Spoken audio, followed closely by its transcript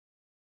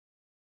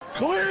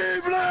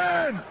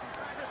Cleveland!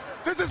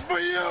 This is for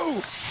you!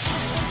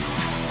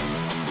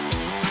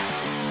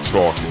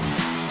 Talking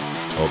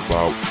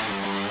about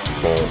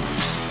balls.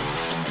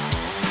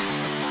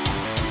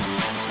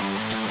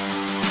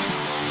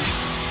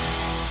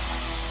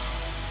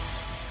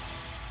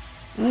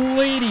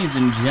 Ladies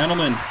and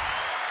gentlemen,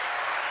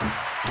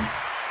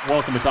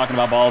 welcome to Talking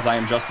About Balls. I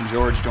am Justin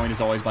George, joined as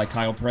always by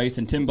Kyle Price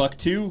and Tim Buck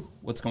 2.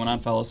 What's going on,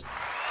 fellas?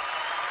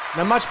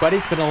 Not much, buddy.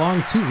 It's been a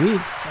long 2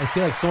 weeks. I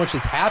feel like so much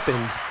has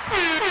happened.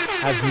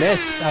 I've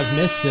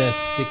missed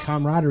the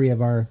camaraderie of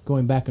our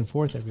going back and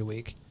forth every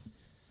week.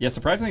 Yeah,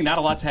 surprisingly, not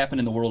a lot's happened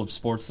in the world of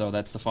sports, though.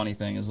 That's the funny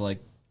thing, is like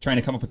trying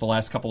to come up with the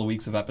last couple of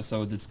weeks of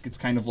episodes. It's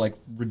kind of like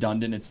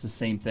redundant. It's the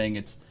same thing.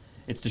 It's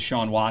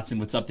Deshaun Watson.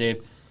 What's up,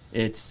 Dave?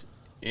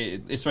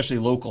 Especially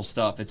local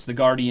stuff. It's the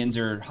Guardians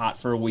are hot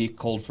for a week,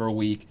 cold for a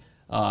week.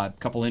 A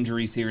couple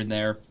injuries here and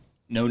there.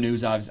 No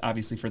news,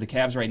 obviously, for the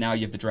Cavs right now.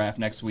 You have the draft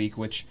next week,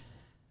 which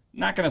I'm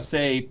not going to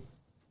say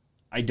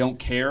I don't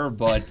care,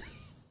 but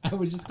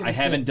I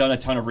haven't done a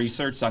ton of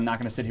research, so I'm not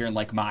going to sit here and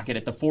like mock it.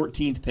 At the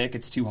 14th pick,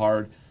 it's too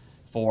hard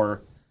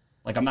for,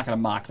 like, I'm not going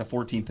to mock the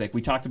 14th pick.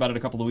 We talked about it a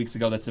couple of weeks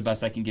ago. That's the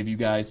best I can give you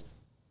guys.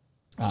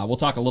 We'll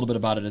talk a little bit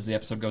about it as the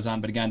episode goes on.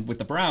 But again, with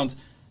the Browns,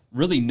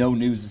 really no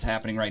news is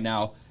happening right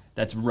now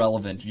that's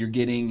relevant. You're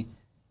getting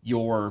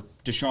your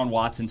Deshaun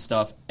Watson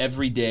stuff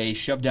every day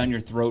shoved down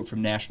your throat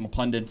from national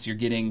pundits. You're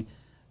getting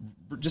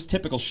just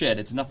typical shit.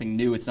 It's nothing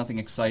new. It's nothing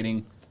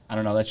exciting. I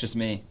don't know. That's just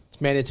me.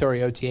 It's mandatory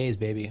OTAs,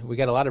 baby. We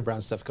got a lot of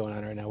Brown stuff going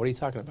on right now. What are you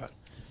talking about?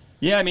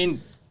 Yeah, I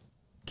mean,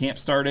 camp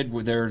started.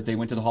 They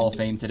went to the Hall of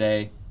Fame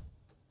today.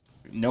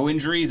 No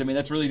injuries. I mean,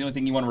 that's really the only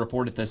thing you want to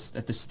report at this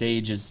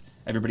stage is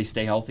everybody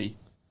stay healthy.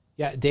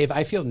 Yeah, Dave,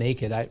 I feel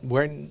naked. I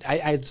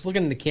was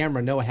looking in the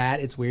camera, no hat.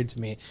 It's weird to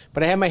me.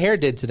 But I had my hair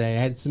did today.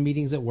 I had some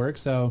meetings at work,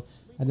 so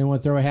I didn't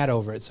want to throw a hat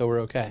over it, so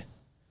we're okay.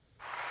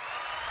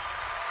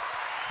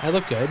 I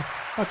look good.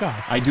 Fuck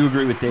off. I do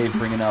agree with Dave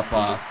bringing up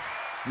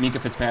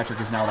Minkah Fitzpatrick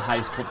is now the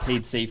highest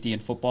paid safety in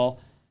football.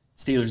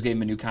 Steelers gave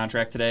him a new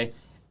contract today.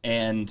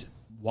 And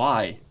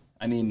why?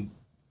 I mean,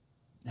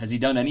 has he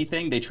done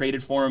anything? They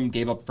traded for him,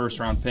 gave up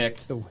first-round pick,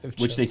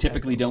 which they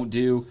typically don't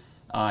do.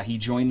 He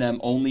joined them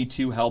only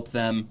to help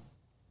them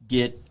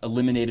get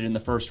eliminated in the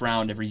first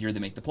round every year they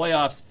make the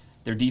playoffs.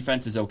 Their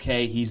defense is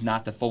okay. He's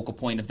not the focal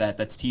point of that.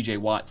 That's T.J.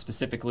 Watt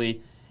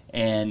specifically.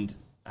 And,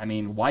 I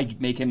mean, why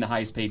make him the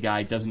highest-paid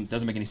guy? It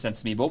doesn't make any sense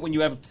to me. But when you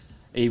have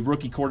a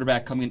rookie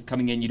quarterback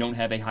coming in, you don't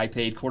have a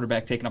high-paid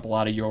quarterback taking up a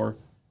lot of your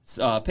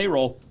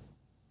payroll,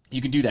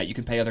 you can do that. You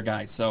can pay other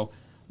guys. So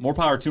more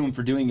power to him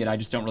for doing it. I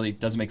just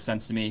doesn't make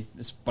sense to me.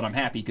 But I'm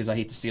happy because I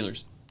hate the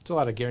Steelers. It's a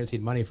lot of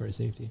guaranteed money for a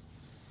safety.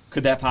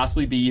 Could that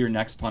possibly be your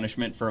next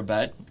punishment for a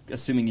bet?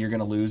 Assuming you're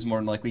going to lose, more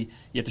than likely,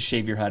 you have to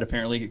shave your head,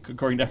 apparently,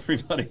 according to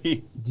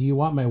everybody. Do you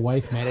want my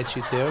wife mad at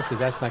you, too? Because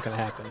that's not going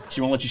to happen.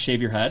 She won't let you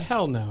shave your head?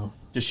 Hell no.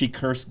 Does she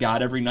curse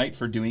God every night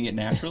for doing it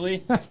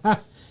naturally?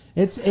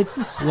 It's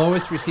the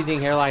slowest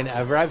receding hairline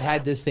ever. I've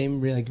had this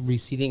same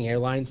receding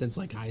hairline since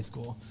high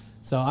school.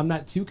 So I'm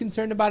not too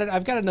concerned about it.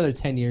 I've got another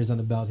 10 years on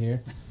the belt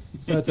here.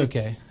 So it's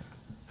okay.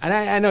 And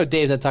I know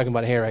Dave's not talking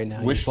about hair right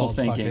now. Wishful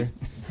thinking.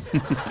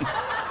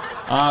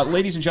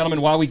 Ladies and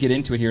gentlemen, while we get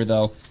into it here,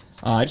 though,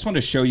 I just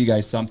wanted to show you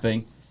guys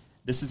something.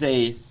 This is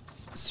a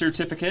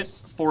certificate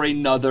for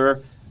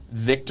another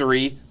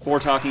victory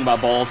for Talking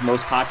About Balls,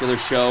 most popular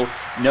show.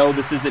 No,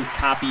 this isn't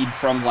copied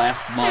from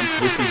last month.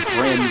 This is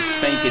brand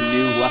spanking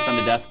new, left on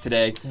the desk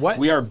today. What?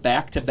 We are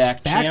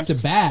back-to-back champs.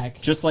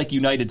 Back-to-back? Just like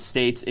United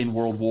States in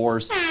World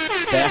Wars.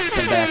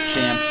 Back-to-back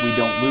champs. We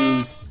don't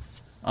lose.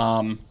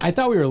 I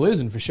thought we were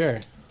losing for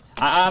sure.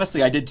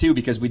 Honestly, I did too,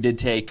 because we did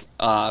take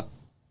a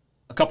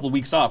couple of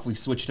weeks off. We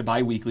switched to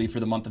bi-weekly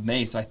for the month of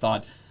May, so I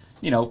thought,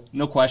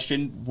 no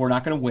question, we're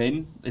not going to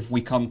win. If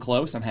we come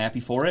close, I'm happy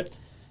for it.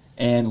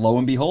 And lo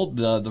and behold,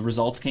 the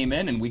results came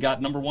in, and we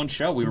got number one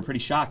show. We were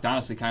pretty shocked,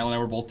 honestly. Kyle and I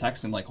were both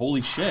texting like,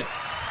 holy shit.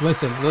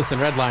 Listen,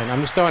 Redline,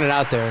 I'm just throwing it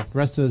out there. The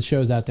rest of the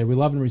show's out there. We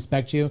love and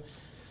respect you.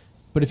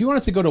 But if you want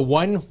us to go to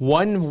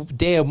one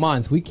day a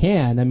month, we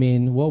can. I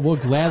mean, we'll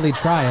gladly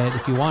try it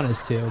if you want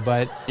us to.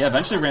 But yeah,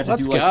 eventually we're going to have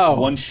to do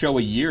one show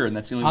a year, and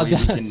that's the only way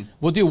we can.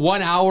 We'll do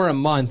 1 hour a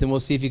month, and we'll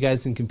see if you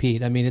guys can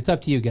compete. I mean, it's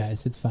up to you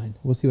guys. It's fine.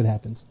 We'll see what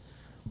happens.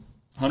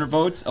 100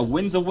 votes. A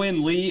win's a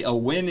win, Lee. A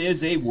win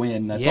is a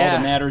win. That's all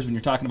that matters when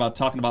you're talking about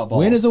balls.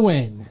 Win is a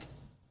win.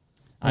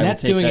 And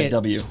that's doing that it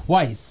W.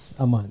 twice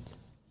a month.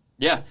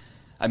 Yeah.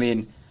 I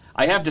mean,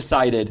 I have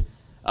decided.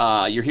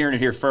 You're hearing it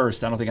here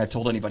first. I don't think I've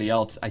told anybody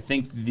else. I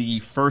think the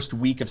first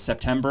week of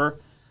September,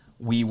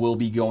 we will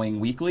be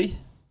going weekly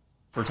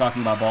for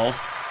Talking About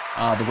Balls.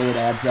 The way it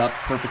adds up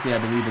perfectly, I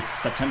believe it's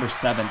September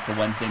 7th, the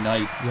Wednesday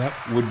night,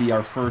 would be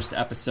our first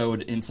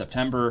episode in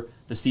September.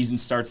 The season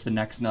starts the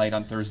next night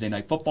on Thursday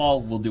Night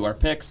Football. We'll do our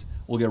picks.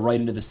 We'll get right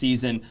into the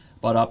season.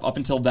 But up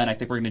until then, I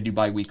think we're going to do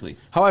bi-weekly.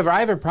 However, I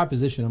have a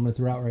proposition I'm going to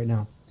throw out right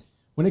now.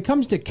 When it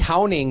comes to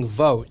counting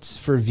votes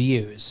for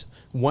views,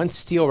 once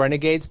Steel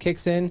Renegades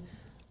kicks in,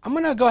 I'm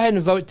going to go ahead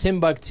and vote Tim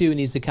Buck 2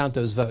 needs to count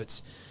those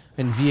votes.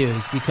 and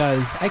views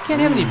because I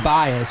can't have any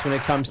bias when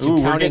it comes to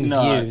We're counting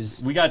getting,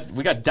 views. we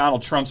got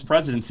Donald Trump's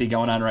presidency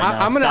going on right now.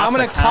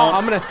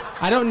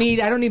 I don't need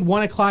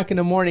 1:00 in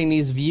the morning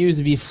these views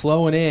to be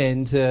flowing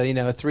in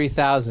to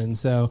 3,000.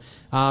 So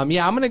I'm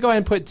gonna go ahead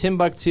and put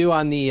Timbuktu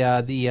on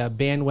the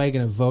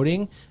bandwagon of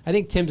voting. I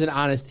think Tim's an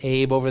honest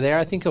Abe over there.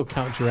 I think he'll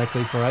count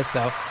directly for us.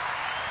 So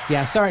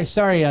yeah,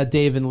 sorry,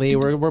 Dave and Lee.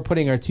 We're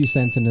putting our 2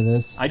 cents into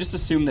this. I just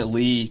assume that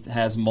Lee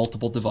has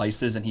multiple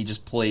devices and he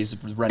just plays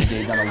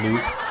Renegades on a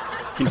loop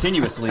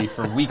continuously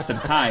for weeks at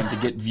a time to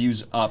get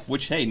views up.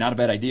 Which, hey, not a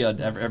bad idea.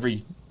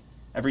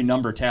 Every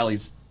number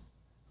tallies.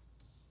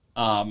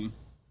 But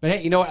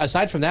hey, you know what?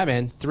 Aside from that,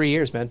 man, 3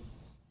 years, man.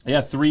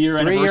 Yeah, 3-year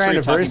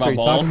anniversary.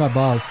 Talking about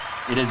balls.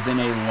 It has been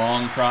a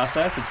long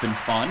process. It's been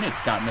fun.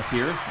 It's gotten us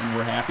here, and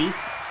we're happy.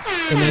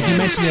 And like you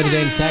mentioned the other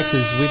day in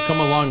Texas, we've come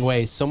a long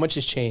way. So much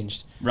has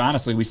changed.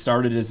 Honestly, we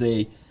started as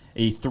a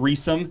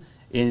threesome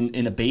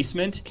in a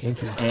basement.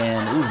 Kinky.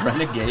 And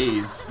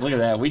Renegades. Look at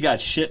that. We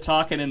got shit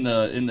talking in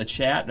the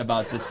chat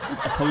about the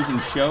opposing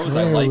shows.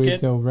 I like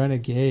it. Go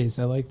Renegades.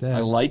 I like that.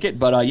 I like it.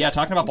 But yeah,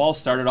 talking about balls,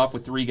 started off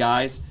with 3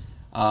 guys.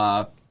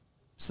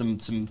 Some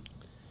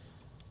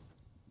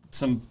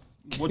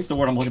what's the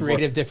word I'm looking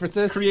Creative for?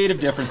 differences? Creative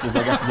differences,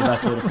 I guess is the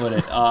best way to put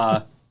it.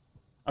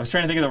 I was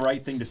trying to think of the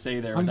right thing to say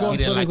there. I'm without- going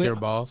You didn't like politically- their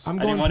balls? I'm I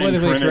didn't going want to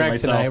politically incriminate correct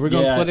myself. tonight. We're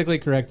going Yeah. politically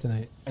correct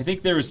tonight. I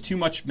think there was too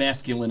much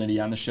masculinity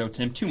on the show,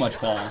 Tim. Too much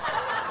balls.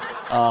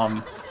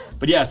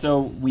 But yeah, so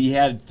we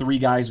had 3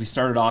 guys. We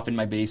started off in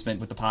my basement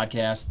with the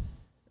podcast.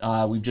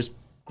 We've just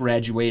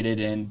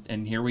graduated,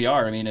 and here we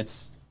are. I mean,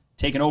 it's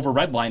taken over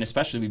Redline,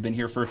 especially. We've been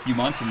here for a few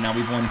months, and now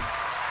we've won.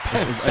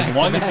 As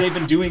long as they've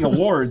been doing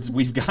awards,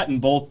 we've gotten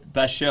both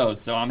best shows.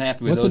 So I'm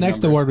happy with What's those the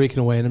next numbers. award we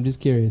can win? I'm just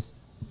curious.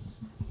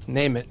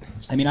 Name it.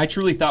 I mean, I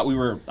truly thought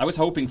I was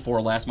hoping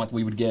for last month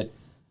we would get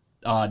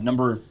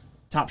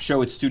top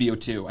show at Studio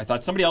 2. I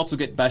thought somebody else will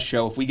get best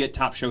show. If we get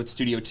top show at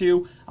Studio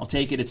 2, I'll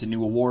take it. It's a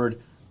new award.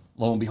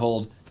 Lo and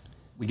behold,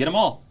 we get them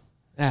all.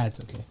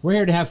 It's okay. We're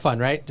here to have fun,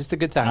 right? Just a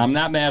good time. I'm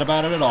not mad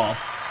about it at all.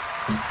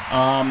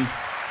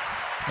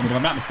 I mean, if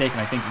I'm not mistaken,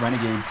 I think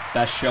Renegade's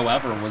best show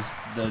ever was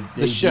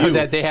the show debut,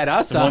 that they had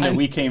us the one that on.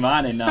 we came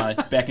on in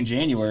back in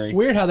January.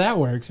 Weird how that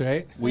works,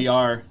 right? We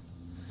are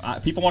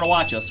people want to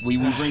watch us. We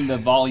bring the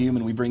volume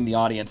and we bring the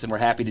audience, and we're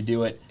happy to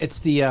do it. It's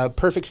the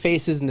perfect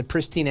faces and the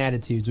pristine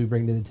attitudes we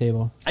bring to the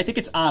table. I think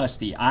it's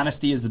honesty.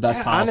 Honesty is the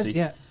best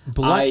policy.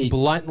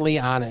 Bluntly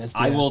honest.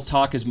 I will yes.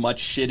 talk as much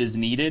shit as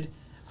needed.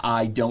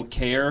 I don't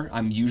care.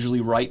 I'm usually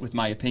right with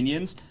my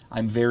opinions.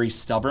 I'm very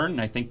stubborn,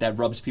 and I think that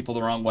rubs people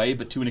the wrong way,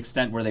 but to an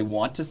extent where they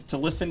want to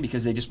listen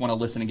because they just want to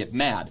listen and get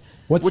mad,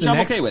 which I'm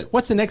okay with.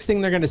 What's the next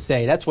thing they're going to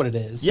say? That's what it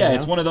is. Yeah, you know?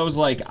 it's one of those,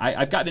 like,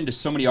 I've gotten into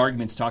so many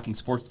arguments talking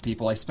sports with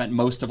people. I spent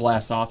most of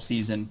last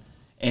offseason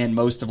and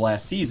most of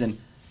last season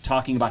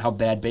talking about how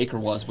bad Baker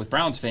was with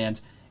Browns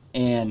fans,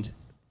 and,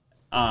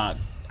 I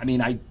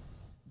mean, I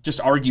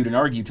just argued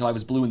till I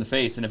was blue in the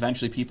face, and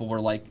eventually people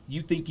were like,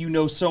 you think you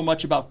know so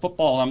much about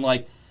football? And I'm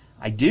like,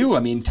 I do. I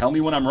mean, tell me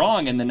when I'm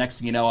wrong. And the next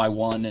thing you know, I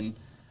won,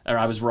 or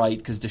I was right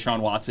because Deshaun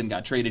Watson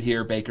got traded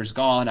here. Baker's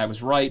gone. I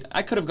was right.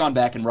 I could have gone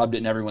back and rubbed it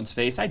in everyone's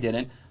face. I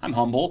didn't. I'm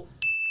humble.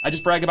 I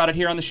just brag about it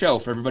here on the show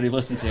for everybody to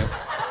listen to.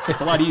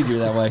 It's a lot easier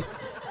that way.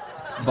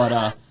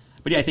 But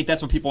yeah, I think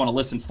that's what people want to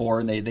listen for,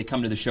 and they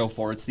come to the show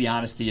for. It's the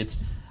honesty. It's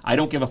I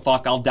don't give a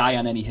fuck. I'll die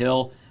on any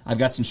hill. I've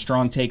got some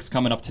strong takes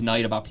coming up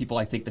tonight about people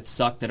I think that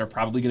suck that are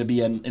probably going to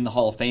be in the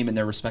Hall of Fame in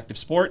their respective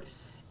sport,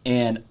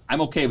 and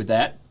I'm okay with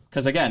that.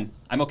 Because, again,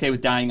 I'm okay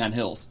with dying on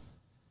hills.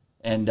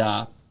 And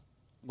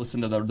listen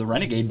to the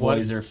Renegade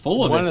boys are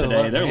full of it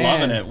today. They're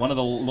loving it. One of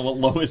the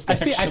lowest, I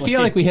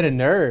feel like we hit a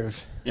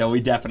nerve. Yeah, we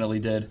definitely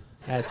did.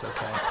 That's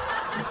okay.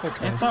 That's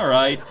okay. It's all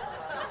right.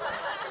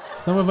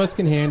 Some of us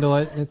can handle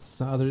it. It's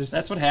others.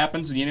 That's what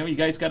happens. You know, you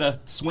guys got to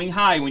swing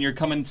high when you're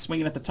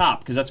swinging at the top,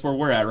 because that's where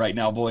we're at right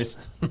now, boys.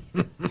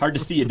 Hard to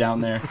see you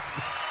down there.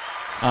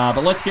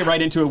 But let's get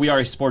right into it. We are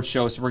a sports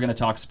show, so we're going to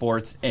talk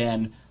sports.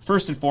 And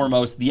first and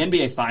foremost, the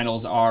NBA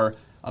Finals are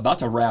about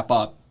to wrap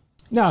up.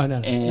 No.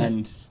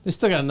 And they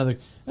still got another,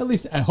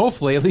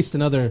 hopefully, at least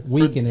another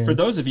week in there. For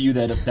those of you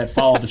that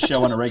follow the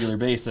show on a regular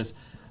basis,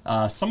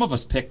 some of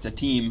us picked a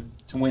team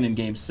to win in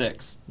Game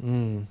 6.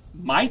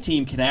 My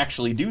team can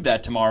actually do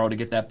that tomorrow to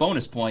get that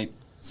bonus point.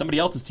 Somebody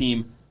else's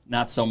team,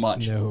 not so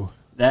much. No.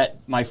 That,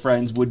 my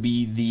friends, would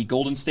be the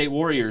Golden State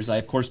Warriors. I,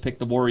 of course, picked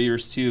the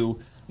Warriors to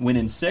win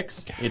in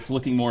 6. It's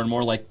looking more and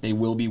more like they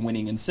will be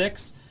winning in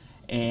 6.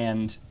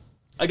 And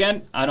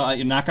again, I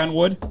don't knock on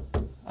wood.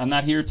 I'm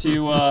not here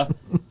to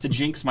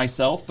jinx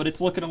myself, but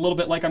it's looking a little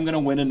bit like I'm going to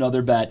win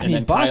another bet, and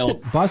then Kyle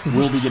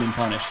will be getting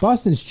punished.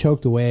 Boston's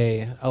choked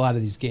away a lot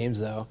of these games,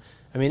 though.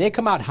 I mean, they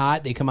come out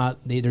hot. They come out.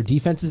 Their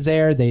defense is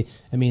there. They're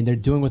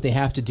doing what they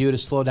have to do to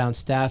slow down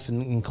Steph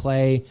and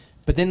Clay.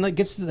 But then,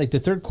 gets to the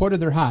third quarter,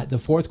 they're hot. The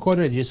fourth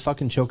quarter, they just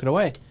fucking choke it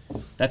away.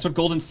 That's what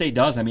Golden State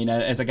does. I mean,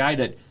 as a guy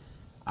that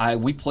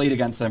we played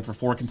against them for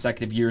 4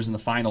 consecutive years in the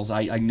finals,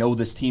 I know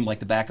this team like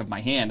the back of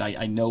my hand.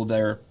 I know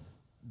they're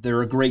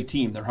a great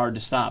team. They're hard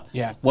to stop.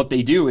 Yeah. What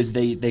they do is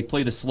they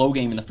play the slow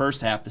game in the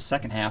first half. The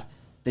second half,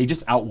 they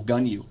just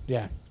outgun you.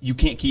 Yeah. You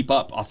can't keep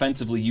up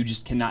offensively. You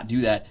just cannot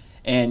do that.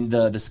 And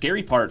the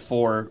scary part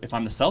for if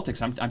I'm the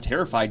Celtics, I'm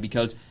terrified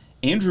because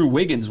Andrew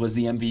Wiggins was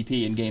the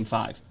MVP in Game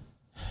 5.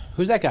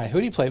 Who's that guy? Who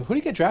did he play? Who did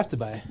he get drafted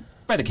by?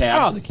 By the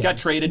Cavs. Oh, the Cavs. Got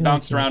traded,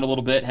 bounced around a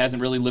little bit,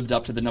 hasn't really lived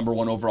up to the number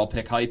 1 overall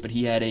pick hype, but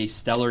he had a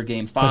stellar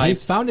Game 5. But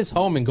he's found his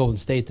home in Golden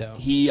State, though.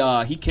 He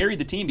carried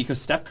the team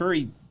because Steph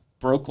Curry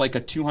broke like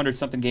a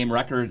 200-something game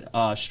record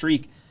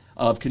streak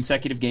of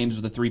consecutive games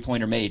with a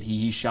three-pointer made.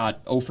 He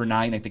shot 0 for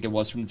 9, I think it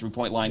was, from the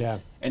three-point line,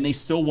 and they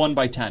still won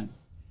by 10.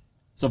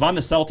 So if I'm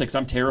the Celtics,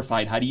 I'm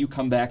terrified. How do you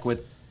come back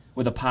with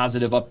a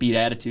positive, upbeat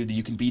attitude that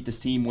you can beat this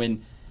team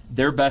when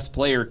their best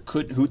player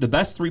the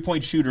best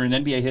three-point shooter in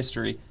NBA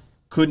history,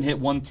 couldn't hit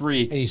 1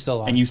 3,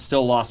 and you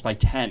still lost by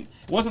 10. It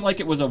wasn't like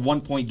it was a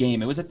 1-point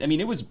game. It was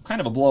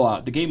kind of a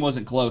blowout. The game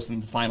wasn't close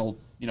in the final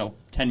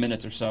 10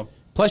 minutes or so.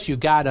 Plus, you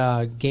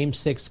got Game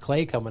 6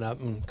 Clay coming up.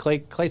 And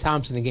Clay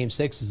Thompson in Game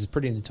 6 is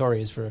pretty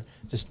notorious for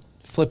just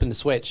flipping the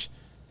switch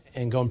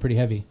and going pretty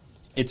heavy.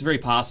 It's very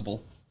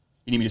possible.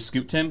 You need me to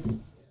scoot,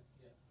 Tim?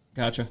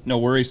 Gotcha. No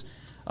worries.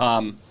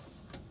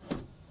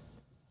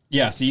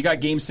 Yeah, so you got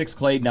Game 6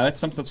 Clay. Now, that's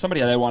somebody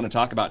that I want to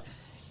talk about.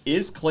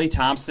 Is Clay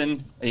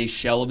Thompson a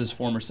shell of his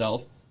former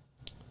self? A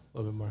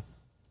little bit more.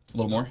 A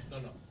little more? No.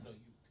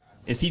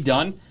 Is he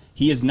done?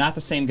 He is not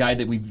the same guy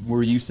that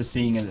we're used to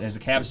seeing as a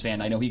Cavs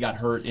fan. I know he got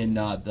hurt in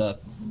the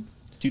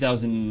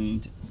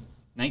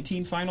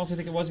 2019 finals, I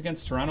think it was,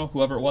 against Toronto,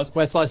 whoever it was.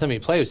 Well, that's the last time he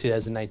played was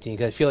 2019,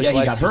 because I feel like the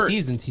last 2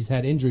 seasons he's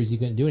had injuries. He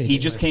couldn't do anything. He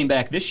just came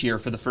back this year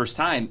for the first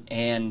time,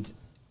 and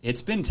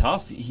it's been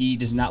tough. He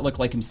does not look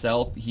like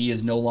himself. He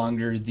is no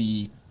longer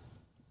the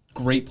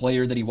great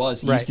player that he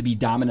was. He used to be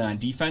dominant on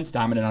defense,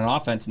 dominant on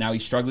offense. Now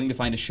he's struggling to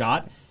find a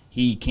shot.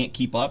 He can't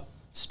keep up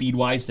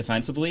speed-wise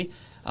defensively.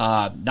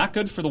 Not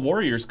good for the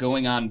Warriors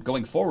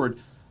going forward,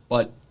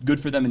 but good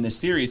for them in this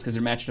series because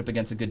they're matched up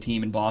against a good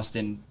team in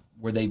Boston,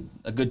 where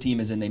a good team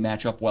is in. They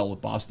match up well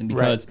with Boston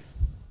because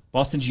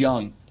Boston's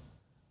young.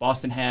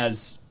 Boston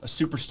has a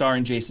superstar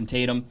in Jason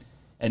Tatum,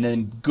 and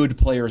then good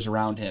players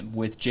around him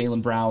with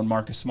Jaylen Brown,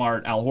 Marcus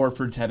Smart, Al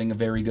Horford's having a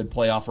very good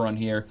playoff run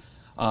here.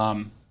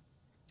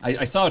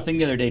 I saw a thing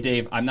the other day,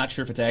 Dave. I'm not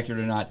sure if it's accurate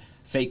or not.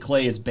 Fake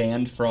Clay is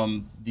banned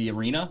from the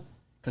arena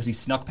because he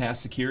snuck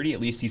past security.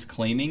 At least he's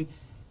claiming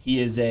he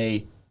is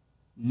a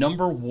he's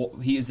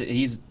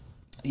a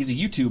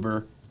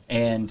YouTuber,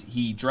 and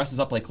he dresses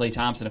up like Klay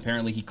Thompson.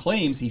 Apparently, he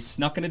claims he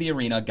snuck into the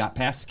arena, got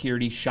past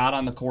security, shot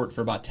on the court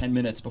for about 10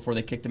 minutes before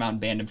they kicked him out and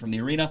banned him from the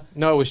arena.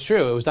 No, it was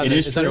true. It was on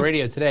the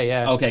radio today.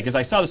 Yeah. Okay, because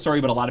I saw the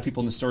story, but a lot of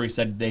people in the story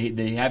said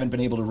they haven't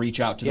been able to reach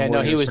out to the Warriors.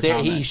 Yeah, no, he was for there.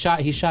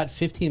 comment. He shot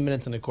 15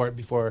 minutes on the court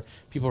before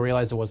people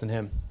realized it wasn't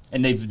him.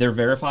 And they're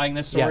verifying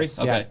this story? Yes,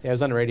 okay. Yeah, it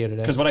was on the radio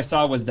today. Because what I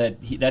saw was that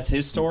that's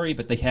his story,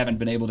 but they haven't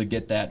been able to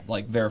get that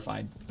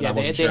verified. Yeah,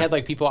 they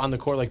had people on the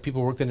court,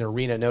 people worked in an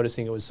arena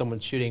noticing it was someone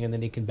shooting, and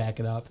then he can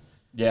back it up.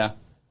 Yeah.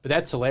 But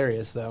that's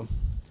hilarious, though.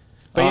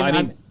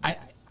 But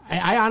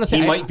I honestly,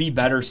 he might be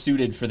better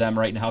suited for them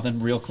right now than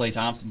real Klay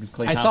Thompson, because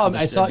Klay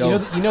Thompson. I saw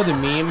you know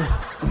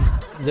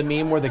the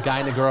meme where the guy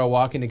and the girl are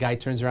walking, the guy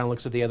turns around and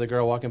looks at the other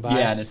girl walking by.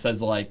 Yeah, and it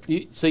says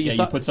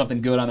you put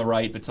something good on the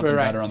right, but something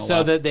better on the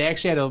left. So they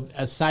actually had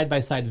a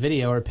side-by-side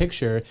video or a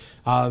picture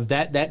of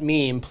that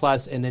meme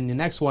plus, and then the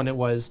next one it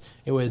was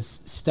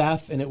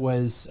Steph and it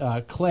was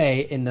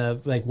Klay in the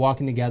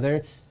walking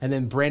together, and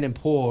then Brandon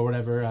Poole or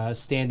whatever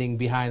standing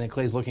behind, and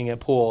Klay's looking at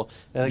Poole.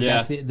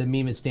 That's the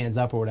meme. It stands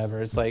up or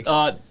whatever. It's like.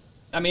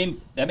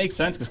 That makes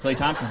sense because Klay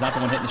Thompson's not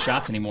the one hitting the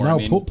shots anymore.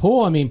 No,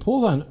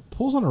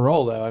 Poole's on a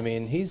roll though. I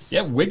mean, he's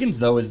Wiggins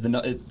though is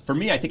for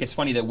me. I think it's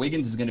funny that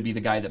Wiggins is going to be the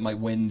guy that might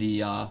win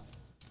the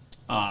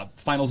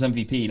Finals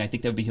MVP, and I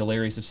think that would be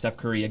hilarious if Steph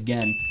Curry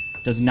again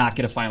does not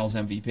get a Finals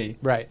MVP.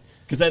 Right.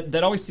 Because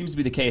that always seems to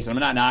be the case. And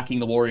I'm not knocking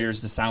the Warriors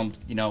to sound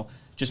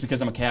just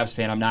because I'm a Cavs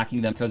fan. I'm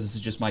knocking them because this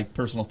is just my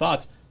personal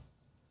thoughts.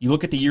 You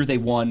look at the year they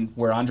won,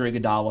 where Andre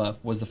Iguodala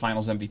was the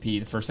Finals MVP,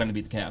 the first time to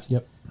beat the Cavs.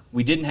 Yep.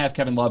 We didn't have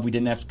Kevin Love. We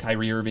didn't have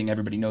Kyrie Irving.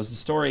 Everybody knows the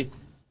story.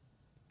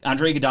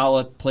 Andre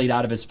Iguodala played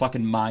out of his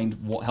fucking mind,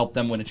 helped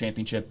them win a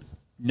championship.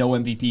 No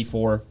MVP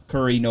for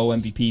Curry, no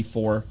MVP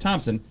for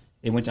Thompson.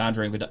 It went to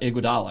Andre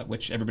Iguodala,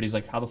 which everybody's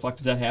like, how the fuck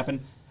does that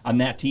happen? On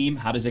that team,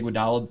 how does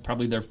Iguodala,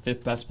 probably their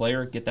fifth best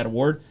player, get that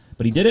award?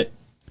 But he did it.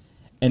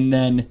 And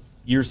then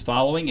years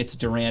following, it's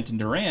Durant and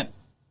Durant.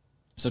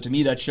 So to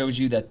me, that shows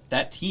you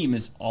that team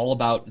is all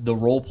about the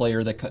role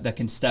player that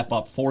can step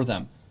up for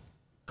them.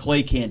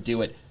 Klay can't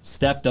do it.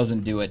 Steph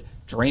doesn't do it.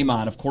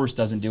 Draymond, of course,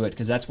 doesn't do it,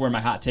 because that's where my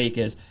hot take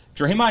is.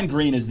 Draymond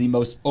Green is the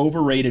most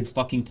overrated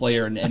fucking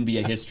player in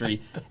NBA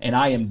history, and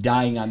I am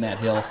dying on that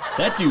hill.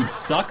 That dude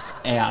sucks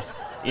ass.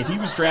 If he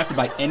was drafted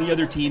by any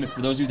other team,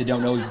 for those of you that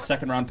don't know, he's a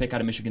second-round pick out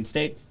of Michigan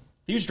State.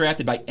 If he was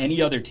drafted by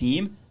any other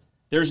team,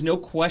 there's no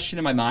question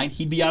in my mind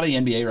he'd be out of the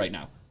NBA right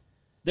now.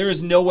 There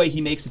is no way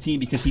he makes the team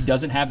because he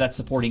doesn't have that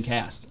supporting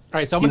cast. All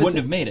right, so he wouldn't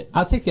have made it.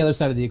 I'll take the other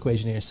side of the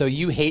equation here. So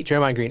you hate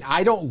Draymond Green.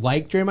 I don't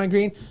like Draymond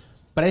Green,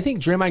 but I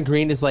think Draymond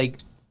Green is like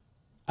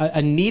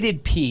a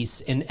needed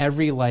piece in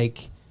every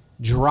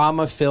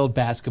drama-filled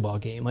basketball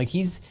game. Like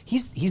he's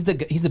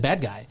the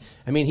bad guy.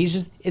 I mean, he's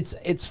just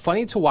it's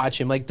funny to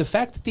watch him. Like the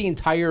fact that the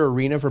entire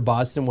arena for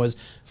Boston was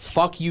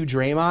 "fuck you,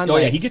 Draymond." Oh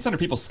like, yeah, he gets under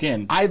people's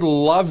skin. I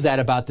love that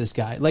about this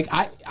guy. Like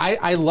I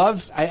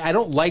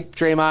don't like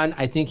Draymond.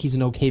 I think he's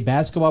an okay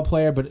basketball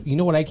player, but you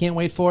know what I can't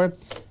wait for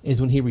is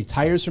when he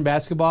retires from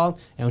basketball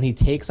and when he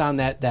takes on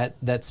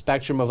that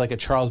spectrum of like a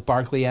Charles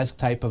Barkley-esque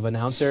type of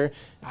announcer.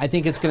 I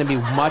think it's going to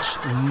be much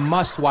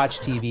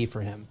must-watch TV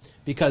for him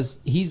because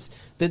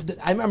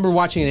I remember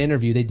watching an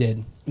interview they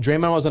did.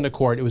 Draymond was on the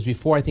court. It was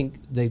before I think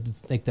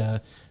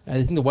the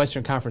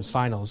Western Conference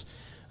Finals.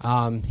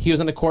 He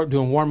was on the court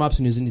doing warm-ups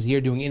and he was in his ear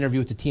doing an interview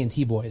with the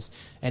TNT boys.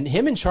 And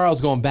him and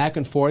Charles going back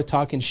and forth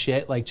talking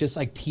shit, like just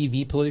like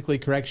TV politically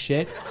correct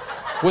shit,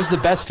 was the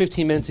best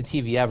 15 minutes of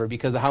TV ever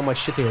because of how much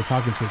shit they were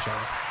talking to each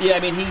other. Yeah, I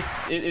mean,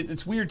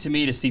 it's weird to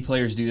me to see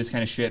players do this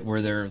kind of shit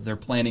where they're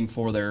planning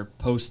for their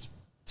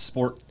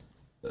post-sport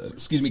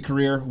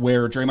career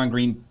where Draymond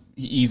Green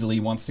easily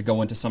wants to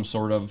go into some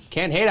sort of...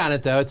 Can't hate on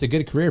it, though. It's a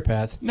good career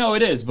path. No,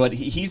 it is, but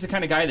he's the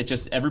kind of guy that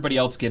just everybody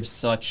else gives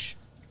such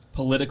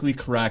politically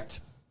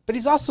correct, but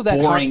he's also that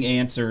boring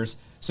answers.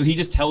 So he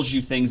just tells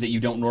you things that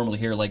you don't normally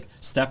hear. Like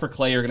Steph or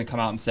Clay are going to come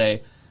out and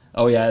say,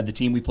 oh yeah, the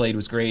team we played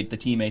was great. The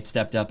teammates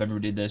stepped up.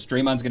 Everybody did this.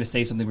 Draymond's going to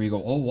say something where you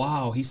go, oh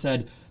wow, he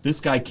said this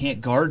guy can't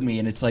guard me,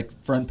 and it's like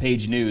front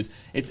page news.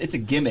 It's a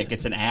gimmick.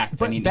 It's an act.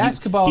 But I mean,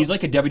 basketball, he's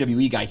like a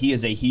WWE guy. He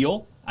is a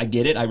heel. I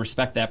get it. I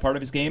respect that part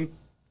of his game.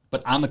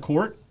 But on the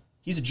court,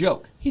 he's a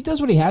joke. He does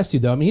what he has to,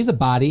 though. I mean, he's a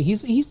body.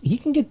 He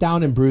can get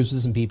down and bruise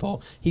with some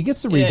people. He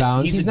gets the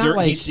rebounds. He's not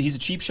like he's a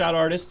cheap shot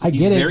artist. I get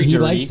he's it. very He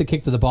dirty. likes to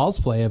kick to the balls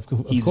play. Of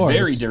He's course.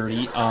 very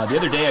dirty. The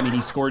other day, I mean,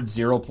 he scored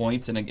 0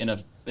 points in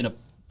a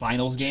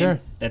finals game. Sure.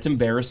 That's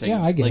embarrassing.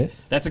 Yeah, I get it.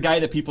 That's a guy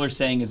that people are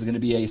saying is going to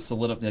be a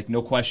solid, like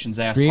no questions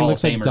asked Green Hall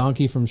looks of like Famer.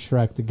 Donkey from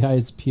Shrek. The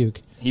guy's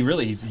puke. He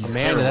really he's Amanda,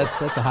 terrible.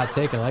 that's a hot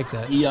take. I like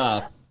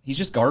that. He's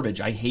just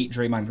garbage. I hate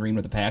Draymond Green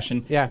with a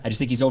passion. Yeah. I just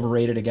think he's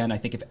overrated again. I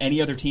think if any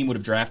other team would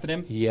have drafted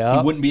him, Yep.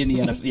 he wouldn't be in the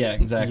NFL. Yeah,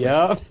 exactly.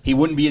 Yep. He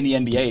wouldn't be in the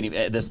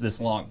NBA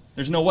this long.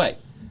 There's no way.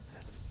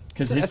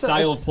 Because his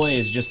style of play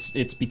is just,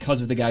 it's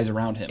because of the guys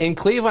around him. In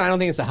Cleveland, I don't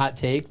think it's a hot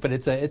take, but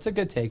it's a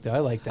good take, though. I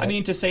like that. I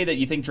mean, to say that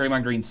you think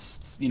Draymond Green,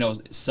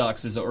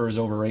 sucks or is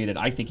overrated,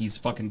 I think he's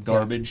fucking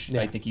garbage.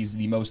 Yeah. I think he's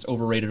the most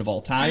overrated of all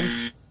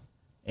time,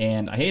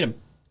 and I hate him.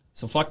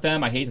 So fuck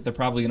them. I hate that they're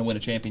probably going to win a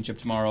championship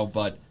tomorrow,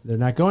 but they're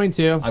not going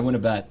to. I win a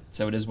bet,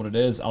 so it is what it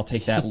is. I'll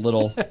take that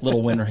little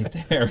win right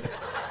there.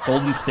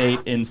 Golden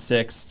State in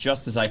 6,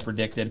 just as I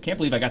predicted. Can't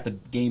believe I got the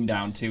game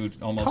down too.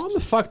 Almost. Calm the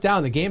fuck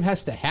down. The game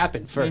has to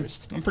happen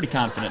first. I'm pretty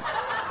confident.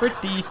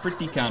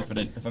 Pretty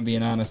confident, if I'm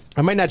being honest.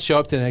 I might not show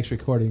up to the next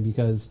recording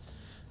because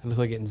I look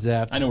like getting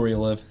zapped. I know where you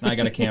live. I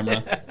got a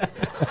camera.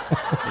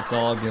 It's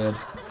all good.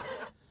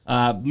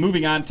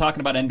 Moving on, talking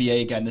about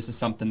NBA again. This is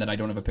something that I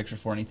don't have a picture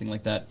for or anything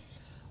like that.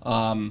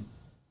 The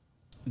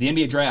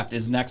NBA draft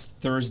is next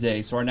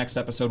Thursday, so our next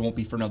episode won't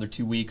be for another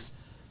 2 weeks.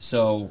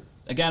 So,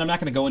 again, I'm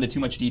not going to go into too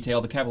much detail.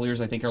 The Cavaliers,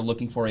 I think, are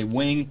looking for a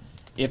wing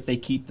if they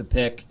keep the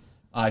pick.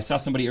 I saw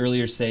somebody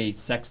earlier say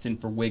Sexton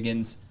for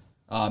Wiggins,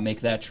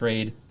 make that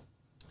trade.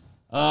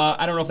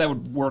 I don't know if that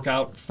would work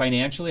out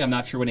financially. I'm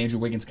not sure what Andrew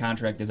Wiggins'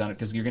 contract is on it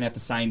because you're going to have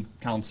to sign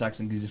Colin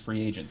Sexton because he's a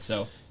free agent.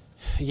 So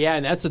Yeah,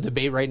 and that's a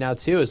debate right now,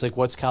 too, is like,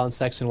 what's Colin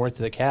Sexton worth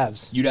to the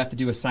Cavs? you'd have to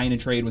do a sign and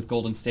trade with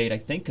Golden State, I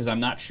think, because I'm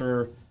not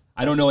sure.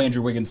 I don't know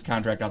Andrew Wiggins'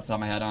 contract off the top of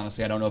my head,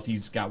 honestly. I don't know if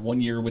he's got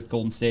 1 year with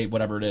Golden State,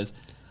 whatever it is.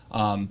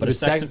 But a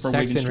Sexton for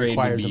Wiggins trade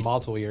would requires be... a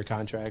multiple-year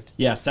contract.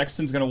 Yeah,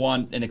 Sexton's going to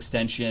want an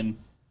extension.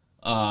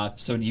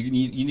 So you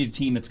need a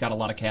team that's got a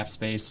lot of cap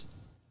space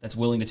that's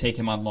willing to take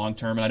him on long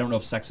term. And I don't know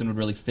if Sexton would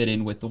really fit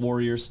in with the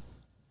Warriors.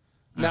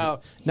 No,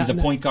 He's a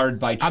point guard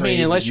by trade. I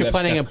mean, unless You you're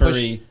have planning Steph on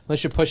Curry.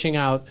 unless you're pushing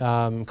out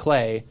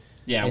Clay,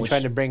 Yeah, and which-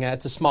 trying to bring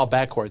it's a small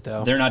backcourt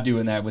though. They're not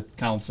doing that with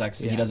Colin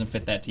Sexton. He Yeah. doesn't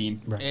fit that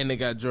team. Right. And they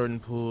got Jordan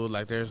Poole.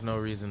 Like, there's no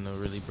reason to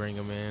really bring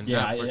him in.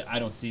 Yeah, Not for- I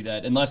don't see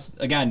that. Unless,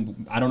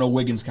 again, I don't know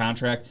Wiggins'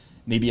 contract.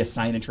 Maybe a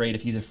sign and trade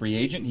if he's a free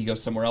agent. He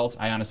goes somewhere else.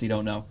 I honestly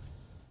don't know.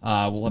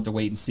 We'll have to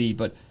wait and see.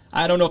 But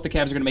I don't know if the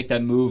Cavs are going to make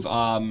that move.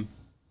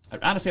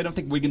 Honestly, I don't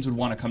think Wiggins would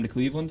want to come to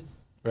Cleveland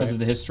because Right. of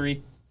the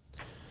history.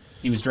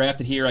 He was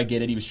drafted here. I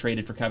get it. He was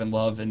traded for Kevin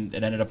Love, and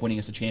it ended up winning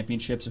us a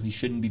championship. So he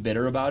shouldn't be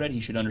bitter about it. He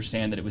should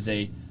understand that it was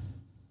a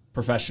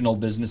professional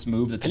business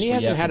move. That's And just he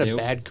what you hasn't have had to a do.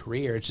 bad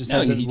career. It just No,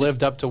 hasn't he just-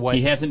 lived up to what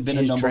he hasn't been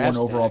a his number one draft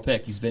overall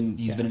stack. pick. He's been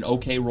an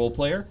okay role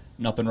player.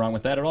 Nothing wrong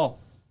with that at all.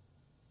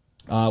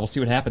 We'll see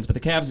what happens. But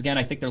the Cavs again,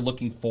 I think they're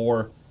looking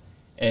for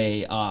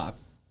a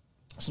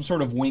some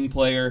sort of wing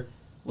player.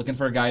 Looking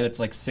for a guy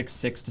that's like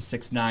 6'6" to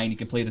 6'9". He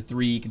can play the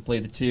 3, he can play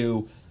the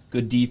 2.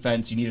 Good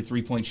defense. You need a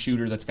 3-point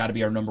shooter. That's got to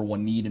be our number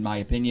one need, in my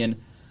opinion.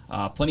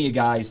 Plenty of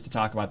guys to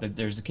talk about.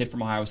 There's a kid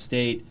from Ohio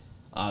State.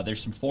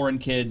 There's some foreign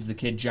kids. The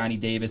kid Johnny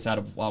Davis out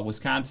of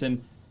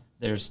Wisconsin.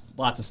 There's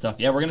lots of stuff.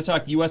 Yeah, we're going to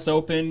talk U.S.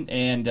 Open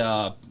and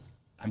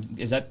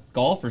is that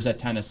golf or is that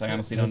tennis? I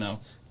honestly don't know.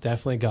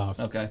 Definitely golf.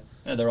 Okay,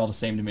 yeah, they're all the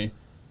same to me.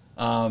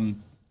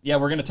 Yeah,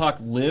 we're going to talk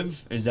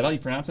live. Is that how you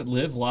pronounce it?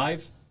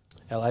 Live?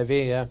 LIV,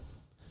 yeah.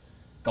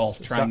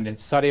 golf trying to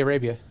Saudi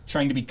Arabia.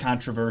 be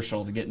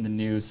controversial to get in the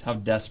news. How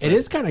desperate It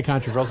is kind of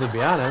controversial, to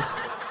be honest.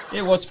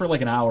 It was for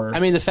like an hour. I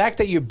mean, the fact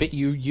that you've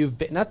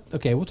been not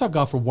okay. We'll talk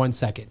golf for 1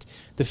 second.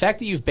 The fact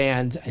that you've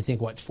banned, I think,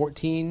 10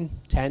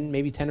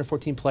 or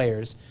 14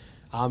 players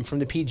from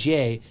the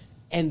PGA,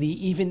 and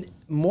the even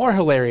more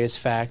hilarious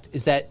fact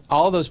is that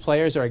all of those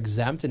players are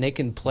exempt and they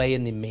can play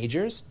in the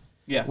majors.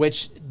 Yeah.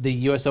 Which the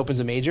U.S. Open's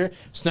a major.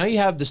 So now you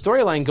have the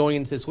storyline going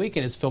into this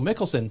weekend is Phil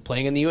Mickelson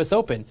playing in the U.S.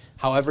 Open.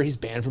 However, he's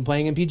banned from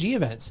playing in PGA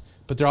events.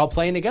 But they're all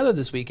playing together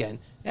this weekend.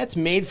 That's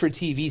made for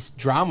TV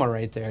drama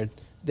right there.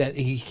 That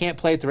he can't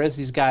play with the rest of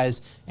these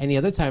guys any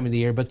other time of the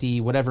year, but the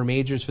whatever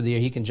majors for the year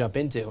he can jump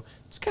into.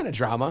 It's kind of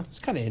drama. It's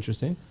kind of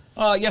interesting.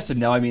 Yes and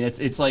no. I mean,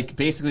 it's like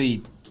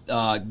basically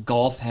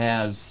golf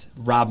has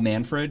Rob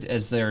Manfred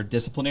as their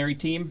disciplinary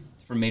team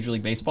from Major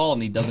League Baseball,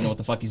 and he doesn't know what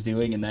the fuck he's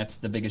doing, and that's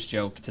the biggest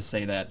joke to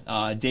say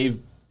that.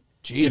 Dave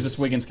gives us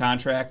Wiggins'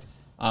 contract,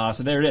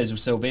 so there it is.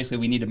 So basically,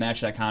 we need to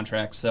match that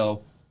contract.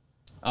 So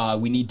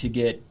we need to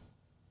get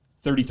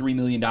 $33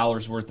 million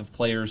worth of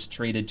players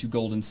traded to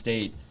Golden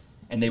State,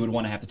 and they would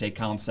want to have to take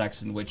Colin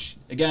Sexton, which,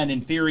 again,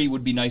 in theory,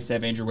 would be nice to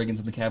have Andrew Wiggins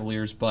in the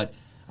Cavaliers, but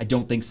I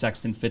don't think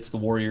Sexton fits the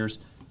Warriors.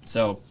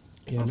 So,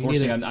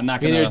 unfortunately, I'm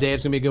not going to.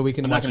 Dave's going to be a good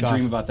weekend. I'm not going to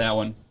dream about that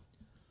one.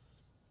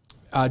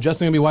 Justin's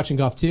going to be watching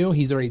golf, too.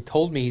 He's already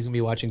told me he's going to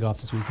be watching golf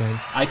this weekend.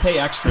 I pay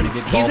extra to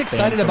get golf. He's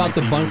excited banned about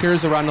from the my TV.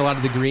 bunkers around a lot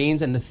of the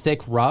greens and the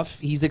thick rough.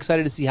 He's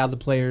excited to see how the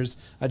players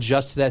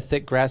adjust to that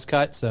thick grass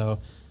cut. So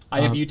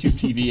I have YouTube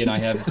TV, and I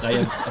have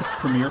a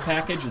Premier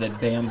package that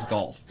bans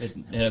golf. It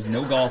has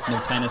no golf, no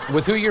tennis.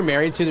 with who you're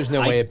married to, there's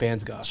no way it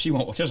bans golf. She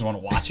doesn't want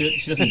to watch it.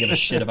 She doesn't give a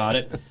shit about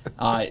it.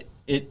 I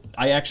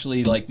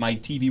actually, like, my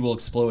TV will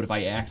explode if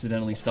I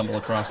accidentally stumble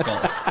across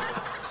golf.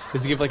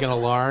 Does it give like an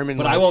alarm? And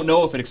But I won't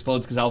know if it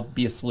explodes because I'll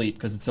be asleep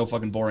because it's so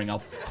fucking boring.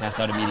 I'll pass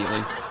out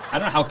immediately. I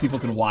don't know how people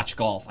can watch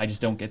golf. I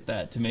just don't get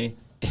that. To me,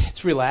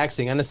 It's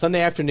relaxing on a Sunday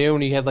afternoon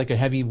when you have like a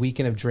heavy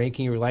weekend of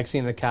drinking, you're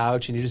relaxing on the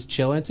couch, and you're just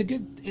chilling.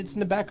 It's in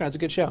the background. It's a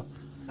good show.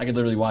 I could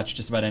literally watch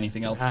just about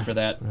anything else for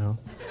that. Well,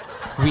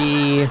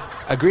 we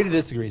agree to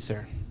disagree,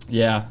 sir.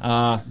 Yeah,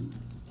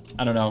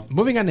 I don't know.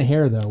 Moving on to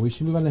hair, though, we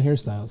should move on to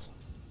hairstyles.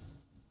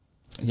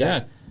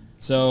 Yeah,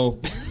 so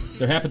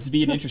there happens to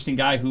be an interesting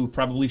guy who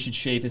probably should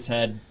shave his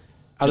head.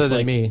 Other just than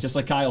like, me. just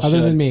like Kyle should.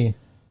 Other than me.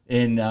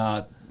 In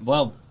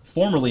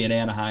formerly in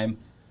Anaheim,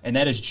 and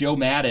that is Joe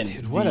Madden,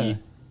 the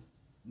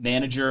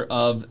manager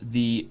of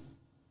the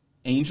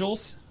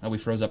Angels. Oh, we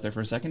froze up there for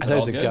a second. I thought it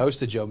was a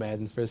ghost of Joe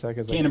Madden for a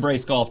second. Can't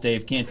embrace golf,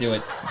 Dave. Can't do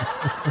it.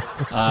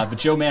 But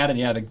Joe Madden,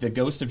 yeah, the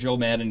ghost of Joe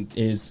Madden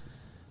is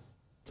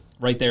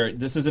right there.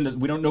 This isn't.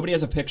 Nobody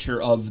has a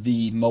picture of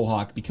the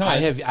mohawk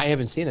because I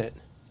haven't seen it.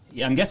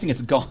 Yeah, I'm guessing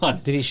it's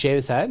gone. Did he shave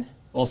his head?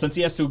 Well, since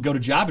he has to go to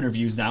job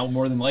interviews now,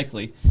 more than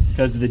likely,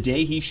 because the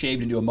day he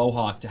shaved into a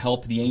mohawk to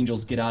help the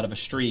Angels get out of a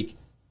streak,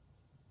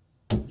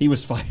 he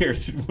was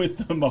fired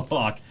with the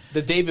mohawk.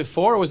 The day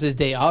before, or was it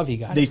the day of he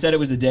got They it? said it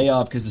was the day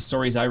of because the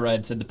stories I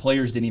read said the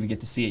players didn't even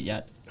get to see it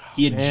yet.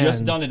 He had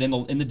just done it in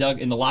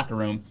the locker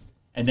room,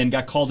 and then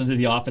got called into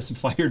the office and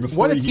fired before.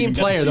 What a he team even got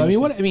to player, see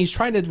though. it. He's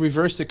trying to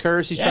reverse the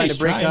curse. He's trying to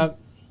break up.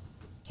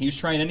 He was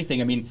trying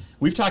anything. I mean,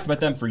 we've talked about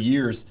them for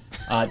years.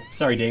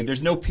 Sorry, Dave.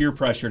 There's no peer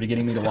pressure to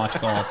getting me to watch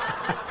golf.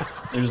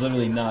 There's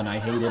literally none. I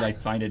hate it. I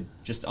find it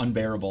just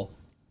unbearable.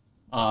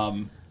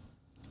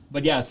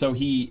 But yeah, so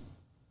he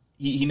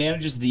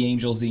manages the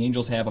Angels. The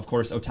Angels have, of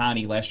course,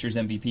 Ohtani, last year's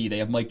MVP. They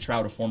have Mike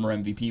Trout, a former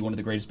MVP, one of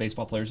the greatest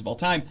baseball players of all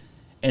time,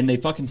 and they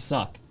fucking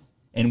suck.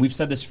 And we've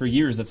said this for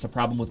years. That's the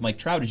problem with Mike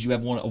Trout is you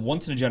have a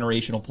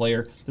once-in-a-generational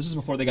player. This was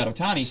before they got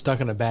Ohtani.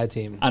 Stuck on a bad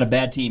team. On a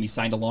bad team. He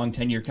signed a long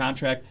 10-year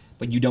contract,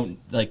 but you don't,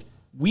 like,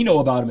 we know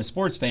about him as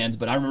sports fans,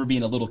 but I remember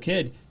being a little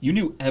kid. You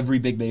knew every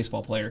big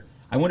baseball player.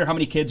 I wonder how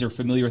many kids are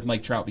familiar with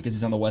Mike Trout because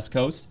he's on the West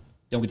Coast.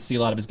 Don't get to see a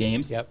lot of his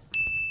games. Yep.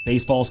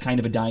 Baseball's kind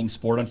of a dying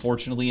sport,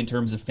 unfortunately, in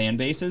terms of fan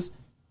bases.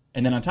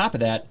 And then on top of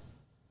that,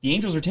 the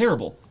Angels are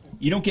terrible.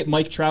 You don't get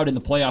Mike Trout in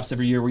the playoffs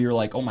every year where you're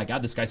like, oh my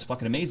God, this guy's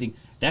fucking amazing.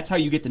 That's how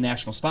you get the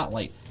national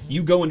spotlight.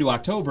 You go into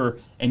October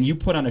and you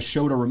put on a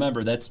show to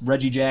remember. That's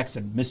Reggie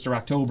Jackson, Mr.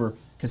 October,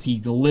 because he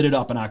lit it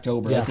up in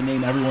October. Yeah. That's a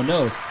name everyone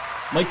knows.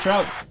 Mike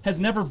Trout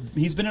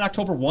he's been in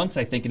October once,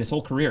 I think, in his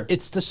whole career.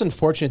 It's just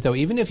unfortunate, though.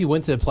 Even if he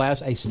went to the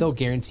playoffs, I still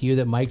guarantee you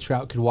that Mike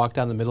Trout could walk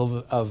down the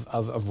middle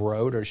of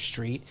road or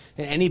street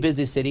in any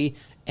busy city,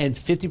 and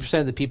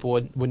 50% of the people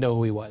would know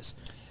who he was.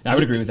 I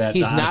would agree with that.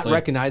 He's honestly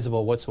not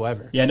recognetable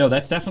whatsoever. Yeah, no,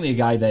 that's definitely a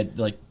guy that,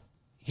 like,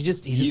 he's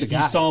just a if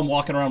guy. you saw him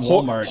walking around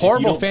Walmart.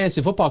 Horrible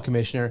fantasy football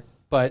commissioner,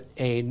 but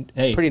a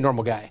pretty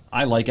normal guy.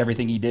 I like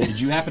everything he did. Did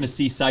you happen to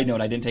see, side note,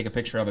 I didn't take a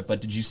picture of it,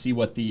 but did you see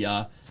what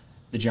the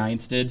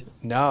Giants did?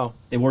 No.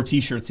 They wore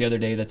T-shirts the other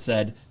day that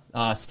said,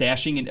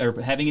 stashing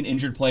or having an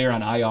injured player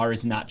on IR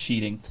is not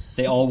cheating.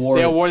 They all wore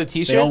the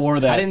T-shirts? They all wore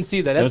that. I didn't see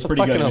that. That's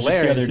pretty fucking good. It was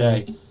hilarious. just the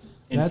other day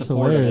in That's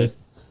support hilarious.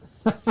 of it.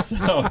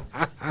 So,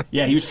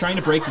 yeah, he was trying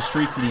to break the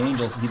streak for the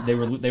Angels. They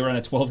were on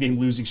a 12-game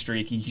losing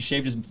streak. He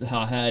shaved his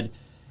head,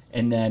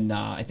 And then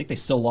I think they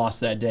still lost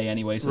that day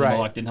anyway, so the Right.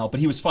 Mohawk didn't help.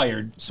 But he was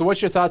fired. So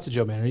what's your thoughts of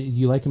Joe Maddon? Do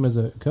you like him as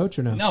a coach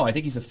or no? No, I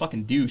think he's a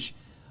fucking douche.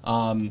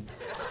 Thought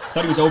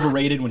he was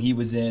overrated when he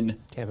was in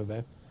Tampa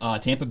Bay.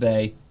 Tampa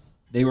Bay.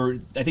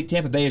 I think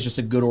Tampa Bay is just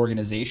a good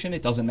organization.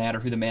 It doesn't matter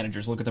who the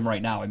managers. Look at them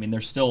right now. I mean,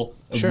 they're still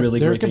a Sure, really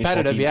they're great baseball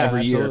competitive, team yeah,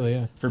 every year absolutely,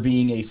 yeah. for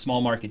being a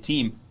small market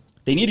team.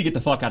 They need to get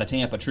the fuck out of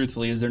Tampa,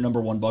 truthfully, is their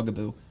number one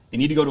bugaboo. They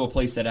need to go to a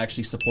place that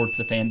actually supports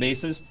the fan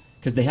bases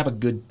because they have a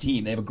good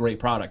team. They have a great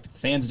product. If the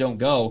fans don't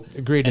go,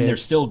 Agreed, and Dave. they're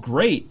still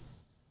great,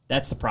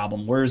 that's the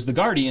problem. Whereas the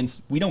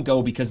Guardians, we don't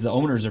go because the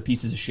owners are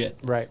pieces of shit.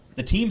 Right.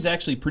 The team's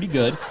actually pretty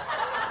good.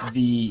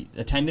 The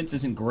attendance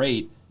isn't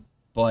great,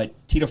 but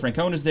Tito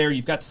Francona's there.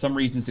 You've got some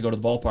reasons to go to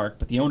the ballpark,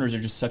 but the owners are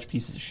just such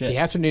pieces of shit. The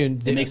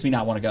afternoon. It makes me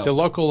not want to go. The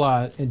local,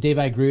 and Dave,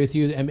 I agree with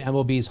you.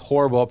 MLB is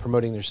horrible at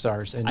promoting their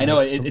stars. And I know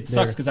it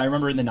sucks because I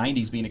remember in the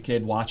 '90s being a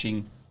kid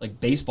watching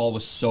baseball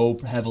was so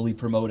heavily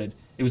promoted.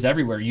 It was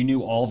everywhere. You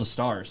knew all the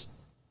stars.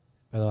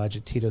 By the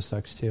logic, Tito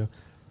sucks too.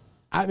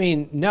 I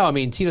mean, no. I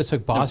mean, Tito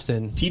took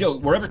Boston. Tito,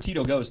 wherever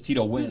Tito goes,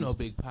 Tito wins. You know,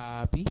 Big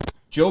Poppy.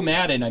 Joe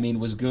Maddon, I mean,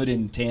 was good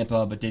in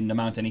Tampa but didn't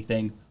amount to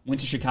anything. Went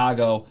to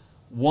Chicago,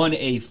 won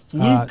a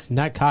fluke.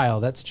 Not Kyle.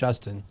 That's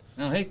Justin.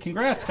 Oh, hey,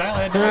 congrats, Kyle.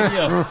 I had no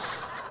idea.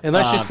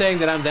 Unless you're saying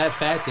that I'm that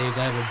fat, Dave,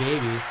 that I have a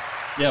baby.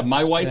 Yeah,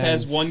 my wife Then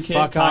has one kid.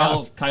 fuck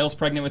off. Kyle's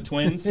pregnant with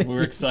twins.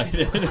 We're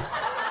excited.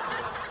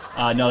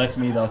 No, that's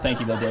me, though. Thank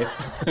you, though,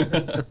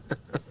 Dave.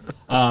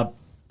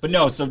 But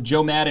no, so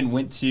Joe Maddon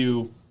went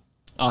to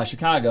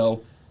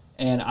Chicago,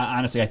 and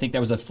honestly, I think that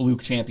was a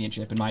fluke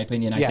championship, in my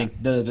opinion. I Yeah.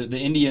 think the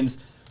Indians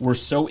were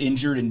so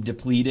injured and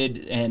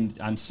depleted and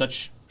on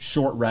such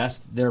short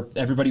rest,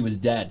 everybody was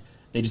dead.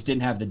 They just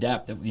didn't have the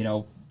depth.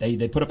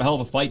 They put up a hell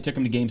of a fight, took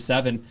them to Game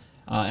 7,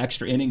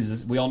 extra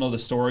innings. We all know the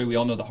story. We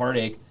all know the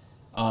heartache.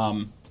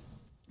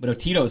 But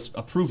Tito's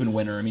a proven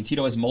winner. I mean,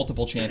 Tito has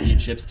multiple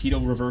championships. Tito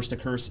reversed a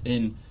curse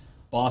in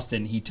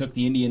Boston. He took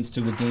the Indians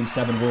to a Game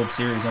 7 World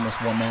Series,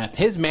 almost won that.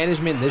 His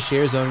management this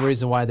year is the only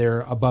reason why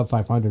they're above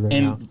 500 right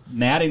now. And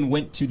Madden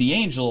went to the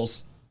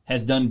Angels,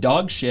 has done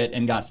dog shit,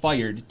 and got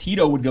fired.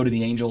 Tito would go to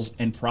the Angels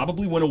and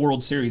probably win a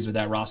World Series with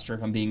that roster,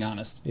 if I'm being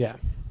honest. Yeah.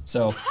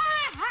 So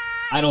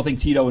I don't think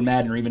Tito and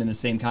Madden are even in the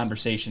same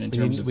conversation in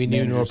terms of We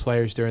knew more managers.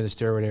 players during the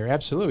steroid era.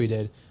 Absolutely, we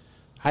did.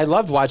 I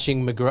loved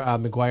watching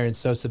McGuire and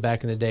Sosa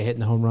back in the day hitting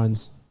the home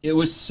runs. It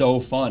was so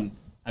fun.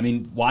 I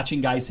mean,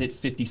 watching guys hit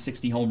 50,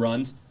 60 home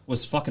runs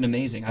was fucking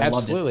amazing. I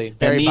Absolutely. loved it.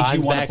 That Barry made Bonds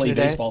you want to back play in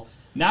the day. baseball.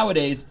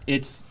 Nowadays,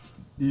 it's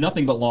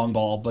nothing but long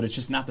ball, but it's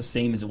just not the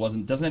same as it was.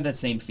 It doesn't have that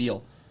same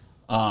feel.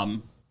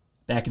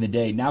 Back in the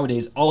day,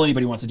 nowadays, all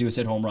anybody wants to do is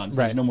hit home runs.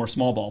 There's Right. no more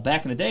small ball.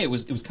 Back in the day, it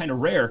was kind of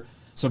rare.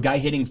 So a guy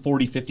hitting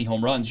 40, 50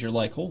 home runs, you're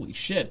like, holy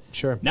shit.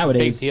 Sure.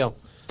 Nowadays, Big deal.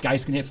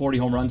 guys can hit 40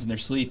 home runs in their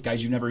sleep,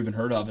 guys you've never even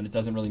heard of, and it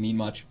doesn't really mean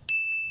much.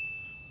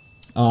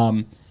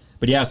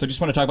 But yeah, so I just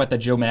want to talk about that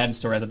Joe Maddon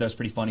story. I thought that was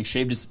pretty funny.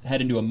 Shaved his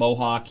head into a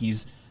mohawk.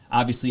 He's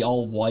obviously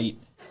all white.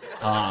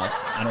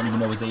 I don't even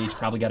know his age.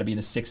 Probably got to be in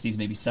his 60s,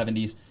 maybe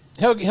 70s.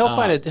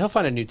 He'll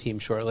find a new team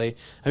shortly.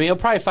 I mean, he'll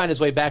probably find his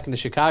way back into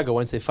Chicago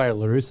once they fire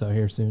LaRusso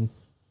here soon.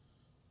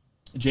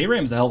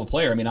 J-Ram's a hell of a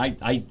player. I mean,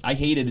 I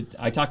hated,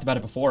 I talked about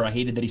it before, I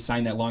hated that he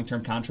signed that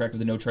long-term contract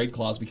with a no-trade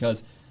clause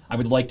because I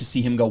would like to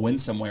see him go win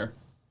somewhere.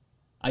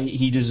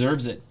 He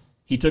deserves it.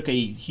 He took a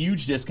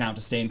huge discount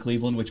to stay in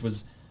Cleveland, which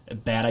was a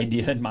bad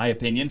idea, in my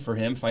opinion, for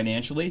him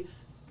financially.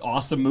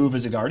 Awesome move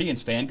as a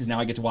Guardians fan because now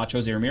I get to watch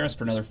Jose Ramirez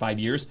for another 5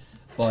 years.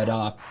 But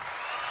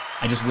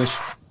I just wish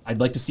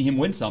I'd like to see him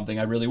win something.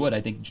 I really would.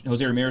 I think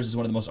Jose Ramirez is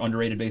one of the most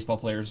underrated baseball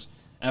players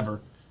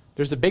ever.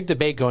 There's a big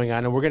debate going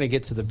on, and we're going to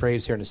get to the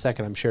Braves here in a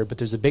second, I'm sure. But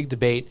there's a big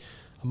debate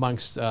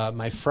amongst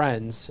my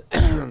friends,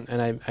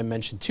 and I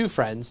mentioned two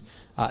friends,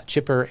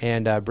 Chipper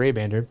and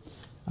Brabander,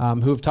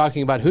 who have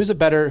talking about who's a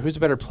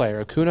better player,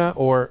 Acuna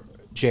or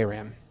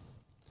J-Ram,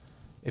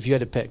 if you had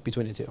to pick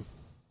between the two.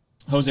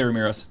 Jose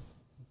Ramirez.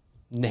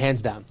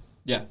 Hands down.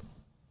 Yeah.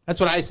 That's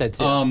what I said,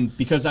 too.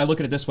 Because I look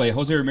at it this way.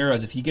 Jose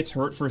Ramirez, if he gets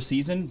hurt for a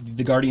season,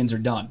 the Guardians are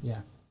done. Yeah.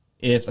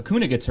 If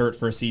Acuna gets hurt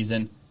for a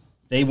season,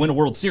 they win a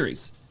World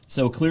Series.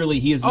 So clearly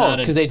he is not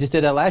because they just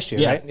did that last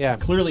year, right? Yeah.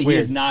 Clearly It's he weird.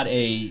 is not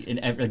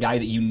a guy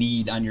that you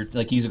need on your...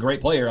 Like, he's a great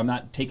player. I'm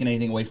not taking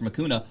anything away from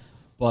Acuna,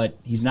 but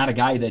he's not a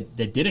guy that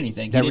did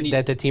anything.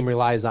 that the team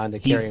relies on to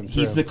carry him through.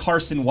 He's the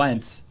Carson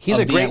Wentz He's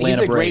of a the great Atlanta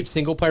great Braves.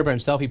 single player by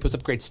himself. He puts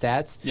up great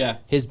stats. Yeah.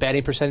 His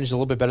batting percentage is a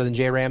little bit better than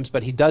J-Ram's,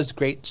 but he does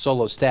great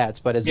solo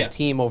stats. But as Yeah. a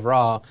team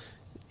overall,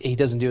 he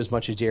doesn't do as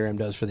much as J-Ram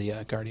does for the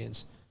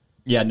Guardians.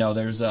 Yeah, no,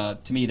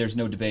 to me, there's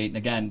no debate. And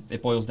again,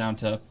 it boils down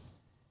to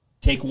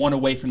take one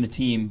away from the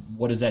team,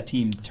 what does that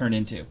team turn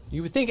into?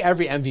 You would think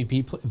every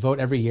MVP vote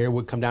every year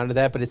would come down to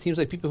that, but it seems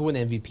like people who win the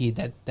MVP,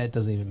 that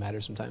doesn't even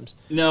matter sometimes.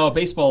 No,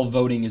 baseball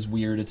voting is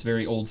weird. It's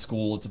very old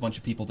school. It's a bunch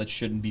of people that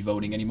shouldn't be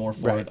voting anymore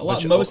for Right.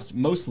 it.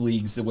 Most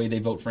leagues, the way they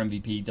vote for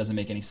MVP doesn't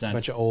make any A sense.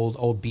 bunch of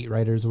old beat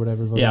writers or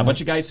whatever. vote Yeah, a on bunch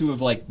that. of guys who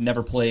have like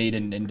never played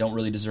and don't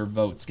really deserve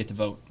votes get to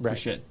vote for Right.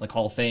 shit like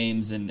Hall of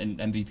Fames and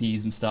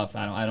MVPs and stuff.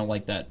 I don't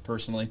like that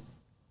personally.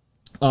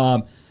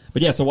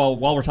 But yeah, so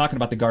while we're talking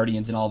about the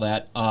Guardians and all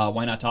that,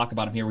 why not talk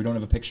about them here? We don't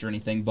have a picture or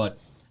anything, but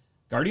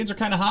Guardians are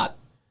kind of hot.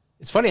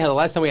 It's funny how the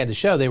last time we had the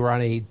show, they were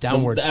on a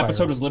downward The spiral.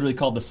 episode was literally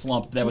called The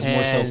Slump. That was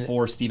more so And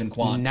for Stephen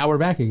Kwan. Now we're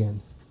back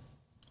again.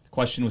 The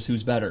question was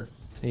who's better?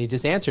 And he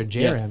just answered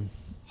JRM.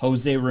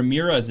 Jose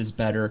Ramirez is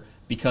better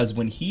because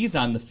when he's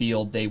on the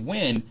field, they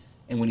win,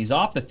 and when he's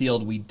off the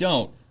field, we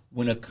don't.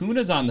 When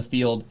Acuna's on the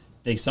field,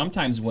 they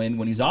sometimes win.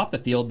 When he's off the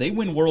field, they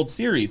win World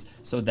Series.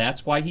 So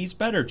that's why he's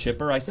better,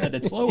 Chipper. I said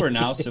it slower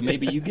now, so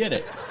maybe you get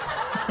it.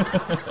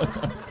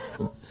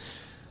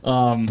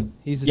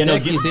 He's a Yeah, no,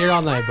 dick. He's here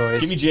all night,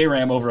 boys. Give me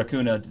J-Ram over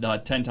Acuna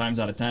 10 times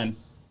out of 10.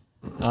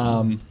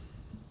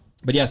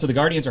 But yeah, so the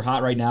Guardians are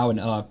hot right now, and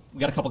we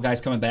got a couple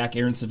guys coming back.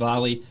 Aaron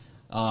Savali,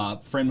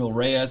 Franmil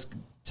Reyes.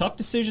 Tough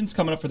decisions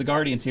coming up for the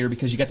Guardians here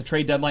because you got the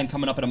trade deadline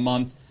coming up in a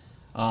month.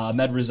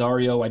 Med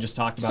Rosario, I just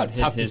talked about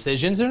Tough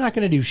decisions. They're not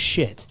going to do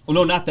shit. Well,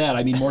 no, not that.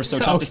 I mean more so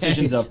tough Okay.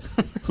 decisions of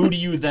who do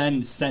you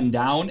then send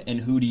down and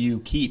who do you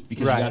keep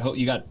because Right.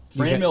 you got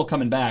Franmil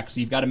coming back, so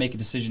you've got to make a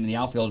decision in the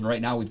outfield. And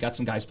right now we've got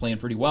some guys playing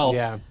pretty well.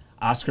 Yeah.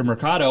 Oscar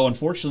Mercado,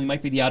 unfortunately,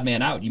 might be the odd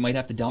man out. You might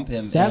have to dump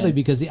him. Sadly, and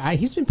because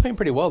he's been playing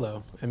pretty well,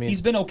 though. I mean,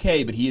 he's been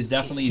okay, but he is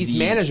definitely he's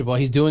manageable.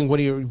 He's doing what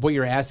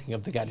you're asking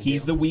of the guy to do.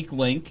 He's the weak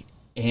link,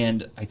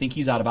 and I think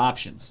he's out of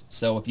options.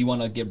 So if you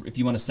want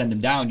to send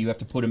him down, you have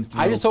to put him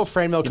through. I just hope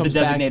Franmil you have comes to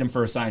designate back. him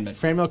for assignment.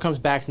 Franmil comes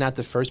back not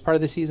the first part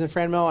of the season,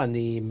 Franmil, and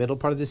the middle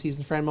part of the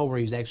season, Franmil, where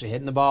he was actually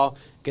hitting the ball,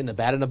 getting the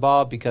bat in the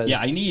ball. Because Yeah,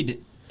 I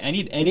need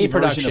any need version of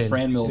production.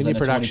 Franmil We than need a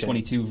production.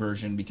 2022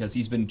 version because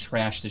he's been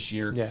trashed this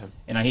year. Yeah.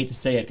 And I hate to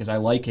say it because I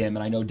like him,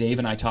 and I know Dave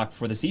and I talked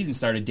before the season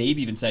started. Dave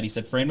even said,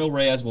 Franmil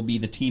Reyes will be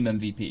the team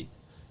MVP.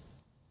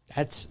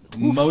 that's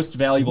Most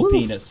valuable Woof.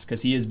 penis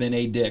because he has been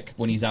a dick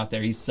when he's out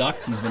there. He's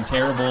sucked. He's been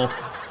terrible.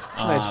 That's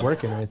nice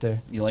working right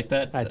there. You like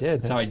that? I did.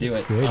 That's how I do That's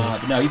it.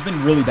 creative. No, he's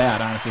been really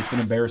bad, honestly. It's been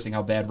embarrassing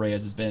how bad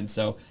Reyes has been.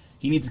 So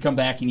he needs to come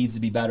back. He needs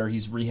to be better.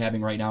 He's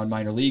rehabbing right now in the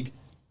minor leagues.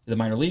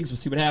 We'll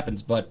see what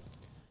happens. But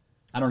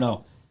I don't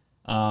know.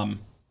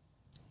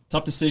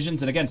 Tough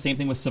decisions. And again, same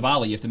thing with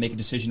Savali. You have to make a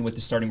decision with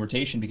the starting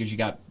rotation because you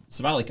got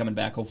Savali coming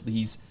back. Hopefully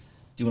he's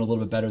doing a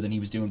little bit better than he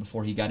was doing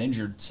before he got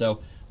injured.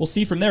 So we'll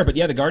see from there. But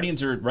yeah, the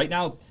Guardians are right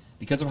now,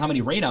 because of how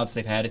many rainouts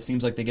they've had, it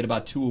seems like they get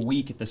about 2 a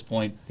week at this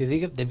point.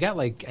 They've got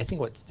like I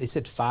think what they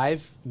said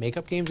 5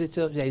 makeup games they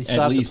still At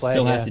have least to play.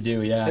 still yeah. have to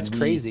do, yeah. That's And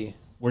crazy.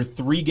 We're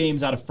 3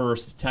 games out of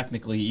first,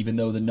 technically, even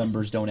though the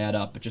numbers don't add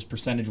up. But just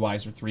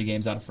percentage-wise, we're 3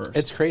 games out of first.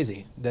 It's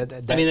crazy.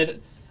 I mean,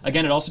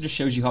 again, it also just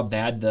shows you how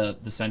bad the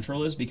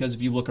Central is because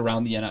if you look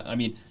around I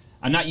mean,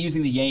 I'm not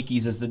using the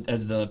Yankees as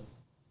the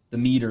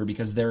meter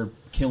because they're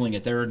killing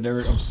it. They're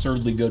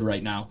absurdly good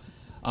right now.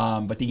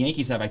 But the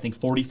Yankees have, I think,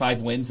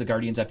 45 wins. The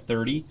Guardians have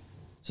 30.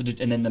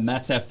 And then the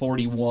Mets have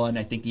 41.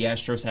 I think the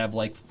Astros have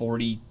like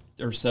 40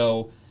 or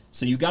so.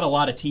 So you've got a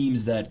lot of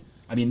teams that,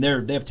 I mean,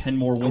 they have 10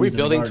 more wins. Are we than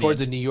building the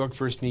towards a Guardians. New York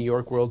versus New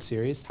York World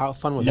Series? How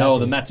fun would that No,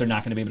 be? the Mets are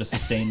not going to be able to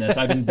sustain this.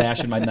 I've been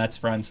bashing my Mets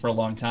friends for a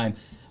long time.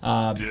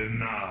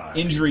 Denied.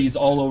 Injuries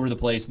all over the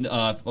place.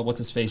 What's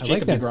his face? I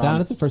Jacob like that deGrom. sound.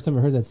 That's the first time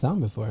I heard that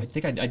sound before. I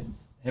think I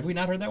have we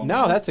not heard that one?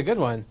 No, before? that's a good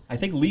one. I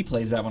think Lee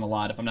plays that one a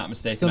lot, if I'm not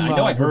mistaken. Some I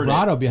know I've heard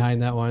vibrato it.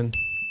 behind that one.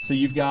 So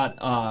you've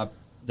got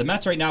the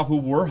Mets right now,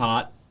 who were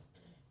hot,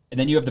 and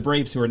then you have the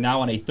Braves, who are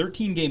now on a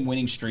 13-game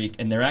winning streak,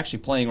 and they're actually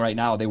playing right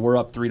now. They were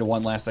up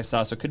 3-1 last I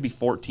saw, so it could be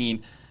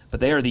 14. But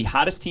they are the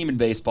hottest team in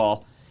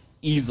baseball,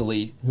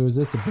 easily. Who is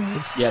this? The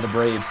Braves? Yeah, the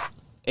Braves,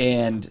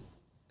 and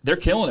they're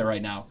killing it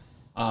right now.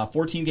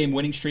 14-game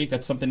winning streak.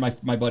 That's something my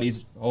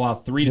buddies.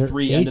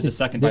 3-3 ended the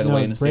second, by the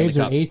way, in the Braves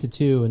Stanley are Cup.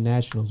 8-2 in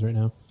Nationals right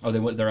now. Oh,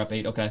 they're up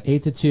 8. Okay.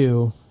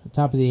 8-2,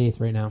 top of the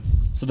 8th right now.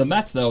 So the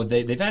Mets, though,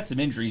 they've had some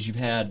injuries. You've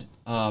had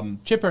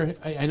Chipper,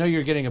 I know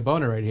you're getting a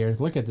boner right here.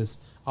 Look at this,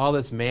 all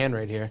this man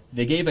right here.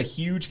 they gave a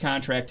huge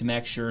contract to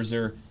Max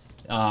Scherzer.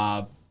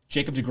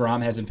 Jacob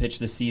deGrom hasn't pitched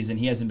this season.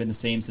 He hasn't been the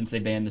same since they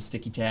banned the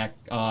sticky tack.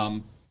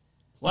 A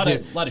lot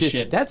of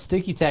shit. That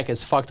sticky tack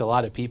has fucked a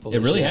lot of people. It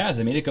this really year. has.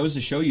 I mean, it goes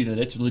to show you that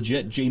it's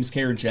legit. James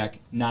Karinchak,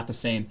 not the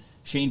same.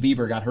 Shane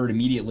Bieber got hurt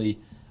immediately.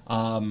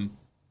 Jacob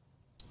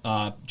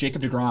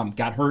deGrom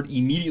got hurt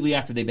immediately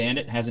after they banned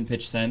it. Hasn't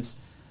pitched since.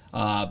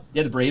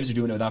 The Braves are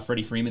doing it without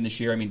Freddie Freeman this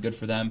year. I mean, good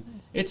for them.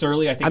 It's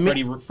early. I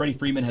think Freddie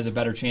Freeman has a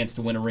better chance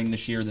to win a ring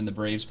this year than the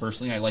Braves.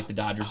 Personally, I like the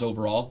Dodgers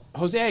overall.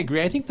 Jose, I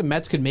agree. I think the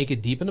Mets could make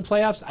it deep in the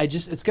playoffs.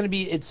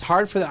 It's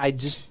hard for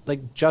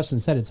like Justin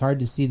said, it's hard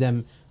to see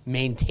them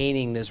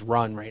maintaining this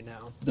run right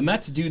now. The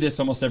Mets do this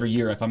almost every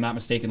year. If I'm not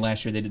mistaken,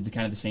 last year they did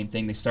the same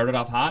thing. They started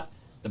off hot.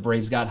 The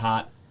Braves got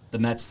hot. The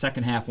Mets'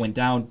 second half went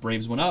down.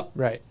 Braves went up.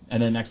 Right. And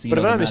then next thing you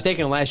But know, if I'm the not Mets-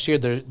 mistaken, last year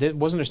there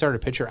wasn't their starter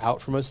pitcher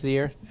out for most of the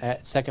year,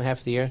 at second half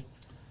of the year.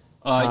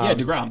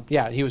 DeGrom.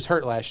 Yeah, he was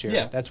hurt last year.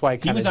 Yeah, That's why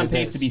he was on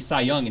pace to be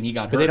Cy Young, and he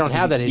got hurt. But they don't because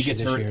have that he issue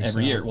gets this hurt year,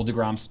 every so- year. Well,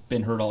 DeGrom's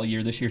been hurt all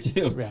year this year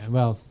too. Yeah,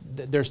 well,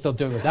 they're still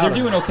doing without They're him.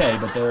 doing okay,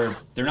 but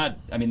they're not.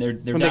 I mean, they're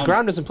Well, down.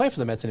 DeGrom doesn't play for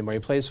the Mets anymore. He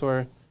plays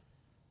for.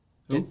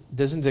 Who?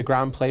 Doesn't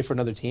DeGrom play for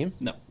another team?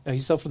 No. No,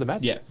 he's still for the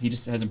Mets. Yeah, he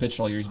just hasn't pitched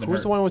all year. He's been Who's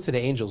hurt. the one with the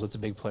Angels? That's a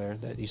big player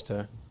that used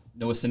to.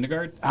 Noah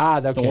Syndergaard.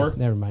 Okay. Thor.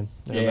 Never mind.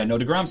 Yeah, no,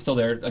 DeGrom's still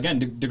there. Again,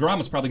 DeGrom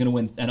was probably going to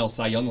win NL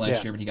Cy Young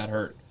last year, but he got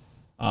hurt.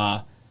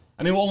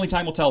 Only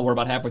time will tell. We're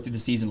about halfway through the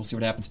season. We'll see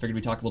what happens. Figured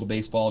we talk a little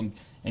baseball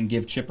and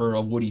give Chipper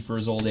a Woody for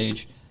his old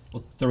age.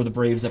 We'll throw the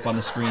Braves up on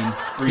the screen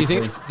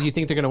briefly. Do you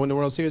think they're going to win the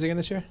World Series again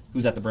this year?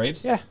 Who's at the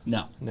Braves? Yeah.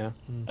 No.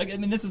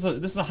 This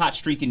is a hot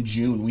streak in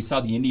June. We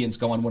saw the Indians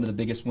go on one of the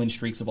biggest win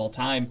streaks of all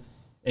time.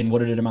 And what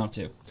did it amount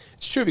to?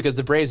 It's true because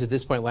the Braves at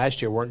this point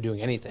last year weren't doing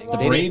anything. The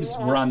Braves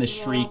were on this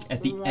streak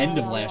at the end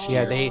of last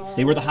year. Yeah,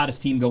 they were the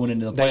hottest team going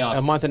into the playoffs.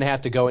 A month and a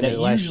half to go into that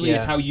the last year. Usually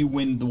is how you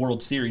win the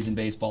World Series in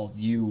baseball.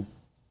 You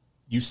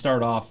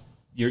start off,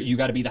 you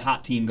got to be the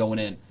hot team going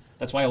in.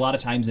 That's why a lot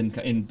of times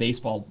in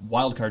baseball,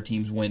 wild card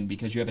teams win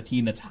because you have a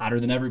team that's hotter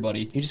than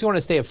everybody. You just want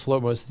to stay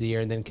afloat most of the year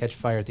and then catch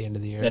fire at the end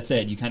of the year. That's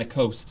it. You kind of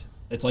coast.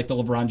 It's like the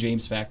LeBron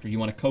James factor. You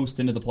want to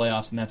coast into the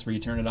playoffs, and that's where you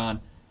turn it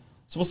on.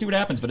 So we'll see what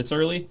happens, but it's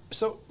early.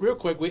 So real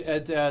quick,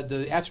 at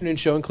the afternoon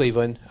show in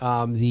Cleveland,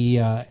 not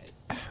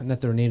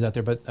their names out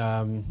there, but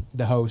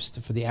the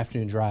host for the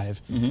afternoon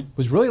drive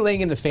was really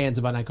laying into fans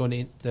about not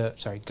going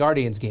to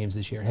Guardians games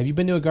this year. Have you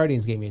been to a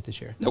Guardians game yet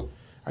this year? Nope.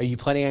 Are you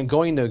planning on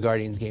going to a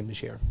Guardians game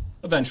this year?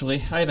 Eventually.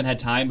 I haven't had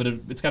time, but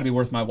it's got to be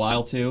worth my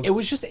while, too. It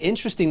was just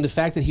interesting, the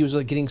fact that he was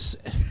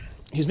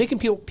he was making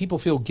people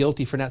feel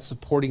guilty for not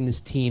supporting this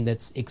team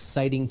that's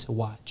exciting to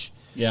watch.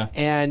 Yeah.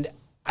 And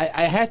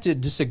I had to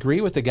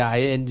disagree with the guy,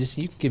 and just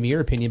you can give me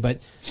your opinion, but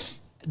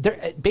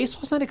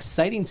baseball's not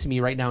exciting to me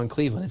right now in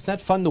Cleveland. It's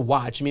not fun to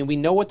watch. I mean, we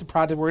know what the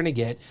product we're going to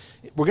get.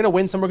 We're going to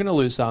win some, we're going to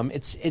lose some.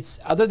 It's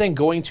other than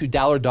going to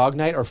Dollar Dog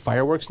Night or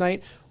Fireworks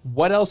Night,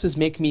 what else is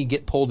making me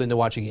get pulled into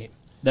watch a game?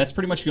 That's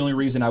pretty much the only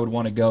reason I would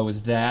want to go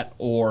is that,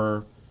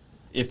 or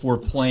if we're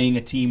playing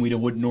a team we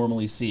wouldn't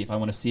normally see. If I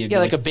want to see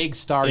like a big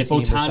star if team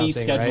or Ohtani's something,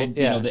 scheduled,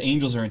 right? the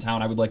Angels are in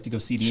town, I would like to go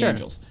see the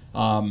Angels.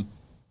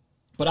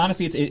 But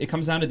honestly, it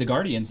comes down to the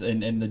Guardians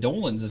and the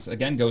Dolans. This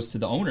again goes to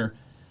the owner.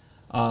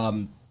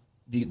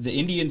 The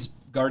Indians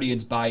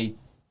Guardians, by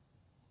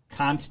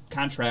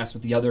contrast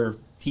with the other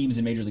teams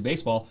in Major League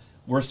Baseball,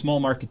 we're a small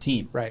market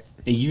team. Right.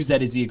 They use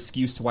that as the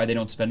excuse to why they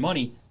don't spend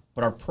money.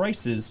 But our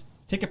prices,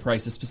 ticket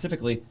prices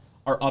specifically,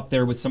 are up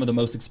there with some of the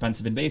most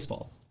expensive in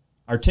baseball.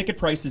 Our ticket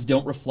prices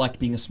don't reflect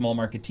being a small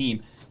market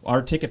team.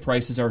 Our ticket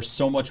prices are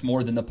so much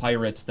more than the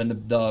Pirates, than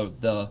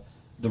the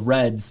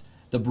Reds,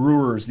 the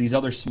Brewers, these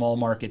other small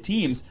market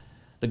teams.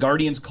 The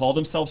Guardians call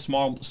themselves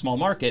small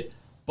market,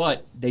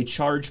 but they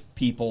charge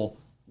people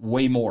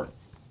way more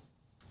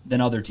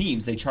than other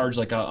teams. They charge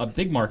like a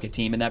big market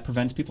team, and that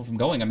prevents people from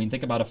going. I mean,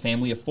 think about a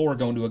family of 4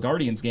 going to a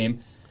Guardians game.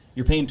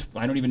 You're paying,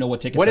 I don't even know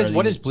what tickets are.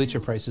 What is bleacher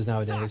prices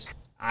nowadays?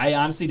 I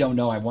honestly don't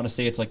know. I want to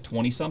say it's like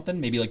 20-something,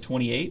 maybe like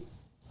 28.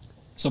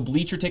 So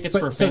bleacher tickets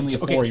for a family of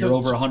 4, you're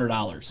over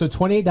 $100. So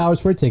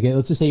 $28 for a ticket.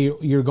 Let's just say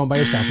you're going by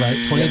yourself, right?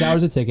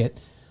 $28 a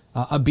ticket.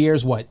 A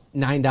beer's what,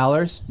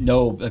 $9?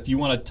 No, if you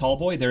want a tall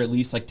boy, they're at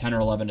least like 10 or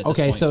 11 at this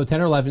point. Okay, so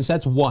 10 or 11, so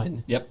that's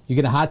one. Yep. You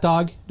get a hot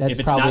dog, that's if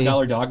it's probably... not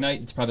Dollar Dog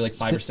Night, it's probably like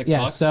 $5 or $6.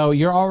 Yeah, so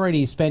you're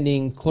already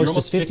spending close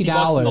almost to $50 in the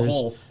 $50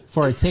 hole.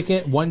 for a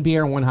ticket, one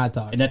beer, and one hot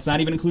dog. And that's not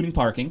even including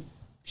parking.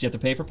 You have to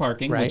pay for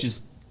parking, Right. which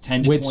is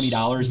 $10 to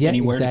 $20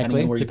 anywhere,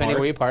 depending on where you depending park.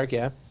 where you park,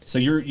 yeah. So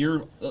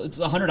it's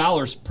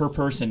 $100 per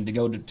person to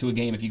go to a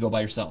game if you go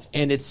by yourself.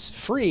 And it's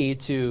free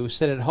to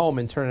sit at home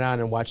and turn it on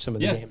and watch some of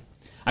the game.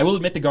 I will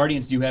admit the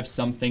Guardians do have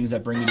some things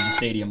that bring me to the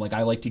stadium. Like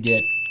I like to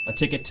get a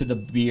ticket to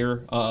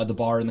the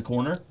bar in the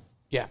corner.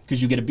 Yeah.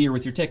 Because you get a beer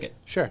with your ticket.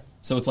 Sure.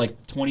 So it's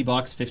like $20,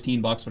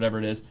 $15, whatever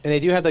it is. And they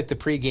do have like the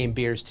pregame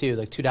beers too,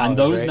 like $2. On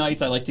those right?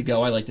 nights, I like to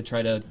go. I like to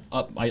try to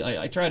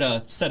I try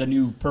to set a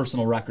new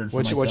personal record for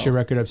myself. What's your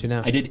record up to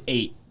now? I did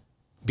 8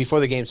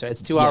 before the game started.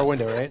 It's a 2-hour Yes.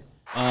 window, right?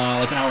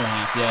 Like an hour and a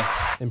half.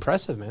 Yeah.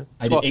 Impressive, man.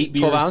 I did 8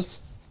 beers. 12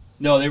 ounce.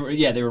 No, they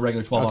were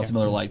regular 12 ounce Okay.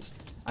 Miller Lights.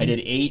 I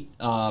did 8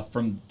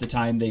 from the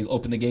time they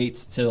opened the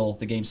gates till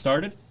the game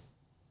started.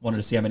 Wanted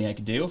to see how many I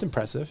could do. That's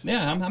impressive.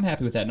 Yeah, I'm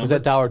happy with that number. Was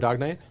that Dollar Dog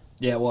Night?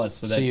 Yeah, it was.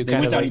 So, you they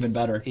kind went of down like- even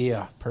better.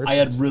 Yeah, perfect. I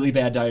had really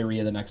bad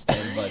diarrhea the next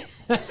day,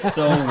 but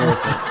so worth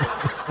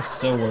it.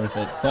 So worth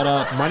it.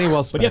 But money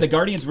well spent. But yeah, the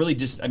Guardians really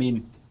just, I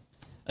mean,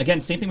 again,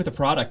 same thing with the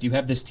product. You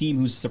have this team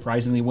who's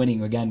surprisingly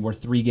winning. Again, we're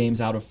 3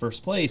 games out of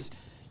first place.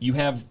 You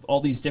have all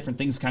these different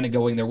things kind of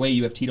going their way.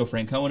 You have Tito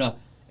Francona,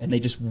 and they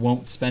just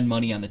won't spend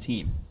money on the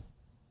team.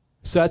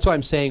 So that's why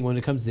I'm saying when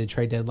it comes to the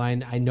trade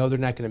deadline, I know they're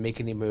not going to make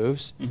any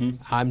moves. Mm-hmm.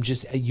 I'm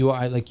just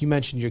like you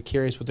mentioned, you're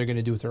curious what they're going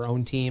to do with their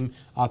own team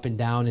up and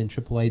down in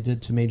AAA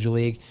to Major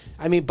League.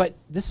 I mean, but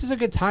this is a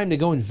good time to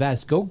go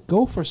invest.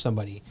 Go for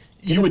somebody.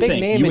 Get You a would big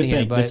think. name You in would here,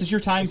 think. but This is your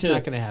time it's to.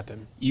 not going to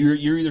happen. You're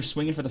either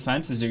swinging for the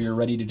fences or you're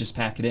ready to just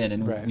pack it in.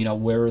 And Right.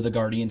 where are the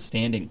Guardians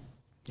standing?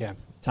 Yeah.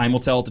 Time will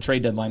tell at the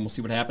trade deadline. We'll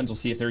see what happens. We'll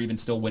see if they're even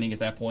still winning at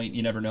that point.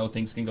 You never know.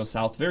 Things can go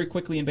south very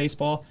quickly in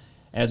baseball,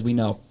 as we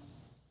know.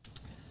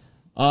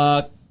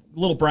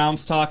 Little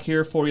Browns talk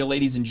here for you,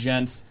 ladies and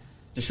gents.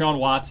 Deshaun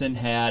Watson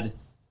had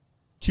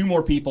 2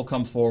 more people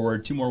come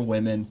forward, 2 more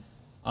women.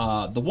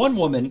 The one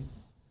woman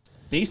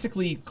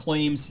basically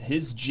claims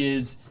his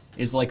jizz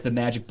is like the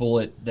magic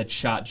bullet that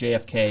shot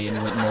JFK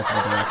and went in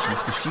multiple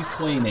directions, because she's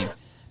claiming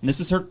And this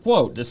is her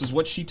quote. This is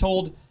what she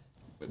told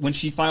when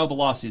she filed the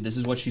lawsuit. This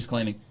is what she's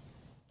claiming.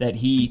 That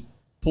he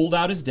pulled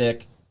out his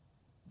dick,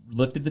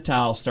 lifted the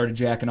towel, started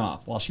jacking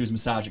off while she was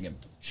massaging him.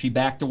 She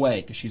backed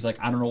away because she's like,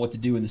 I don't know what to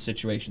do in this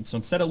situation. So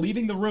instead of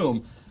leaving the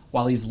room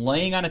while he's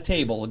laying on a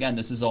table, again,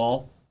 this is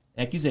all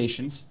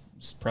accusations,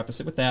 just preface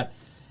it with that.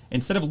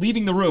 Instead of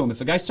leaving the room,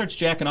 if a guy starts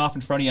jacking off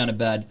in front of you on a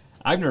bed,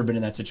 I've never been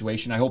in that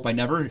situation. I hope I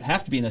never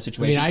have to be in that I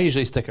situation. mean, I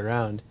usually stick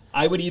around.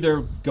 I would either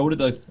go to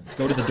the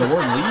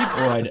door and leave,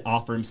 or I'd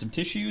offer him some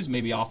tissues,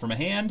 maybe offer him a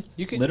hand,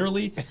 You could-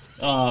 literally.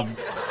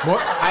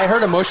 I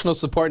heard emotional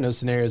support in those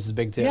scenarios is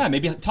big too. Yeah,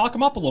 maybe talk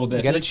him up a little bit.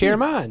 You got to Like, cheer hey,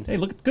 him on. Hey,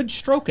 look, good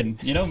stroking.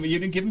 You know, you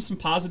didn't give him some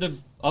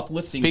positive,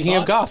 uplifting Speaking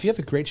of thoughts. golf, you have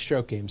a great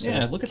stroke game. So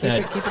Yeah, look at keep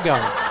that. Keep it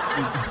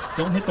going.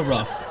 Don't hit the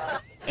rough.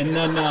 And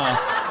then,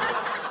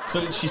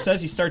 so she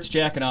says he starts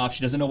jacking off.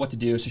 She doesn't know what to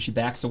do, so she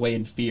backs away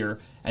in fear.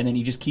 And then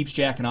he just keeps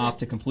jacking off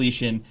to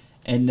completion.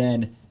 And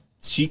then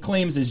she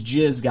claims his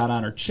jizz got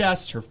on her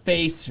chest, her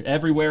face,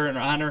 everywhere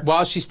on her.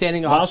 While she's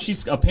standing While off.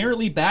 she's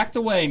apparently backed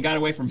away and got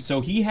away from him.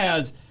 So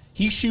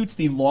he shoots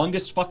the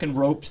longest fucking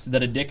ropes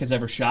that a dick has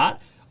ever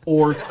shot,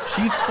 or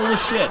she's full of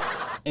shit.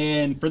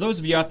 And for those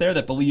of you out there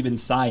that believe in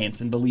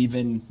science and believe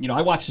in,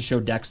 I watched the show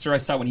Dexter. I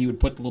saw when he would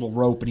put the little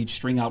rope and he'd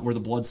string out where the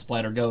blood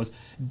splatter goes.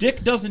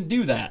 Dick doesn't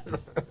do that.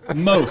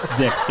 Most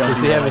dicks don't Does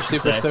do he that, have I a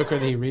should super say. soaker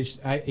that he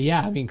reached?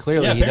 Yeah, I mean,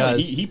 clearly Yeah, he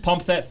apparently does. he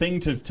pumped that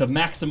thing to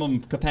maximum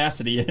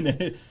capacity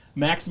and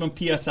maximum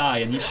PSI,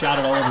 and he shot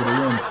it all over the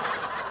room.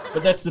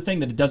 But that's the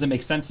thing that it doesn't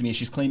make sense to me.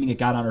 She's claiming it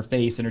got on her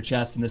face and her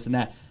chest and this and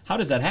that. How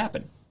does that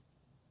happen?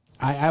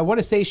 I want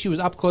to say she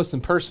was up close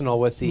and personal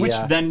with the. Which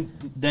then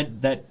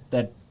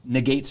that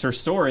negates her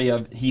story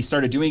of he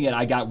started doing it,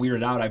 I got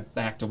weirded out, I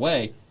backed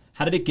away.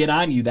 How did it get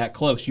on you that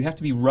close? You have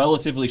to be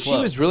relatively close.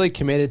 She was really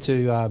committed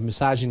to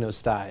massaging those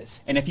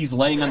thighs. And if he's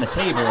laying on the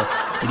table,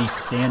 did he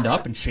stand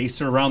up and chase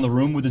her around the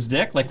room with his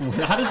dick? Like,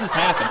 how does this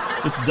happen?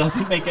 This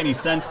doesn't make any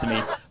sense to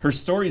me. Her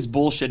story's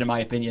bullshit, in my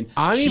opinion.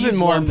 I'm She's even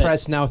more one that-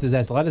 impressed now with his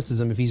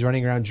athleticism if he's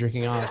running around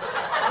jerking off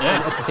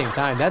Yeah. at the same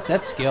time. That's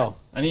skill.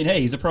 I mean, hey,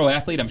 he's a pro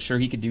athlete. I'm sure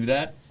he could do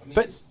that.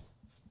 But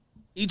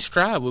Each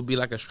stride would be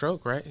like a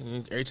stroke, right?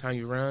 And every time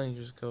you run,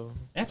 you just go.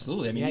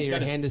 Absolutely. I mean, yeah, he's your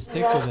got his, hand is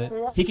sticks with it.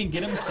 he can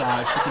get a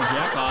massage, he can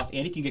jack off,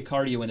 and he can get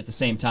cardio in at the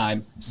same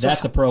time.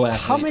 That's a pro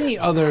athlete. How many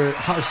other?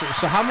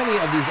 How many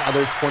of these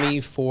other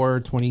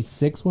 24,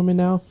 26 women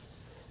now?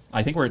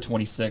 I think we're at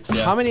 26.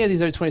 Yeah. How many of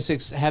these other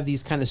 26 have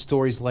these kind of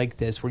stories like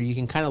this, where you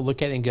can kind of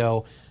look at it and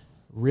go,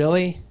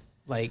 really,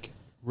 like,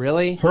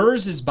 really?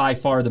 Hers is by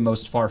far the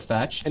most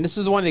far-fetched. And this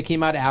is the one that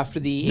came out after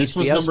the This HBO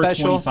was number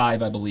special.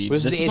 25, I believe.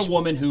 Was This the is H- a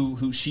woman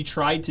who she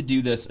tried to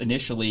do this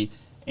initially,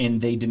 and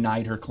they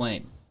denied her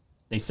claim.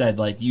 They said,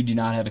 like, you do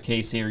not have a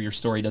case here. Your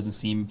story doesn't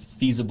seem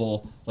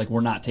feasible. Like,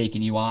 we're not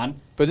taking you on.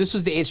 But this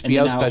was the then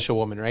HBO now- special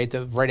woman, right?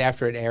 Right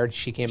after it aired,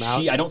 she came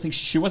out. I don't think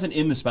she wasn't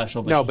in the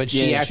special. But No, but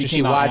she yeah, after she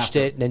came out watched after.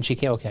 it, and then she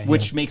came. Okay,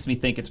 Which makes me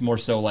think it's more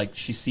so like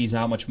she sees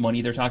how much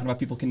money they're talking about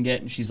people can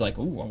get, and she's like,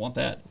 ooh, I want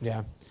that.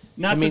 yeah.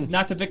 Not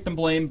to victim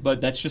blame,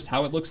 but that's just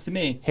how it looks to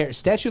me. Here,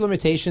 statute of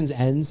limitations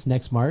ends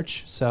next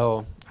March,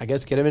 so I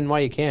guess get them in while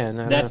you can.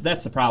 I don't know.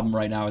 That's the problem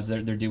right now is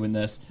they're doing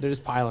this. They're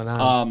just piling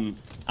on.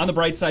 On the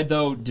bright side,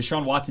 though,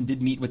 Deshaun Watson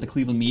did meet with the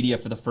Cleveland media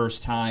for the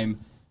first time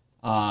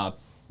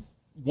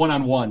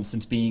one-on-one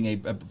since being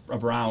a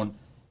Brown.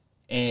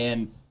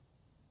 And,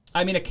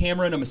 I mean, a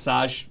camera in a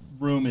massage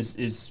room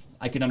is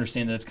I could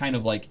understand that it's kind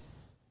of like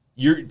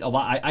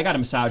I got a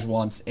massage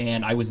once,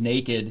 and I was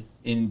naked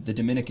in the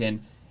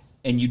Dominican,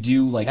 and you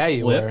do, like, Yeah,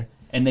 you flip. were.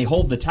 And they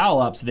hold the towel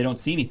up so they don't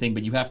see anything,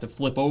 but you have to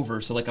flip over.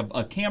 So, like,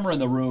 a camera in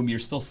the room, you're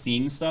still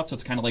seeing stuff, so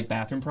it's kind of like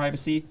bathroom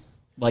privacy.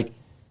 Like,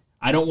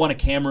 I don't want a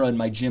camera in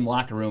my gym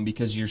locker room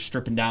because you're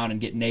stripping down and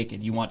getting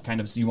naked. You want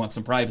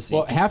some privacy.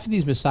 well, half of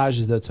these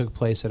massages though took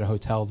place at a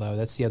hotel though.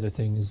 That's the other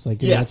thing is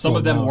like yeah, that's some of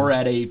well them known. were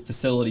at a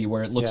facility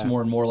where it looks Yeah.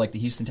 more and more like the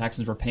Houston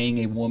Texans were paying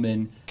a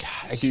woman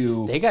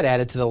to. They got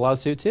added to the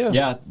lawsuit too.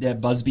 Yeah,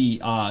 Busby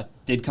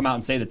did come out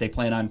and say that they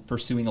plan on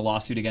pursuing a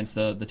lawsuit against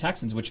the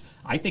Texans, which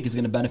I think is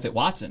going to benefit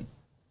Watson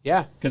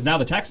Yeah. because now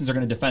the Texans are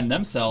going to defend Well,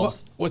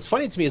 themselves. what's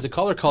funny to me is a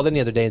caller called in the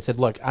other day and said,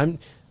 "Look, I'm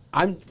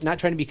not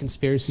trying to be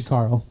conspiracy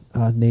Carl,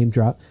 name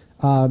drop.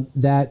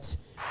 That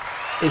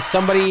is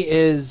somebody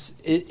is.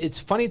 It's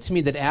funny to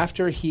me that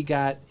after he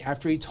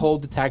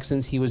told the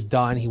Texans he was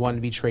done, he wanted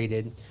to be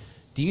traded.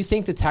 Do you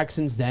think the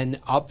Texans then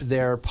upped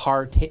their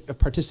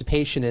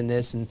participation in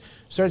this and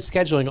started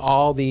scheduling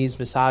all these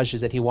massages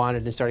that he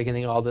wanted and started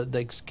getting all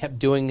kept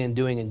doing and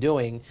doing and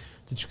doing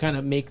to kind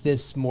of make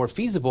this more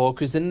feasible?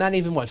 Because then not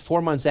even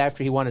 4 months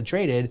after he wanted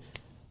traded,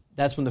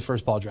 that's when the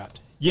first ball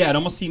dropped. Yeah, it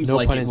almost seems No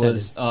like pun it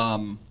was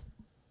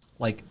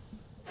like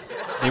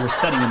they were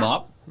setting him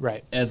up.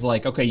 Right. As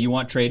like, okay, you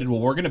want traded? Well,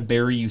 we're going to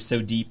bury you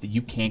so deep that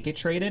you can't get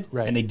traded.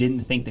 Right. And they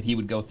didn't think that he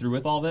would go through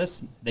with all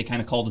this. They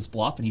kind of called his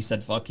bluff, and he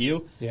said, fuck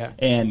you. Yeah.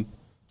 And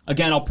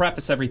again, I'll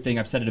preface everything.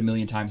 I've said it a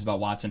million times about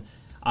Watson.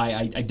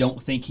 I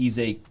don't think he's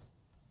a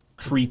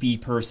creepy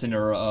person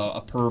or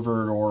a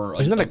pervert or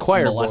He's not a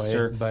choir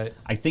molester. boy, but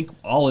I think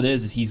all it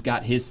is he's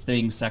got his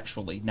thing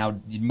sexually. Now,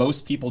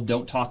 most people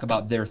don't talk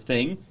about their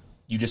thing.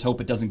 You just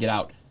hope it doesn't get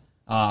out.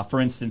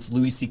 For instance,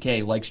 Louis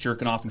C.K. likes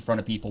jerking off in front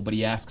of people, but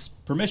he asks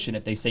permission.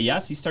 If they say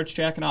yes, he starts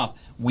jacking off.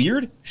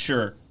 Weird?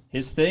 Sure.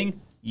 His thing?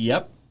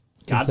 Yep.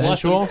 God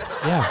bless him.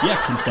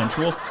 Yeah,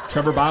 consensual.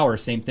 Trevor Bauer,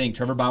 same thing.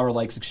 Trevor Bauer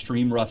likes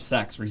extreme rough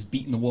sex, where he's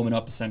beating the woman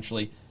up,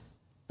 essentially.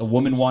 The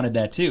woman wanted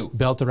that, too.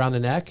 Belt around the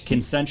neck?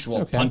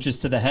 Consensual. Punches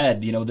to the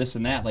head, this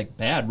and that. Like,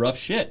 bad, rough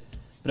shit.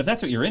 But if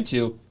that's what you're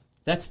into,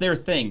 that's their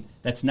thing.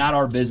 That's not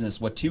our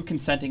business. What two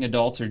consenting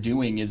adults are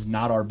doing is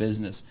not our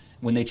business.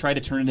 When they try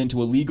to turn it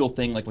into a legal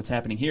thing like what's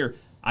happening here,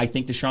 I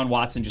think Deshaun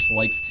Watson just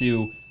likes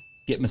to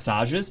get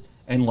massages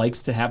and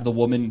likes to have the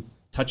woman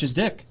touch his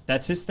dick.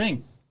 That's his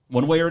thing,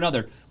 one way or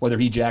another. Whether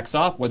he jacks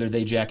off, whether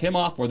they jack him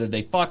off, whether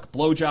they fuck,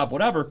 blowjob,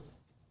 whatever,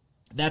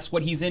 that's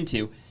what he's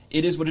into.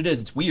 It is what it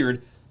is. It's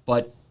weird,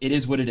 but it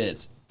is what it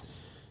is.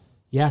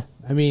 Yeah,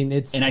 I mean,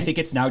 it's... And I think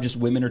it's now just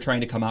women are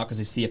trying to come out because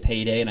they see a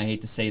payday, and I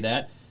hate to say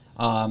that.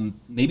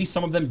 Maybe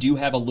some of them do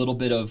have a little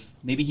bit of,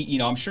 maybe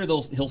I'm sure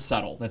he'll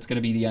settle. That's going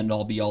to be the end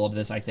all be all of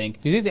this, I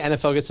think. Do you think the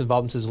NFL gets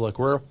involved and says, look,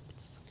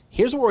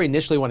 here's what we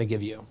initially want to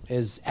give you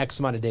is X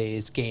amount of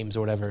days, games,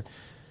 or whatever.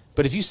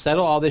 But if you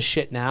settle all this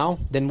shit now,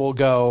 then we'll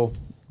go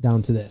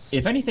down to this.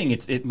 If anything,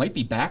 it might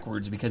be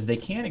backwards because they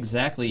can't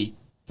exactly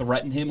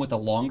threaten him with a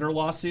longer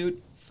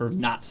lawsuit for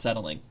not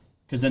settling.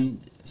 Because then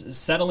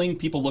settling,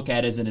 people look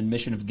at as an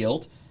admission of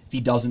guilt. If he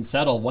doesn't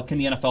settle, what can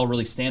the NFL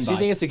really stand by? So you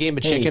think it's a game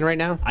of chicken right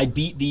now? I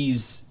beat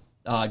these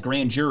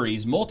grand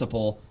juries,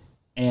 multiple,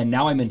 and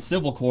now I'm in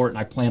civil court, and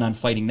I plan on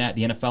fighting that.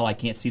 The NFL, I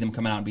can't see them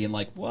coming out and being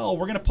like, well,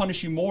 we're going to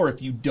punish you more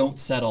if you don't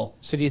settle.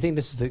 So do you think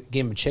this is the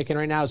game of chicken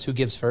right now? Is who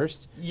gives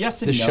first?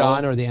 Yes and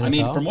Deshaun no. or the NFL? I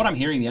mean, from what I'm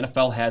hearing, the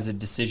NFL has a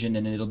decision,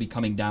 and it'll be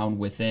coming down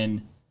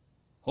within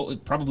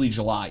probably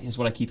July, is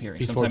what I keep hearing.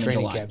 Before sometime in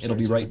July. It'll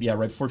be right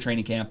before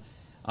training camp.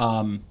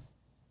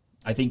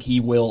 I think he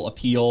will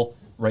appeal,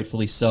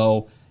 rightfully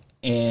so.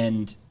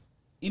 And,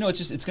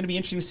 it's going to be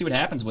interesting to see what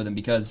happens with him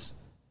because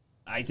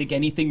I think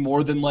anything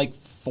more than like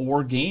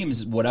 4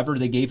 games, whatever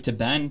they gave to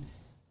Ben,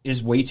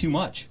 is way too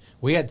much.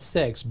 We had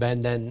 6. Ben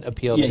then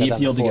appealed. Yeah, he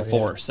appealed to get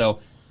 4. Yeah. So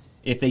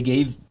if they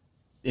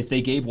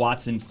gave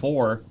Watson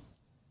 4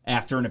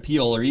 after an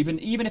appeal, or even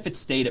if it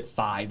stayed at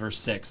 5 or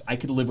 6, I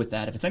could live with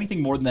that. If it's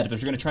anything more than that, if they're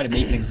going to try to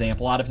make an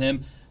example out of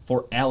him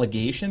for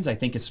allegations, I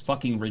think is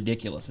fucking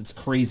ridiculous. It's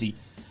crazy.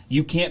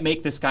 You can't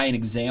make this guy an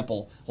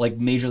example like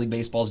Major League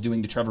Baseball is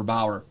doing to Trevor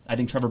Bauer. I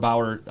think Trevor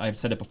Bauer, I've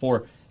said it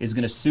before, is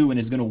going to sue and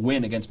is going to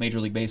win against Major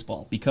League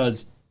Baseball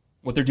because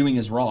what they're doing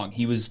is wrong.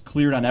 He was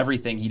cleared on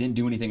everything. He didn't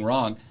do anything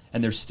wrong,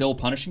 and they're still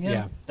punishing him?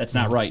 Yeah. That's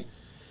not right.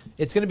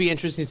 It's going to be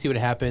interesting to see what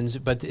happens,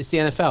 but it's the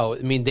NFL.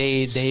 I mean,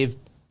 they've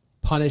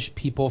punished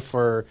people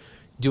for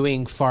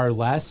doing far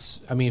less.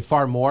 I mean,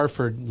 far more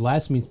for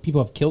less means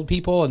people have killed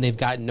people, and they've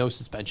gotten no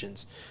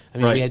suspensions. I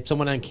mean, we had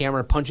someone on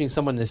camera punching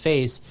someone in the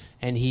face,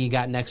 and he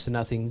got next to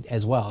nothing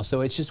as well.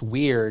 So it's just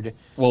weird.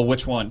 Well,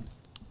 which one?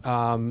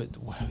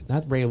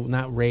 Not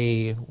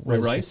Ray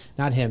Rice?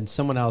 Not him.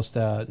 Someone else.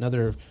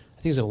 Another.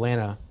 I think it was an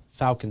Atlanta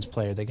Falcons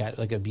player that got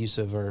like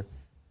abusive or.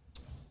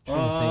 I'm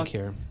trying to think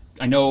here.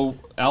 I know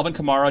Alvin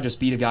Kamara just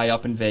beat a guy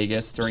up in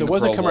Vegas during the Pro Bowl.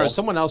 So it wasn't Kamara.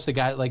 Someone else that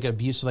got like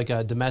abusive, like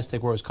a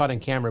domestic, where it was caught on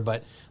camera,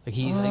 but like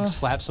he like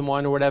slapped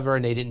someone or whatever,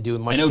 and they didn't do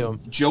much to him. I know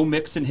Joe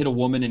Mixon hit a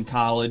woman in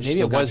college.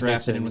 Maybe it got was drafted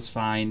Mixon. And was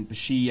fine. But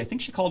I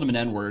think she called him an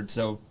N-word,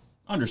 so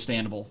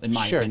understandable in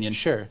my opinion.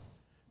 Sure.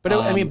 But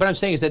I mean, what I'm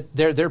saying is that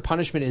their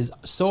punishment is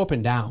so up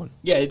and down.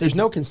 Yeah, there's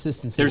no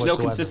consistency. There's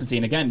whatsoever. no consistency,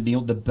 and again,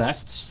 the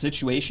best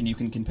situation you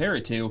can compare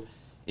it to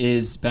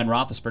is Ben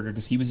Roethlisberger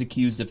because he was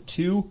accused of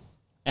 2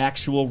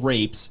 actual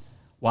rapes.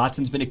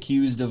 Watson's been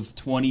accused of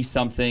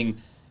 20-something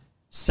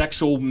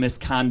sexual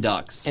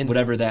misconducts,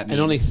 whatever that means.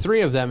 And only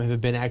 3 of them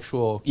have been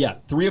actual... Yeah,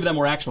 3 of them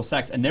were actual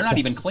sex, and they're not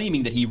even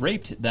claiming that he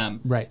raped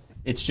them. Right.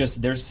 It's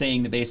just they're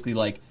saying that basically,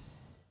 like,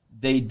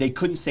 they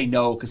couldn't say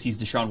no because he's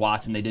Deshaun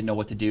Watson. They didn't know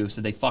what to do,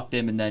 so they fucked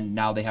him, and then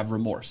now they have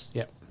remorse.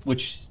 Yeah.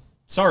 Which,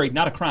 sorry,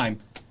 not a crime.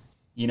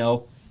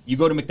 You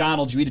go to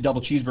McDonald's, you eat a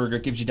double cheeseburger,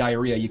 it gives you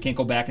diarrhea. You can't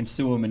go back and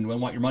sue them and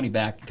want your money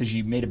back because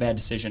you made a bad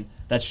decision.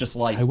 That's just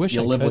life. I wish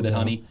you I live could, with it, though.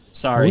 honey.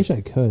 Sorry. I wish I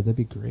could. That'd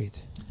be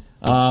great.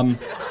 Yeah,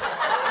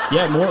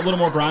 a little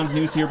more Browns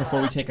news here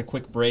before we take a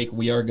quick break.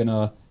 We are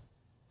gonna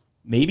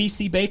maybe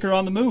see Baker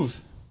on the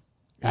move.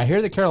 I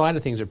hear the Carolina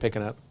things are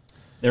picking up.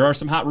 There are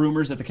some hot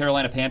rumors that the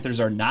Carolina Panthers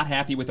are not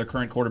happy with their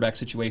current quarterback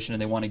situation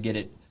and they want to get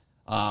it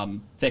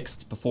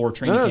fixed before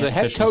training camp. No, the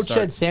head officially coach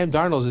starts. said Sam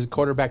Darnold is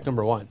quarterback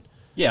number 1.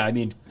 Yeah, I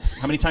mean,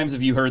 how many times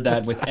have you heard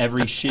that with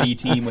every shitty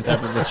team with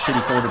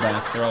shitty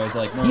quarterbacks? They're always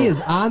like, no. He is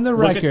on the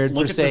record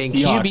look for at the saying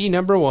Seahawks. QB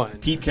number 1.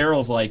 Pete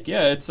Carroll's like,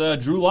 yeah, it's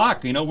Drew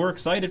Lock. We're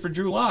excited for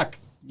Drew Lock.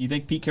 You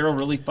think Pete Carroll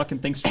really fucking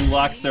thinks Drew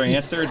Lock's their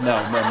answer?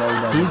 No, he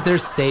doesn't. He's their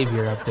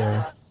savior up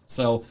there.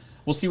 So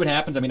we'll see what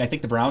happens. I mean, I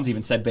think the Browns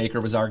even said Baker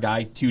was our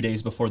guy 2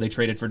 days before they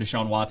traded for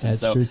Deshaun Watson.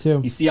 That's true,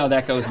 too. You see how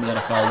that goes in the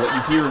NFL. What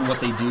you hear and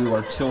what they do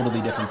are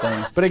totally different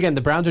things. But again,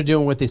 the Browns are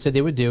doing what they said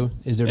they would do,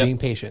 is they're being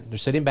patient. They're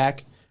sitting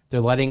back.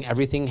 They're letting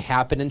everything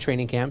happen in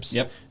training camps.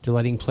 Yep. They're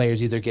letting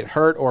players either get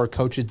hurt or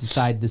coaches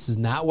decide this is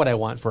not what I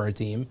want for our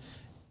team.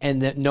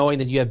 And that knowing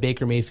that you have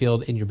Baker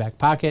Mayfield in your back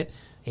pocket,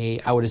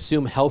 I would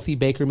assume healthy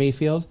Baker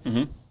Mayfield,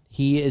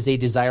 he is a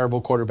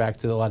desirable quarterback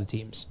to a lot of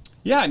teams.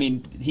 Yeah, I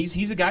mean,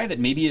 he's a guy that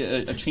maybe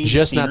a change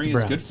Just of not the scenery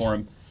is good Browns. for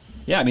him.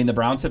 Yeah, I mean, the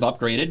Browns have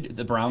upgraded.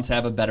 The Browns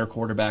have a better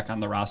quarterback on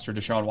the roster,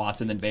 Deshaun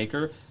Watson, than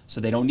Baker, so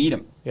they don't need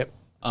him. Yep.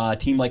 A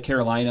team like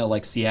Carolina,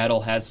 like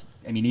Seattle has,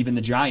 I mean, even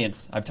the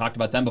Giants, I've talked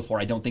about them before.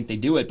 I don't think they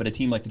do it, but a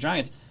team like the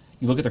Giants,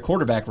 you look at their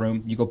quarterback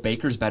room, you go,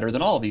 Baker's better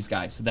than all of these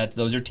guys. So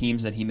those are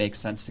teams that he makes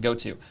sense to go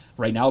to.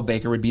 Right now,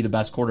 Baker would be the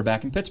best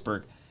quarterback in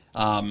Pittsburgh.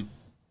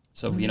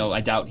 So, you know,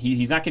 I doubt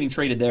he's not getting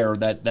traded there.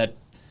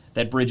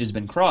 That bridge has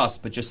been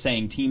crossed, but just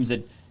saying teams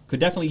that could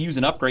definitely use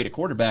an upgrade at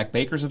quarterback,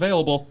 Baker's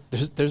available.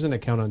 There's an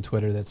account on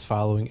Twitter that's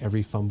following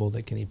every fumble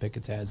that Kenny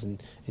Pickett has in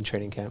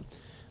training camp.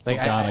 Like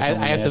Oh, God, I I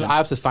couldn't have to imagine. I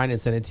have to find it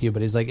and send it to you.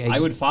 But he's like, hey, I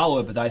would follow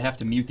it, but I'd have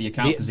to mute the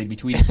account because they'd be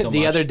tweeting so much.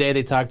 the other day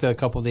they talked to a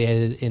couple they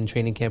had in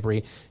training camp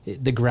where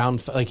the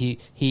ground, like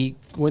he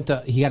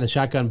got a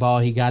shotgun ball,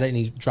 he got it and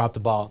he dropped the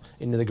ball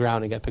into the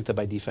ground and got picked up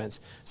by defense.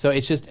 So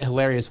it's just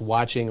hilarious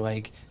watching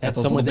that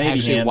those someone's little baby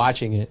actually hands.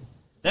 watching it.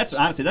 That's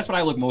honestly, that's what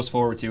I look most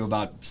forward to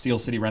about Steel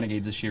City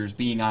Renegades this year, is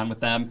being on with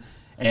them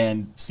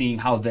and seeing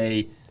how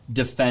they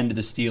defend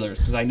the Steelers.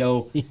 Because I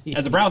know,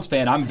 as a Browns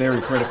fan, I'm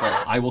very critical.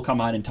 I will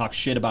come on and talk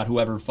shit about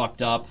whoever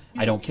fucked up.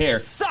 I don't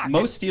care.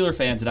 Most Steeler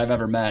fans that I've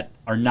ever met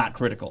are not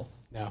critical.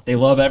 No. They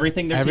love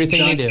everything their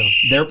Everything team's they done.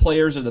 do. Their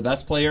players are the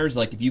best players.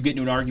 Like, if you get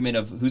into an argument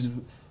of who's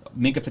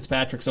Minka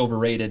Fitzpatrick's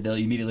overrated, they'll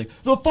immediately,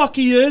 the fuck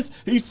he is!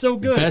 He's so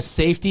good! Best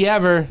safety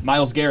ever.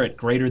 Myles Garrett,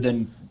 greater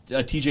than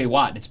TJ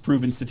Watt. It's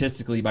proven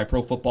statistically by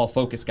Pro Football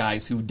Focus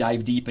guys who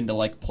dive deep into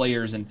like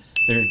players and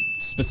their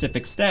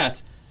specific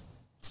stats.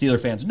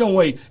 Steeler fans, no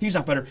way, he's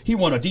not better. He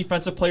won a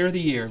Defensive Player of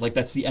the Year. Like,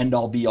 that's the end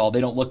all be all.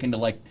 They don't look into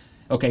like,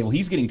 okay, well,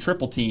 he's getting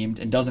triple teamed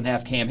and doesn't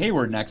have Cam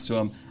Hayward next to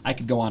him. I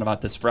could go on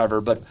about this forever,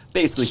 but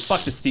basically,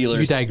 fuck the Steelers.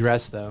 You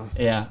digress though.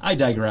 Yeah, I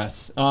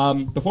digress.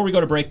 Before we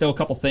go to break, though, a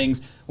couple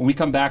things. When we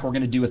come back, we're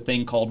going to do a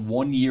thing called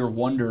 1 Year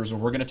Wonders,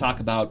 where we're going to talk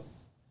about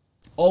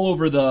all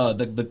over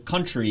the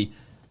country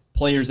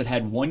players that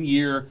had 1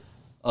 year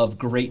of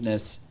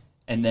greatness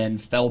and then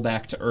fell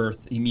back to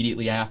earth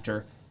immediately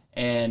after.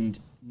 And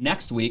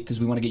next week, because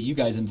we want to get you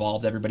guys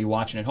involved, everybody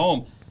watching at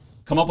home,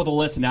 come up with a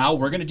list now.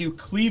 We're going to do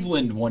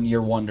Cleveland 1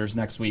 Year Wonders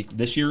next week.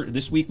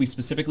 This week, we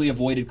specifically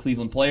avoided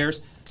Cleveland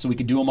players, so we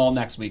could do them all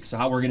next week. So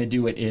how we're going to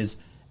do it is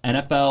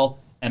NFL,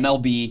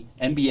 MLB,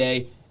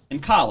 NBA,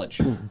 and college.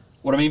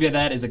 What I mean by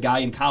that is a guy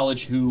in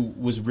college who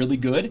was really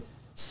good,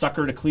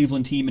 suckered a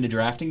Cleveland team into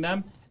drafting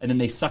them, and then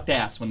they sucked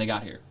ass when they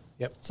got here.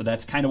 Yep. So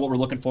that's kind of what we're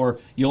looking for.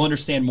 You'll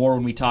understand more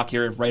when we talk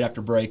here right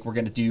after break. We're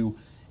going to do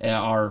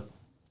our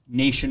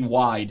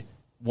nationwide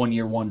 1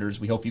 Year Wonders.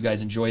 We hope you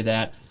guys enjoy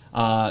that.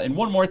 And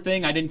one more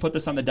thing, I didn't put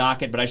this on the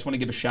docket, but I just want to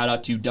give a shout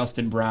out to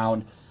Dustin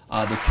Brown,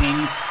 the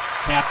Kings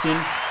captain.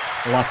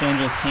 The Los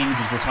Angeles Kings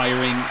is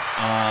retiring.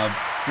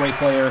 Great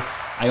player.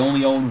 I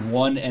only own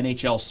one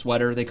NHL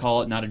sweater, they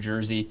call it, not a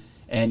jersey,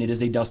 and it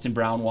is a Dustin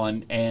Brown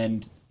one.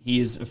 And he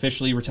is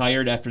officially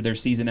retired after their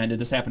season ended.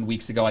 This happened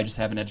weeks ago. I just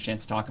haven't had a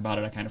chance to talk about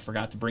it. I kind of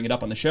forgot to bring it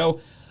up on the show.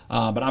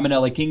 But I'm an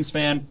LA Kings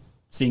fan.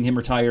 Seeing him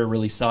retire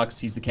really sucks.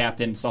 He's the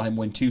captain. Saw him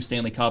win 2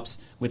 Stanley Cups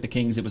with the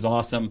Kings. It was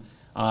awesome.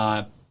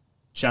 Shout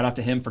out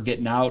to him for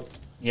getting out.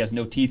 He has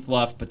no teeth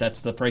left, but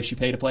that's the price you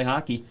pay to play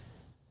hockey.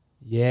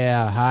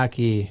 Yeah,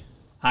 hockey.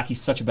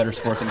 Hockey's such a better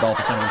sport than golf.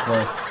 It's not even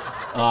close.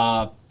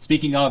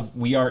 Speaking of,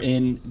 we are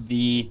in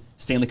the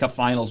Stanley Cup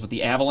Finals with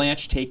the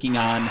Avalanche taking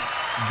on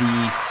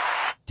the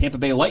Tampa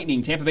Bay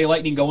Lightning. Tampa Bay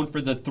Lightning going for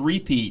the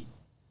three-peat.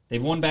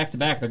 They've won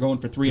back-to-back. They're going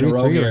for 3 in a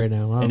row 3-3 here. right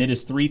now, wow. And it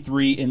is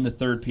 3-3 in the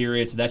third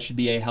period, so that should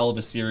be a hell of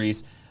a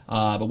series.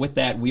 But with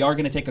that, we are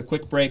going to take a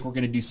quick break. We're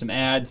going to do some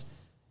ads,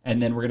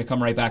 and then we're going to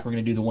come right back. We're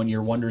going to do the 1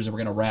 Year Wonders, and we're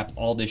going to wrap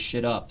all this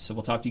shit up. So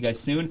we'll talk to you guys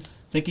soon.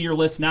 Think of your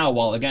list now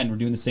while, again, we're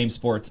doing the same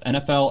sports.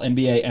 NFL,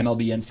 NBA,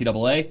 MLB,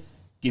 NCAA.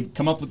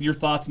 Come up with your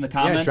thoughts in the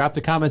comments. Yeah, drop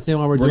the comments in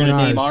while we're We're doing going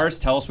to ours. name ours.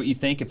 Tell us what you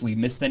think. If we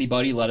missed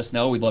anybody, let us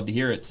know. We'd love to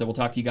hear it. So we'll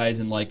talk to you guys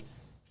in like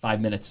 5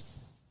 minutes.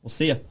 We'll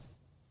see you.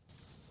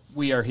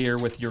 We are here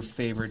with your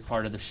favorite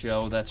part of the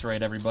show. That's right,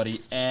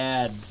 everybody.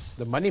 Ads.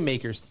 The money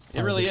makers.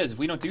 It really is. If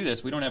we don't do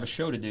this, we don't have a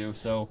show to do.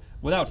 So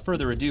without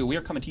further ado, we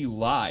are coming to you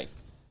live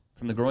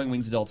from the Growing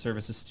Wings Adult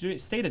Services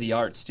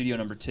state-of-the-art studio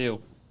number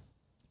 2.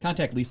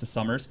 Contact Lisa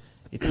Summers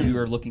if you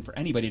are looking for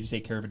anybody to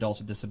take care of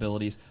adults with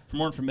disabilities. For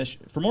more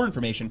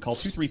information, call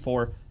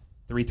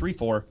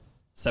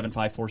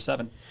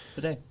 234-334-7547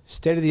 today.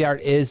 State of the art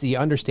is the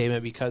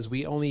understatement because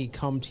we only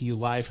come to you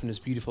live from this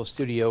beautiful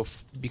studio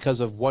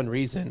because of one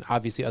reason,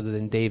 obviously, other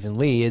than Dave and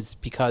Lee, is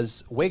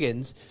because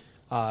Wiggins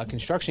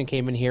Construction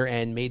came in here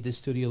and made this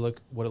studio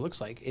look what it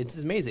looks like. It's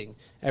amazing.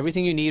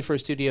 Everything you need for a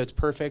studio, it's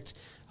perfect.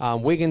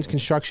 Wiggins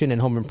Construction and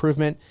Home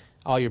Improvement,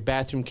 all your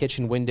bathroom,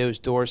 kitchen, windows,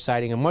 doors,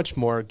 siding, and much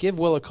more. Give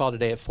Will a call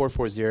today at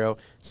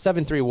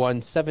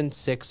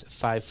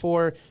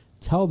 440-731-7654.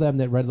 Tell them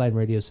that Redline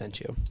Radio sent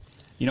you.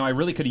 I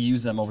really could have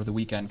used them over the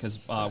weekend because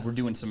we're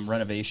doing some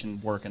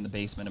renovation work in the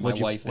basement, and my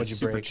wife is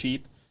super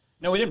cheap.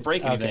 No, we didn't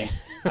break anything.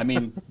 I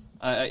mean,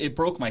 it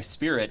broke my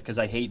spirit because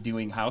I hate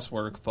doing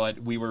housework, but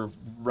we were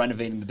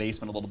renovating the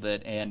basement a little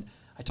bit, and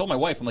I told my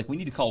wife, I'm like, we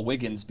need to call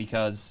Wiggins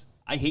because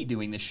I hate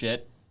doing this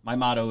shit. My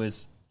motto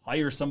is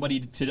hire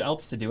somebody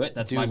else to do it.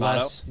 That's my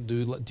motto.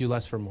 Do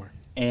less for more.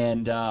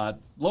 And lo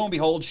and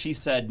behold, she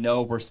said,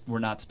 no, we're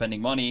not spending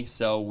money.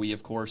 So we,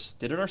 of course,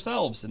 did it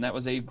ourselves. And that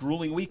was a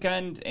grueling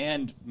weekend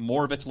and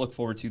more of it to look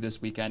forward to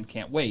this weekend.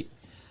 Can't wait.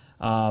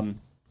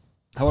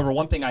 However,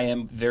 one thing I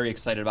am very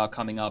excited about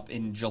coming up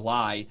in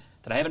July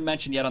that I haven't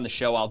mentioned yet on the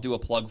show, I'll do a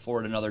plug for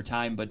it another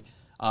time, but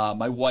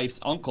my wife's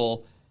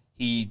uncle,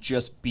 he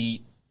just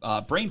beat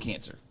brain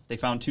cancer. They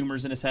found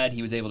tumors in his head.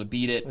 He was able to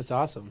beat it. That's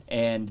awesome.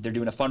 And they're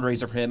doing a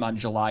fundraiser for him on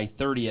July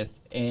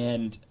 30th.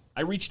 And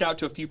I reached out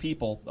to a few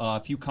people, a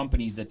few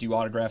companies that do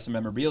autographs and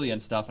memorabilia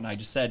and stuff, and I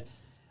just said,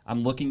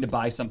 I'm looking to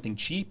buy something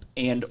cheap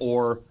and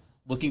or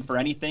looking for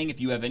anything. If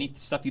you have any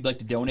stuff you'd like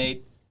to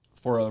donate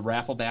for a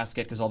raffle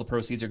basket, because all the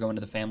proceeds are going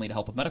to the family to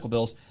help with medical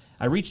bills,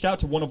 I reached out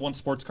to One of One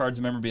Sports Cards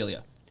and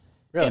Memorabilia.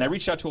 Really? And I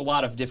reached out to a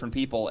lot of different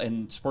people,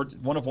 and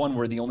One of One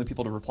were the only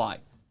people to reply.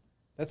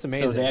 That's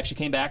amazing. So they actually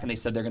came back and they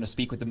said they're going to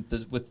speak with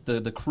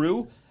the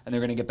crew, and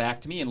they're going to get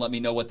back to me and let me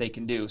know what they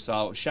can do.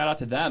 So shout out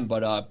to them.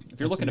 But if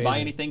you're looking to buy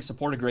anything,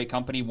 support a great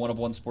company, One of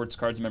One Sports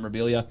Cards and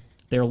Memorabilia.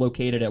 They're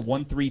located at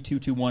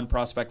 13221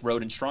 Prospect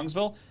Road in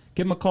Strongsville.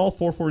 Give them a call,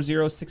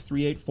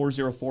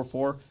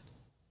 440-638-4044.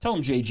 Tell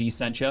them JG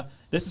sent you.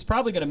 This is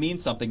probably going to mean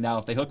something now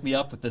if they hook me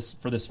up with this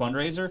for this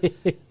fundraiser.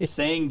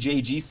 Saying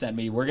JG sent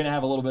me, we're going to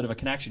have a little bit of a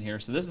connection here.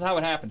 So this is how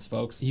it happens,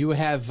 folks. You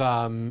have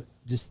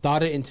just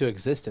thought it into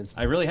existence.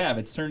 I really have.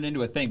 It's turned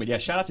into a thing. But yeah,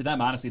 shout out to them.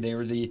 Honestly,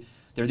 they're the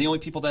only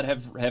people that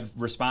have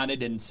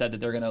responded and said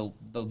that they're going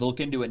to look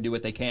into it and do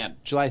what they can.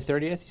 July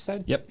 30th, you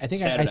said? Yep. I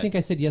think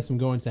I said yes. I'm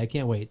going to. I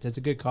can't wait. That's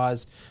a good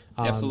cause.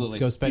 Absolutely.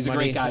 Go spend He's a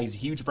money. great guy. He's a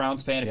huge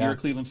Browns fan. If you're a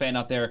Cleveland fan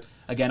out there,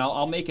 again,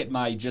 I'll make it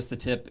my just the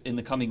tip in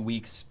the coming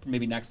weeks,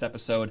 maybe next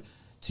episode,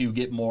 to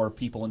get more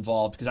people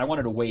involved because I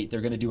wanted to wait.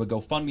 They're going to do a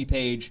GoFundMe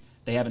page.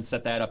 They haven't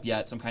set that up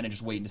yet, so I'm kind of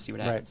just waiting to see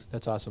what happens. Right.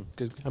 That's awesome.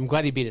 Good. I'm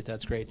glad he beat it.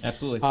 That's great.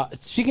 Absolutely.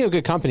 Speaking of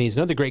good companies,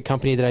 another great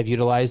company that I've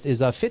utilized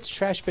is Fitz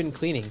Trash Bin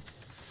Cleaning.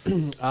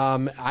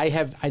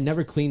 I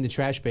never cleaned the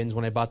trash bins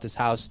when I bought this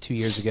house 2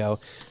 years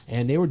ago,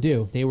 and they were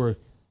due. They were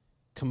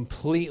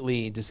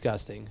completely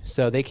disgusting.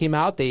 So they came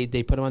out, they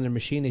put them on their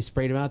machine, they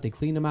sprayed them out, they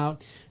cleaned them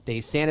out, they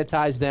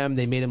sanitized them,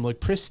 they made them look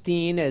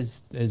pristine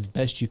as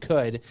best you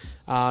could,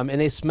 and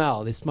they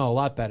smell a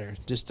lot better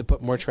just to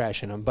put more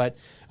trash in them. But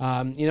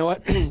you know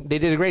what? They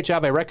did a great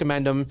job. I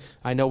recommend them.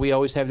 I know we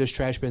always have those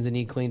trash bins that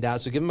need cleaned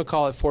out, so give them a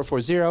call at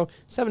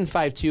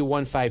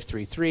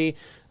 440-752-1533.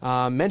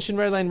 Mention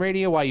Redline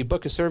Radio while you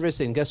book a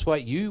service, and guess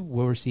what? You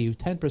will receive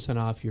 10%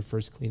 off your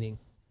first cleaning.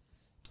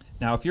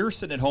 Now, if you're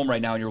sitting at home right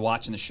now and you're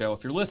watching the show,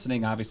 if you're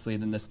listening, obviously,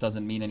 then this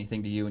doesn't mean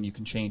anything to you and you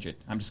can change it.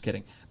 I'm just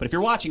kidding. But if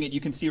you're watching it, you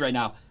can see right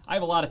now, I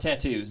have a lot of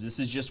tattoos. This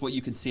is just what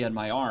you can see on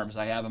my arms.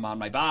 I have them on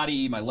my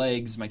body, my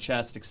legs, my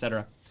chest,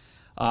 etc.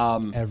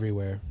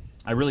 Everywhere.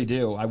 I really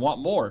do. I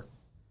want more.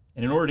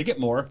 And in order to get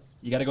more,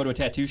 you got to go to a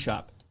tattoo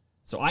shop.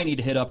 So I need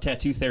to hit up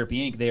Tattoo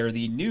Therapy Inc. They are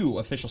the new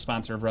official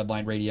sponsor of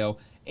Redline Radio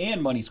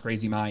and Money's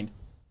Crazy Mind.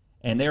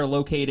 And they're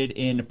located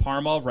in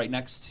Parma, right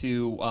next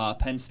to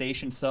Penn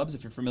Station Subs,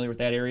 if you're familiar with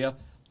that area.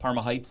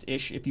 Parma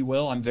Heights-ish, if you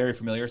will. I'm very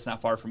familiar. It's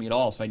not far from me at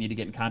all, so I need to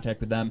get in contact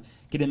with them,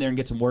 get in there and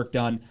get some work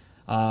done.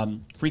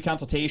 Free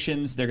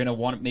consultations. They're going to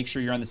want to make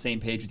sure you're on the same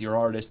page with your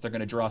artist. They're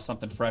going to draw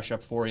something fresh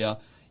up for you.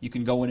 You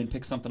can go in and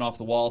pick something off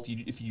the wall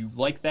if you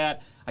like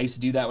that. I used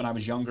to do that when I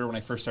was younger. When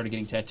I first started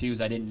getting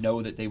tattoos, I didn't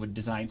know that they would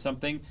design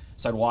something.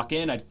 So I'd walk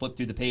in, I'd flip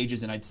through the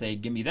pages, and I'd say,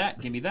 give me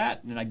that, and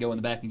then I'd go in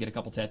the back and get a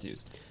couple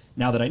tattoos.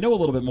 Now that I know a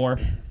little bit more,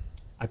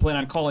 I plan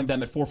on calling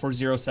them at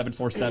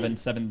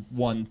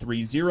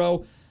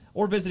 440-747-7130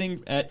 or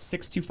visiting at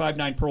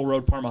 6259 Pearl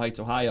Road, Parma Heights,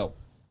 Ohio.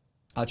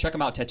 Check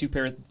them out, Tattoo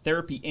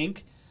Therapy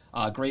Inc.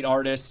 Great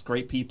artists,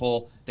 great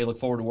people. They look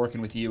forward to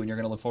working with you, and you're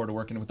going to look forward to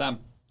working with them.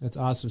 That's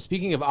awesome.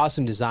 Speaking of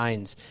awesome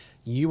designs,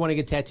 you want to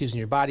get tattoos on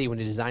your body, you want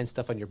to design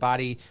stuff on your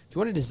body. If you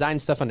want to design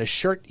stuff on a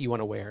shirt you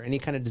want to wear, any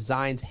kind of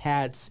designs,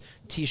 hats,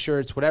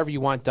 T-shirts, whatever you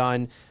want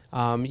done,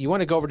 you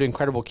want to go over to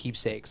Incredible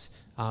Keepsakes.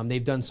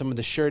 They've done some of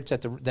the shirts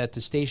at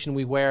the station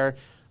we wear,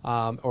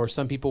 or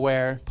some people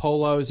wear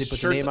polos. They put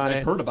the name on it.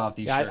 I've heard about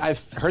these shirts.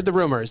 I've heard the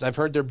rumors. I've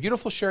heard they're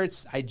beautiful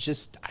shirts. I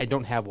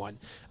don't have one.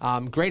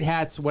 Great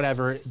hats,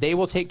 whatever. They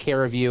will take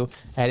care of you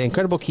at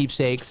Incredible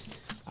Keepsakes.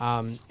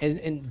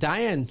 And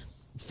Diane,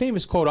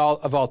 famous quote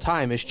of all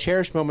time is,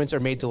 cherished moments are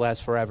made to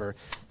last forever.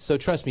 So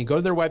trust me, go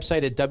to their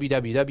website at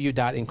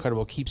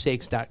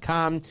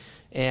www.incrediblekeepsakes.com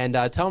and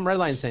tell them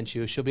Redline sent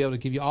you. She'll be able to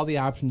give you all the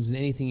options and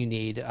anything you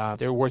need.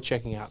 They're worth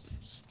checking out.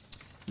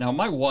 Now,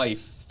 my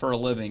wife, for a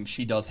living,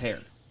 she does hair.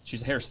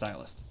 She's a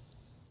hairstylist.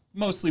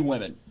 Mostly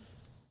women.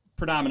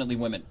 Predominantly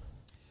women.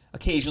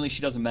 Occasionally,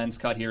 she does a men's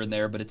cut here and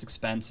there, but it's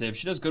expensive.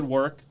 She does good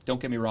work,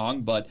 don't get me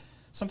wrong, but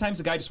sometimes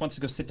a guy just wants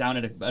to go sit down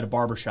at a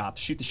barber shop,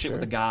 shoot the shit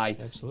with a guy.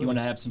 Absolutely. You want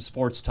to have some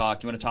sports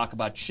talk. You want to talk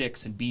about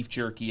chicks and beef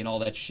jerky and all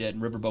that shit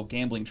and riverboat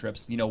gambling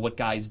trips. You know what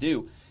guys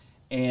do.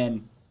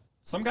 And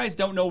some guys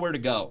don't know where to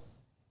go.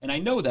 And I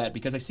know that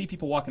because I see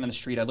people walking on the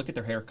street. I look at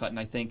their haircut and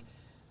I think,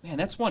 man,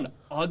 that's one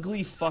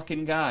ugly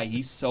fucking guy.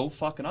 He's so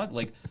fucking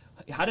ugly. Like,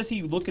 how does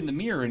he look in the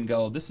mirror and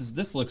go,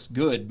 this looks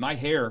good. My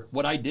hair,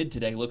 what I did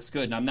today looks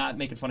good. And I'm not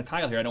making fun of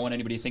Kyle here. I don't want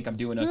anybody to think I'm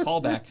doing a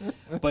callback.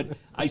 But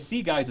I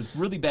see guys with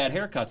really bad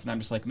haircuts, and I'm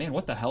just like, man,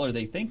 what the hell are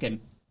they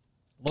thinking?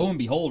 Lo and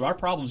behold, our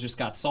problems just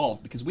got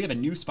solved because we have a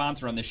new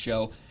sponsor on this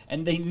show,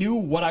 and they knew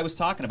what I was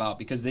talking about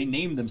because they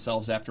named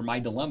themselves after my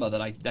dilemma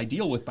that I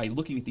deal with by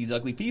looking at these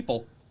ugly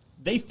people.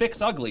 They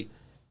Fix Ugly.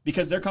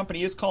 Because their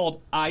company is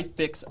called I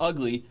Fix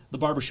Ugly, the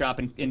barbershop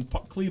in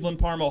Cleveland,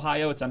 Parma,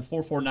 Ohio. It's on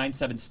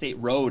 4497 State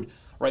Road,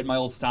 right in my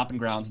old stomping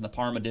grounds in the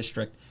Parma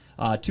district.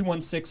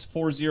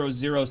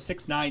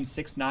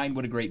 216-400-6969.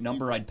 What a great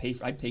number. I'd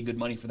pay good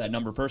money for that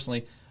number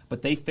personally.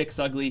 But They Fix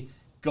Ugly.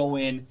 Go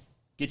in,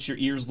 get your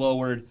ears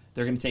lowered.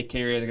 They're going to take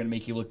care of you. They're going to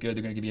make you look good.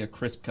 They're going to give you a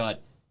crisp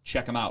cut.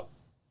 Check them out.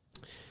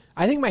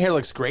 I think my hair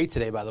looks great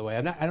today, by the way.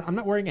 I'm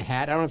not wearing a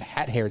hat. I don't have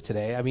hat hair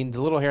today. I mean,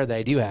 the little hair that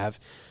I do have.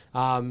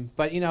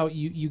 But, you know,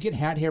 you get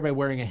hat hair by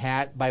wearing a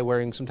hat, by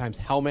wearing sometimes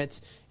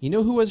helmets. You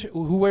know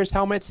who wears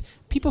helmets?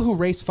 People who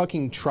race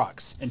fucking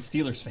trucks. And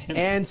Steelers fans.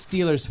 And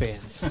Steelers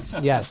fans.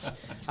 Yes.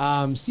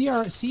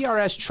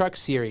 CRS Truck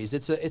Series.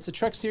 It's a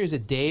truck series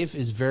that Dave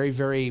is very,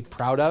 very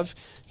proud of.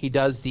 He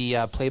does the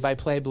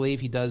play-by-play, I believe.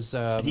 He does.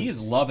 He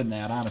is loving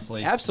that,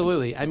 honestly.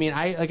 Absolutely. I mean,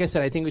 like I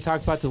said, I think we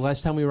talked about the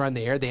last time we were on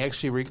the air. They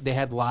actually they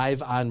had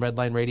live on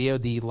Redline Radio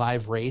the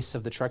live race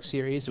of the truck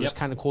series. It was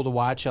kind of cool to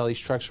watch all these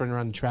trucks running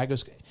around the track.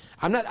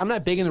 I'm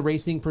not big into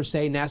racing per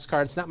se,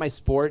 NASCAR. It's not my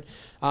sport,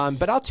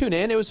 but I'll tune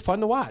in. It was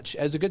fun to watch.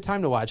 It was a good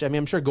time to watch. I mean,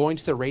 I'm sure going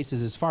to the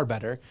races is far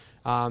better.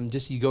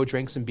 Just you go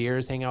drink some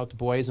beers, hang out with the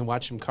boys, and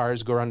watch some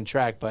cars go around the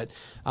track. But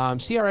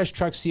CRS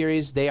Truck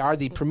Series, they are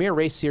the premier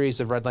race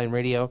series of Redline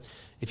Radio.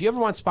 If you ever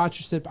want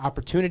sponsorship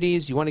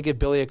opportunities, you want to give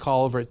Billy a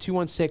call over at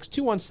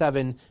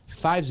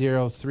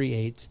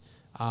 216-217-5038.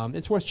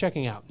 It's worth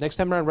checking out. Next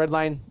time around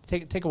Redline,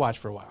 take a watch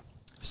for a while.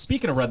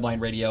 Speaking of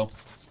Redline Radio,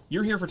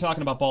 you're here for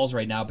talking about balls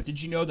right now, but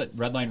did you know that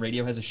Redline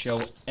Radio has a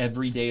show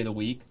every day of the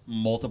week,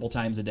 multiple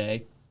times a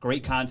day?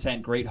 Great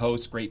content, great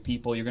hosts, great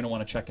people. You're going to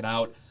want to check it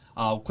out.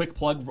 Quick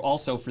plug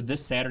also for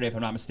this Saturday, if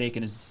I'm not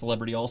mistaken, is the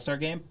Celebrity All-Star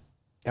Game.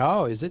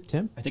 Oh, is it,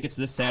 Tim? I think it's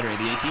this Saturday,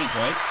 the 18th,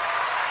 right?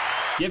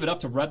 Give it up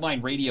to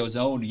Redline Radio's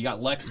own. You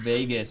got Lex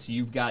Vegas.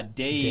 You've got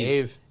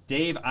Dave.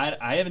 Dave,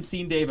 I haven't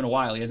seen Dave in a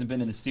while. He hasn't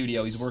been in the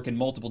studio. He's working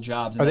multiple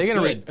jobs. And Are they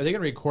going to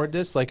record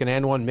this like an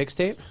N1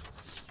 mixtape?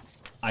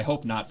 I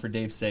hope not, for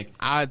Dave's sake.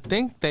 I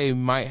think they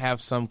might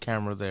have some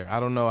camera there. I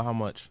don't know how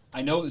much.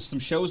 I know some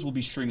shows will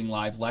be streaming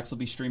live. Lex will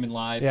be streaming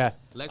live. Yeah.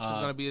 Lex is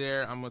going to be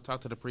there. I'm going to talk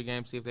to the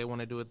pregame, see if they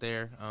want to do it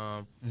there.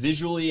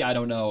 Visually, I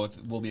don't know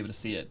if we'll be able to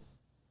see it.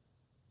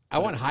 I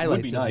want highlights. It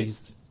would be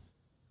nice.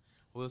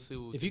 We'll see.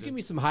 If you give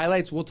me some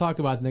highlights, we'll talk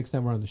about it next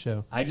time we're on the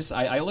show.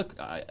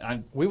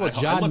 We will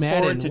John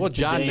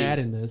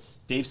Madden this.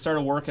 Dave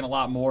started working a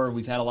lot more.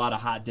 We've had a lot of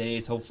hot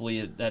days.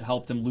 Hopefully that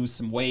helped him lose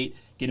some weight,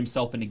 get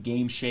himself into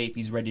game shape.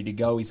 He's ready to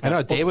go. I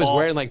know Dave was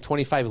wearing like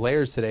 25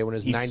 layers today when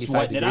it was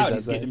 95 degrees outside.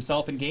 He's getting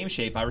himself in game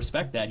shape. I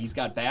respect that. He's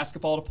got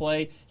basketball to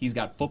play. He's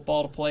got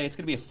football to play. It's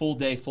going to be a full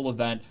day, full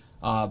event.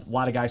 A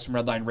lot of guys from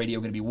Redline Radio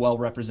are going to be well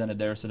represented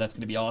there, so that's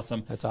going to be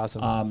awesome. That's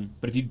awesome.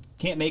 But if you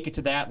can't make it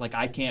to that, like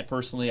I can't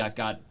personally, I've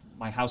got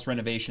my house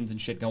renovations and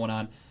shit going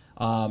on.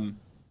 If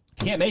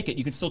you can't make it,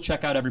 you can still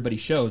check out everybody's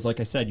shows. Like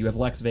I said, you have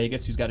Lex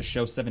Vegas, who's got a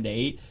show 7 to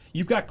 8.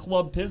 You've got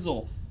Club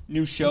Pizzle,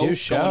 new show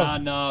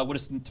going on.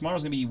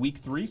 Tomorrow's going to be week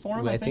 3 for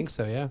him, I think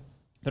so, yeah.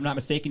 If I'm not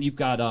mistaken, you've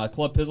got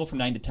Club Pizzle from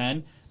 9 to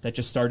 10 that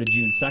just started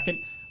June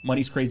 2nd.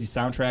 Money's Crazy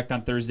Soundtrack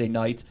on Thursday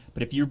nights.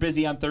 But if you're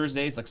busy on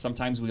Thursdays, like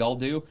sometimes we all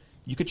do,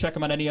 you could check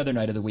them on any other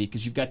night of the week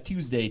because you've got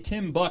Tuesday,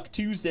 Tim Buck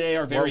Tuesday,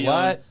 our very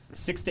own,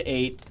 6 to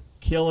 8,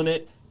 killing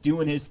it,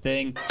 doing his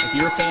thing. If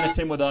you're a fan of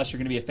Tim with us, you're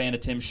going to be a fan of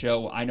Tim's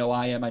show. I know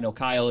I am. I know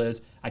Kyle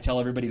is. I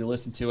tell everybody to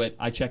listen to it.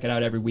 I check it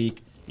out every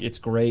week. It's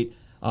great.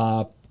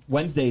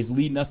 Wednesdays,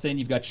 leading us in,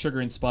 you've got Sugar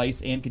and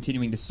Spice and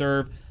Continuing to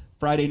Serve.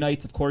 Friday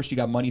nights, of course, you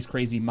got Money's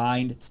Crazy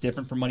Mind. It's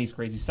different from Money's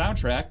Crazy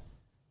Soundtrack.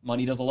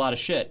 Money does a lot of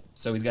shit,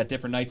 so he's got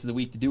different nights of the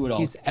week to do it all.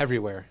 He's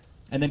everywhere.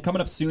 And then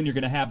coming up soon, you're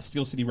going to have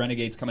Steel City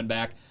Renegades coming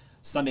back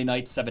Sunday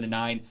night, 7 to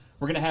 9.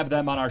 We're going to have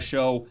them on our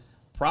show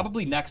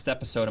probably next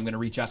episode. I'm going to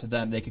reach out to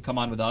them. They could come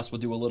on with us.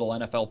 We'll do a little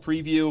NFL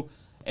preview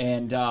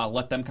and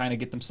let them kind of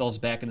get themselves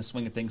back in the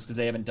swing of things because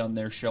they haven't done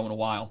their show in a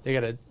while. They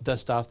got to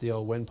dust off the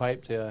old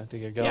windpipe to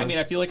get going. Yeah, I mean,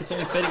 I feel like it's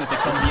only fitting that they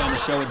come be on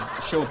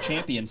the show of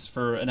champions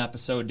for an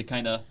episode to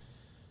kind of,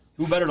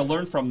 who better to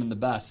learn from than the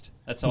best?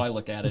 That's how I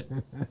look at it.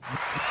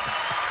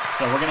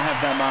 So we're going to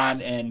have them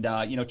on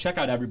and, check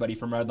out everybody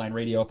from Redline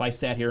Radio. If I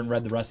sat here and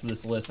read the rest of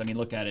this list, I mean,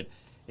 look at it.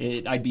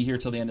 I'd be here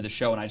till the end of the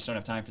show, and I just don't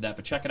have time for that.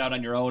 But check it out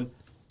on your own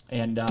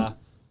and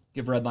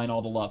give Redline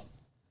all the love.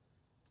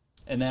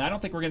 And then I don't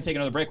think we're going to take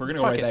another break. We're going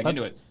to go right back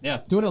into it.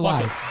 Yeah. Doing it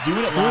live.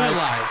 Doing it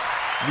live.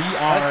 We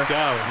are Let's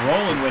go.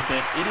 rolling with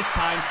it. It is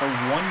time for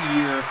 1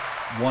 year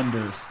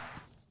wonders.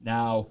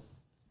 Now,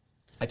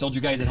 I told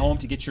you guys at home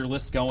to get your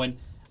lists going.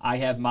 I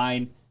have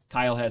mine.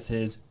 Kyle has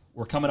his.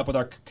 We're coming up with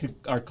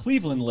our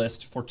Cleveland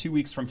list for 2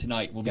 weeks from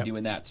tonight. We'll be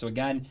doing that. So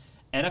again,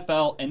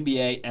 NFL,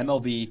 NBA,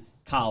 MLB,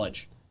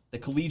 college. The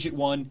collegiate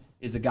one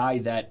is a guy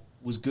that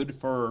was good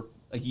for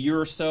a year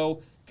or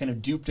so, kind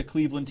of duped a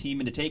Cleveland team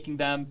into taking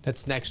them,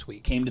 That's next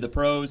week. came to the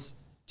pros,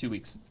 2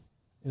 weeks,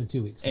 In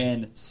 2 weeks.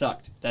 and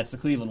sucked. That's the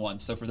Cleveland one.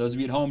 So for those of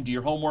you at home, do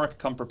your homework,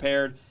 come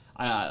prepared.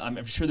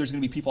 I'm sure there's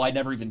going to be people I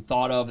never even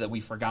thought of that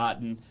we've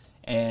forgotten,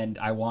 and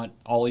I want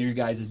all of your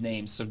guys'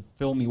 names, so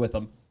fill me with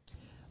them.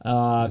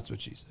 That's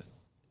what she said.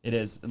 It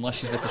is, unless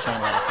she's with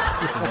Deshaun Watson,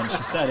 because then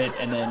she said it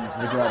and then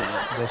regretted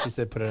it. Then she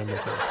said, "Put it on your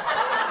face."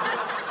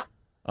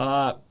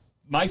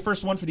 My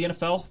first one for the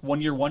NFL,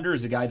 1 year wonder,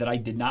 is a guy that I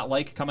did not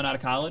like coming out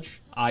of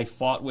college. I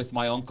fought with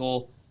my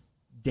uncle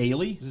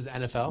daily, This is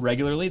NFL.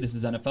 regularly. This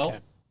is NFL. Okay.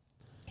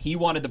 He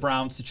wanted the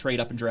Browns to trade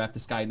up and draft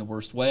this guy in the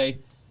worst way.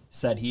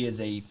 Said he is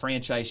a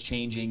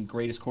franchise-changing,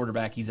 greatest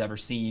quarterback he's ever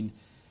seen.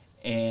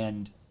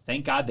 And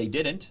thank God they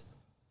didn't.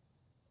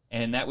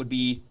 And that would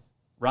be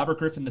Robert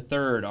Griffin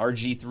III,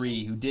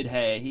 RG3, who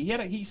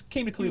he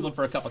came to Cleveland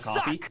for a cup of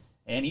coffee,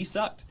 and he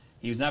sucked.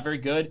 He was not very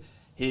good.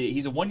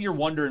 He's a 1 year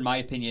wonder in my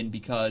opinion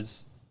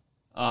because,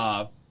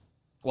 well,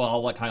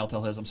 I'll let Kyle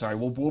tell his. I'm sorry.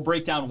 We'll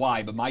break down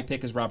why, but my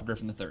pick is Robert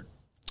Griffin III.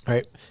 All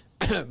right.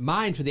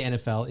 Mine for the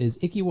NFL is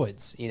Icky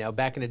Woods. You know,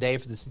 back in the day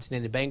for the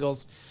Cincinnati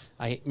Bengals,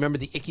 I remember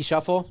the Icky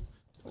Shuffle.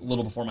 A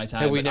little before my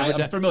time. Have we but never I'm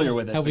done- familiar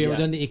with it. Have but we ever yeah.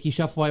 done the Icky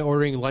Shuffle while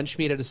ordering lunch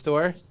meat at a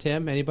store?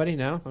 Tim, anybody?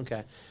 No?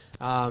 Okay.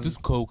 Do the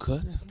cold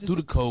cut. Do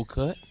the cold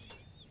cut.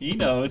 He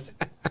knows.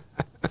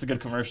 It's a good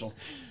commercial.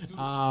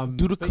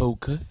 Do the cold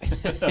cut.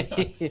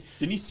 Didn't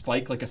he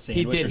spike like a He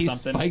sandwich did. or He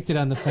something? spiked it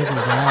on the fucking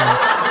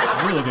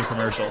ground. Really good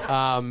commercial.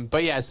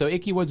 But yeah, so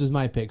Icky Woods was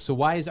my pick. So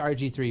why is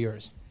RG3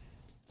 yours?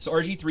 So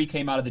RG3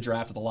 came out of the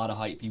draft with a lot of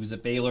hype. He was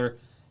at Baylor.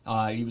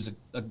 He was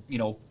a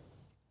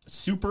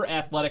super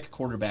athletic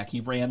quarterback.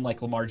 He ran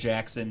like Lamar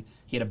Jackson.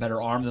 He had a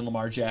better arm than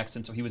Lamar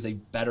Jackson, so he was a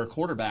better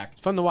quarterback.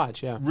 Fun to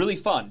watch, yeah. Really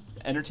fun,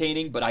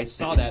 entertaining, but I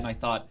saw that and I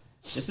thought,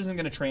 this isn't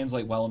going to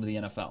translate well into the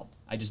NFL.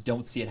 I just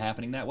don't see it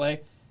happening that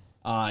way.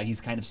 He's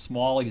kind of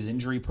small. He's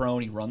injury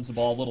prone. He runs the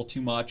ball a little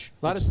too much.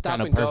 A lot of stop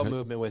kinda and go perfect.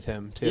 movement with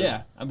him too.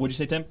 Yeah. What'd you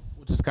say, Tim?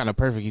 Which is kind of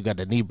perfect. You got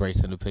the knee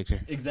brace in the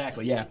picture.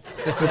 Exactly, yeah.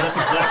 Because that's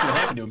exactly what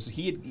happened to him. So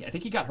I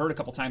think he got hurt a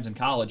couple times in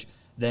college.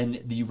 Then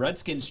the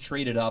Redskins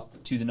traded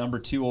up to the number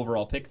 2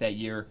 overall pick that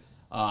year.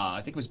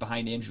 I think it was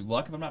behind Andrew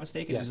Luck, if I'm not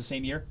mistaken. It was the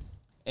same year.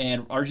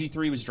 And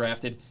RG3 was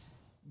drafted.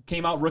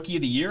 Came out Rookie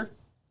of the Year.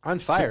 On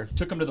fire.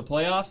 Took him to the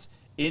playoffs.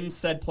 In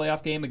said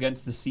playoff game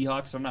against the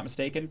Seahawks, if I'm not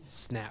mistaken.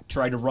 Snap.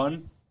 Tried to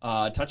run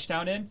a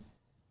touchdown in.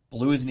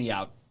 Blew his knee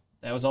out.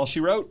 That was all she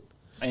wrote.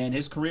 And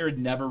his career had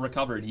never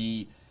recovered.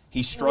 He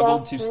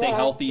struggled to stay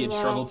healthy and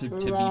struggled to be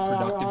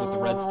productive with the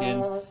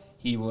Redskins.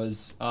 He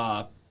was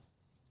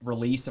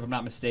released, if I'm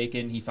not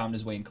mistaken. He found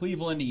his way in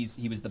Cleveland.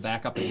 He was the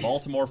backup in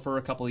Baltimore for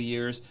a couple of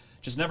years.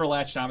 Just never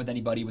latched on with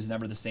anybody. Was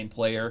never the same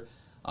player.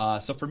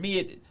 So for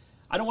me,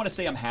 I don't want to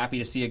say I'm happy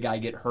to see a guy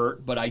get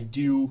hurt, but I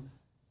do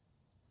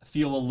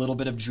feel a little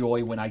bit of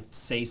joy when I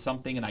say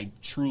something and I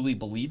truly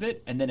believe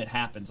it, and then it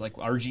happens. Like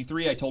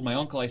RG3, I told my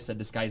uncle, I said,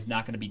 this guy's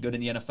not going to be good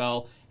in the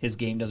NFL. His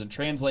game doesn't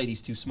translate.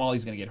 He's too small.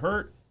 He's going to get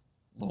hurt.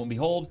 Lo and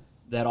behold,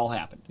 that all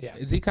happened. Yeah.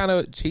 Is he kind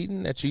of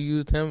cheating that you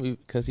used him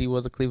because he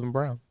was a Cleveland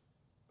Brown?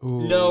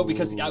 No,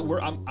 because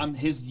I'm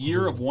his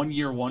year of 1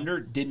 year wonder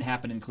didn't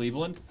happen in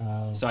Cleveland,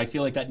 so I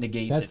feel like that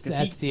negates it.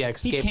 That's the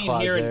escape he came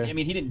clause here, there. and I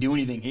mean, he didn't do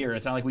anything here.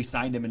 It's not like we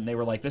signed him and they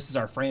were like, "This is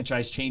our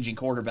franchise-changing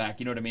quarterback."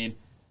 You know what I mean?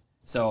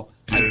 So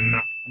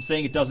I'm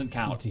saying it doesn't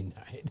count.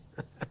 Denied.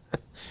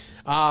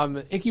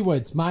 Icky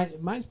Woods.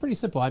 Mine's pretty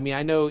simple. I mean,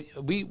 I know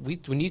we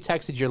when you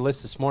texted your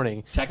list this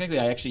morning, Technically,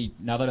 I actually,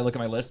 now that I look at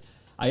my list,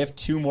 I have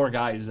 2 more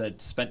guys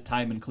that spent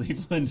time in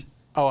Cleveland.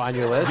 on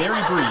your list.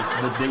 Very brief,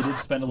 but they did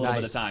spend a little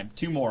bit of Nice. time.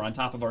 2 more on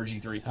top of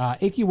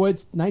RG3. Icky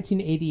Woods,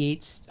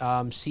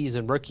 1988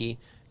 season rookie,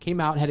 came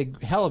out, had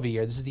a hell of a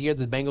year. This is the year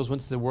that the Bengals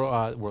went to the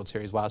World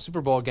Series. Wow,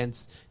 Super Bowl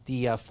against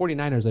the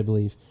 49ers, I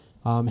believe.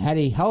 Had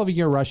a hell of a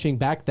year rushing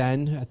back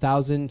then,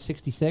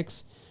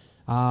 1,066.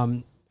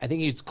 I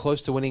think he was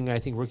close to winning,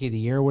 Rookie of the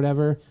Year or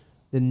whatever.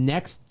 The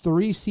next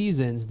 3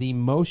 seasons, the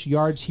most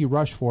yards he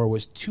rushed for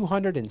was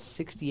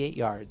 268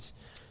 yards.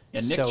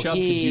 Yeah, Nick So Chubb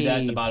could do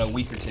that in about a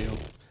week or 2.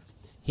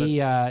 So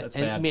that's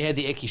and bad. he had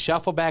the Icky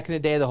Shuffle back in the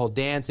day, the whole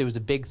dance. It was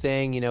a big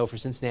thing, for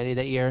Cincinnati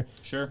that year.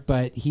 Sure.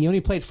 But he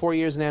only played 4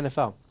 years in the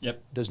NFL.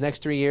 Yep. Those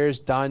next 3 years,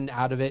 done,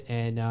 out of it,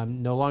 and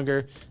no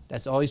longer.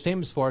 That's all he's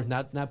famous for.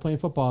 Not playing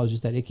football, is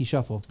just that Icky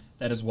Shuffle.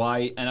 That is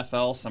why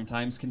NFL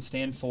sometimes can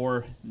stand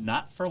for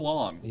not for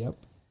long. Yep.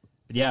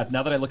 But yeah,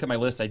 now that I look at my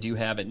list, I do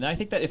have it. And I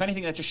think that, if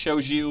anything, that just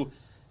shows you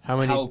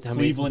how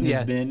Cleveland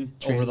has been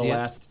over the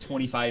last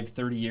 25,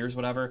 30 years,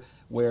 whatever,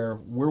 where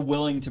we're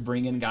willing to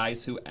bring in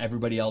guys who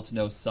everybody else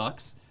knows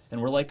sucks.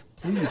 And we're like,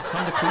 please,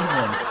 come to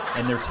Cleveland.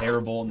 And they're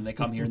terrible, and they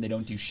come here and they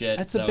don't do shit.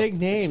 That's So a big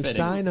name. it's fitting.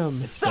 Sign them.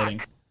 It's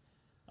fitting.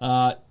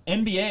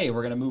 NBA,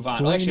 we're going to move on.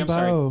 Dwayne Actually, I'm Bowe.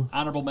 sorry.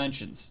 Honorable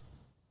mentions.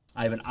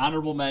 I have an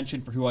honorable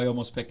mention for who I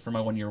almost picked for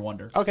my one-year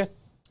wonder. Okay.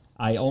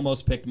 I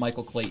almost picked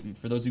Michael Clayton.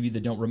 For those of you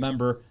that don't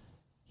remember,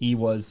 he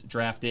was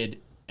drafted,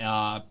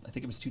 I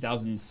think it was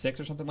 2006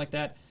 or something like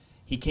that.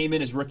 He came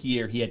in his rookie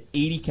year. He had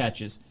 80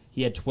 catches.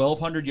 He had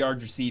 1,200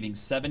 yards receiving,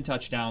 7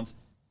 touchdowns.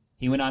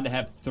 He went on to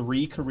have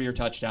 3 career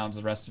touchdowns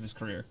the rest of his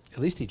career. At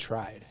least he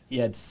tried. He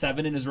had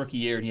 7 in his rookie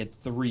year, and he had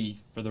 3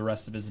 for the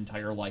rest of his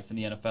entire life in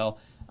the NFL.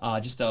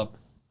 Just a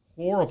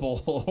horrible,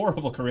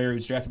 horrible career. He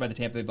was drafted by the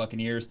Tampa Bay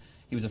Buccaneers.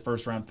 He was a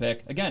first-round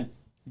pick. Again,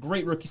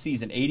 great rookie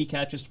season. 80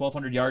 catches,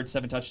 1,200 yards,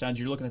 7 touchdowns.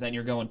 You're looking at that, and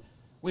you're going,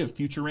 we have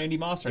future Randy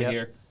Moss right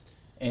here.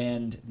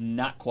 And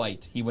not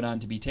quite. He went on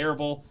to be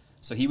terrible.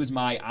 So he was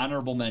my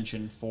honorable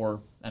mention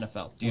for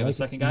NFL. Do you have a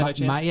second guy by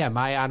chance?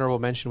 My honorable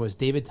mention was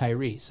David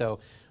Tyree. So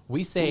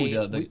we say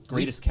the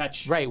greatest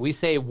catch. Right, we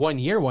say 1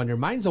 year wonder.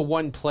 Mine's a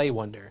 1 play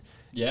wonder.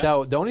 Yeah.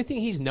 So the only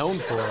thing he's known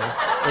for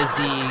is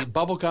the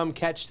bubblegum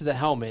catch to the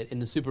helmet in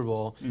the Super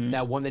Bowl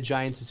that won the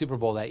Giants the Super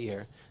Bowl that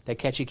year. That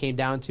catch he came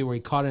down to where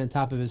he caught it on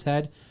top of his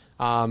head.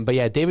 But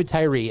yeah, David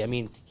Tyree. I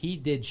mean, he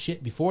did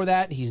shit before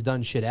that. He's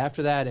done shit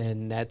after that,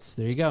 and there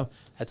you go.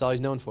 That's all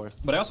he's known for.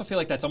 But I also feel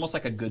like that's almost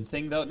like a good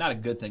thing, though. Not a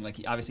good thing. Like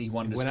obviously he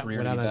wanted his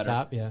career to be better. On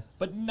top, yeah.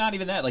 But not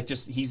even that. Like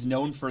just he's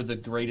known for the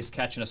greatest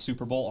catch in a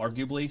Super Bowl,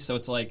 arguably. So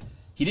it's like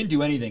he didn't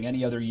do anything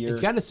any other year. He's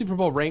got a Super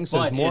Bowl ring,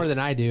 so it's more than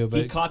I do. But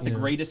he caught the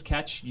greatest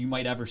catch you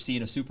might ever see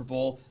in a Super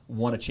Bowl.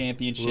 Won a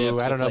championship. Ooh,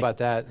 I don't know about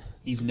that.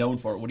 He's known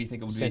for it. What do you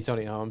think it would be?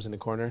 Santonio Holmes in the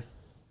corner.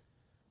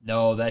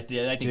 No, I think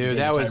David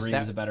Tyree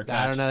was a better catch.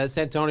 I don't know. That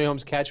Santonio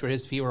Holmes catch where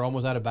his feet were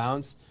almost out of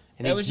bounds.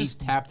 And he just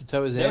tapped the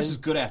toes in. That was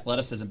just good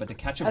athleticism, but to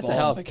catch a ball, a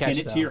hell of a catch, pin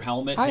it to your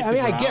helmet.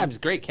 I get it. It's a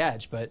great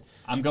catch, but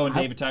I'm going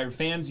David Tyree.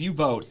 Fans, you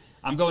vote.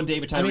 I'm going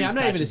David Tyree. I mean, I'm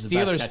not even a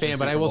Steelers fan,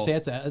 but I will say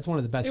it's one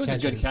of the best catches. It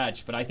was a good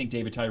catch, but I think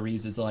David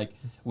Tyree's is like,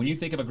 when you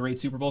think of a great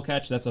Super Bowl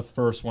catch, that's the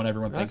first one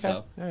everyone thinks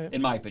of,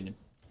 in my opinion.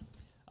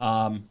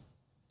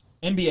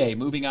 NBA,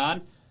 moving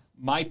on.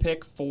 My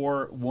pick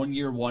for 1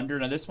 year wonder.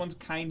 Now, this one's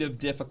kind of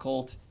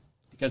difficult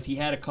because he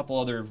had a couple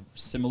other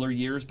similar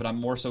years, but I'm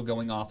more so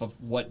going off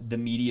of what the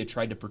media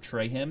tried to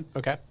portray him.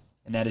 Okay.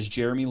 And that is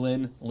Jeremy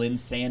Lin,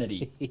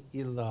 Linsanity.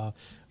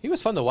 He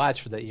was fun to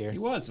watch for that year. He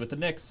was with the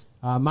Knicks.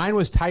 Mine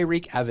was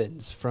Tyreek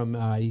Evans from.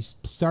 He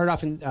started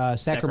off in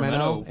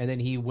Sacramento, and then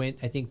he went,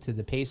 I think, to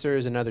the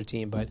Pacers, another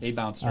team. But he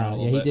bounced around a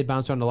little bit. He did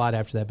bounce around a lot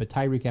after that. But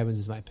Tyreek Evans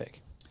is my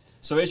pick.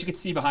 So as you can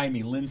see behind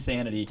me,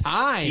 Linsanity.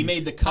 Time. He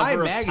made the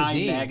cover of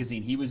Time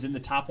magazine. He was in the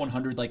top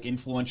 100 like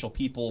influential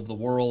people of the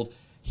world.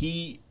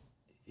 You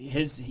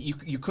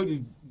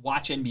couldn't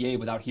watch NBA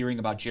without hearing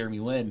about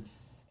Jeremy Lin.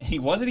 He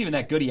wasn't even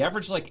that good. He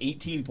averaged like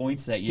 18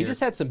 points that year. He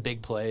just had some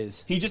big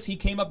plays. He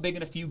came up big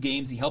in a few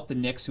games. He helped the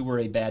Knicks, who were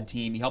a bad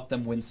team. He helped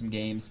them win some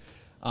games.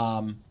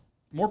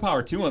 More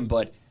power to him,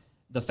 but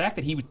the fact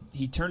that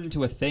he turned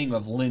into a thing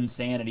of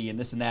Linsanity and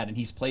this and that, and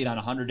he's played on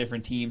 100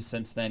 different teams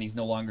since then. He's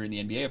no longer in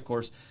the NBA, of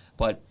course,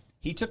 but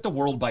he took the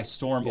world by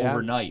storm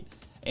overnight.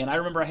 And I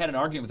remember I had an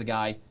argument with a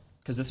guy,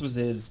 because this was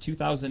his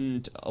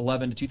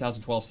 2011 to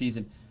 2012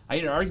 season. I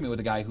had an argument with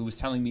a guy who was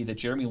telling me that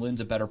Jeremy Lin's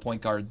a better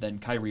point guard than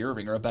Kyrie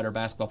Irving, or a better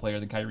basketball player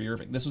than Kyrie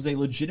Irving. This was a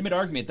legitimate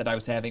argument that I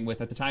was having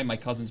with, at the time, my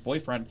cousin's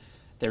boyfriend.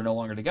 They're no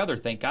longer together.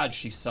 Thank God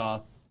she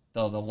saw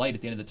the light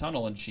at the end of the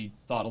tunnel and she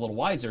thought a little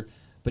wiser.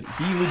 But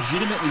he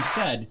legitimately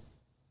said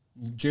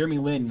Jeremy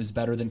Lin was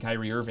better than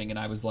Kyrie Irving, and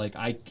I was like,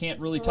 I can't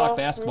really talk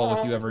basketball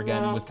with you ever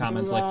again with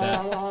comments like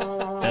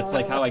that. That's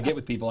like how I get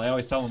with people. I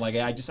always tell them, like,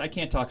 I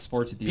can't talk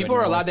sports with you People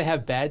anymore. are allowed to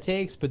have bad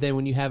takes, but then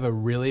when you have a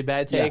really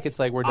bad take, it's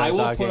like we're done talking. I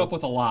will talking. put up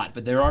with a lot,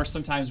 but there are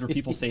some times where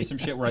people say some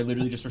shit where I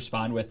literally just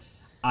respond with,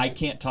 I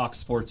can't talk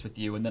sports with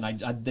you, and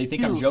then they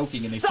think I'm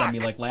joking, and they send me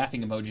like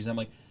laughing emojis. I'm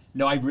like,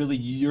 no,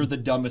 you're the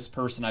dumbest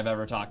person I've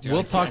ever talked to.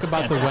 We'll talk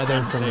about the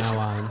weather from now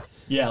on.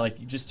 Yeah,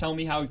 like, just tell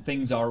me how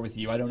things are with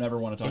you. I don't ever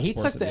want to talk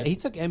sports with you. He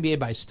took NBA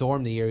by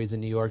storm the year he was in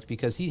New York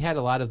because he had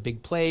a lot of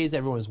big plays.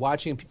 Everyone was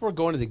watching. People were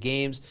going to the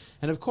games.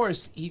 And, of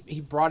course,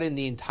 he brought in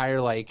the entire,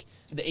 like...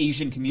 The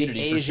Asian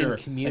community, for sure.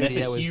 And that's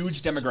a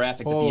huge demographic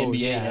that the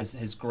NBA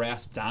has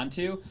grasped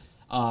onto.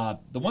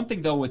 The one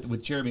thing, though,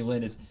 with Jeremy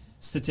Lin is...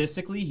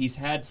 Statistically, he's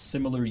had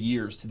similar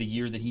years to the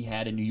year that he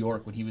had in New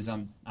York when he was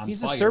on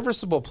He's fire. a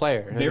serviceable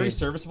player. Very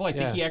serviceable. I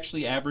think he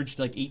actually averaged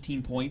like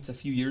 18 points a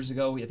few years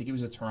ago. I think he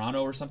was with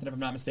Toronto or something, if I'm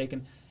not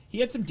mistaken.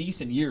 He had some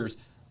decent years,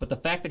 but the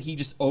fact that he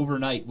just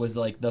overnight was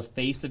like the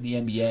face of the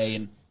NBA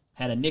and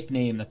had a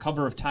nickname, the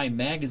cover of Time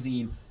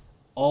magazine,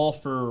 all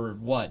for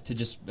what? To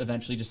just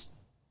eventually just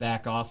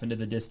back off into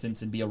the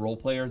distance and be a role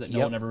player that no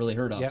one ever really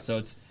heard of. So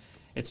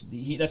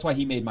that's why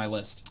he made my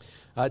list.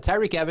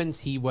 Tyreek Evans,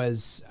 he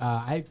was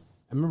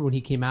I remember when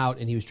he came out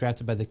and he was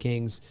drafted by the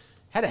Kings,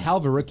 had a hell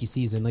of a rookie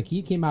season. Like,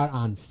 he came out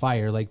on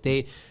fire. Like,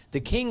 the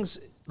Kings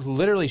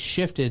literally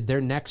shifted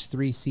their next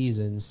 3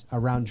 seasons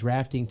around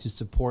drafting to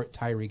support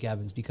Tyreek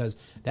Evans because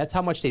that's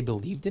how much they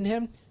believed in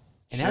him.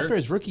 And after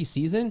his rookie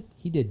season,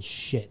 he did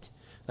shit.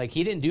 Like,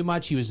 he didn't do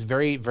much. He was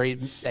very, very.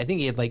 I think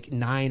he had like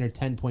 9 or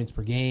 10 points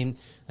per game,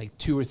 like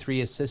 2 or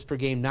 3 assists per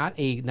game. Not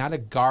a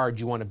guard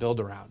you want to build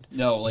around.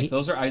 No,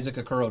 those are Isaac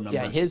Okoro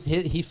numbers.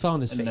 Yeah, he fell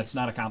on his face. And that's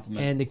not a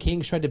compliment. And the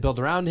Kings tried to build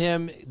around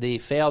him. They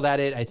failed at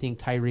it. I think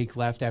Tyreek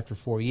left after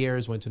 4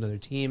 years, went to another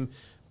team.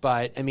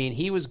 But, I mean,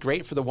 he was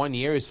great for the 1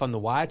 year. He was fun to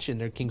watch. And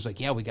the Kings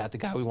like, yeah, we got the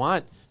guy we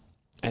want.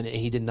 And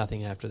he did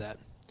nothing after that.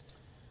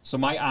 So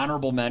my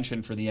honorable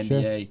mention for the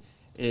NBA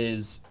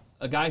is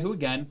a guy who,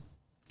 again,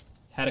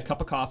 had a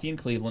cup of coffee in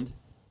Cleveland,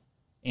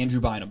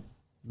 Andrew Bynum.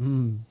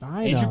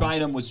 Andrew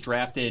Bynum was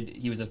drafted.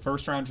 He was a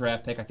first-round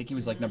draft pick. I think he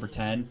was like number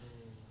 10.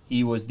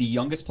 He was the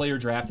youngest player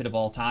drafted of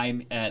all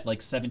time at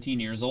like 17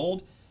 years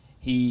old.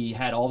 He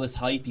had all this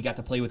hype. He got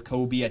to play with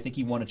Kobe. I think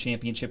he won a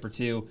championship or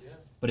 2.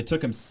 But it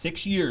took him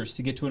 6 years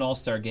to get to an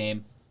All-Star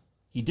game.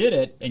 He did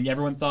it, and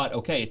everyone thought,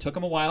 okay, it took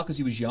him a while because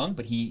he was young,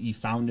 but he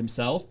found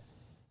himself.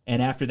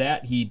 And after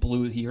that, he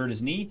hurt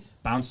his knee,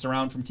 bounced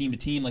around from team to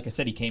team. Like I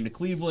said, he came to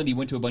Cleveland. He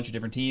went to a bunch of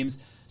different teams.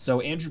 So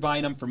Andrew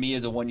Bynum, for me,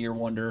 is a one-year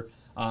wonder.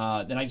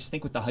 Then I just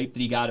think with the hype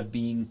that he got of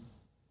being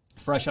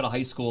fresh out of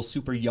high school,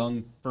 super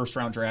young,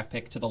 first-round draft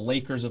pick to the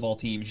Lakers of all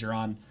teams, you're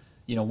on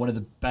one of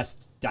the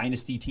best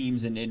dynasty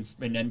teams in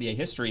NBA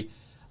history,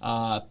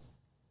 all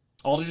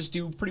to just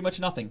do pretty much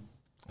nothing.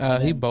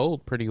 He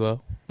bowled pretty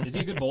well. Is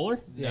he a good bowler?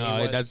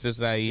 No, that's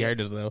just how he hurt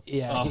himself.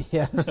 Yeah.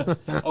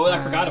 Oh,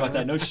 I forgot about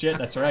that. No shit,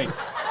 that's right.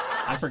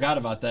 I forgot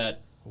about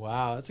that.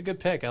 Wow, that's a good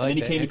pick. I like And then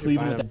he that. came to Andrew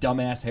Cleveland Bynum. with a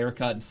dumbass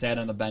haircut and sat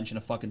on the bench in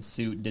a fucking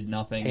suit and did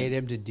nothing. Paid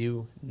him to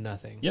do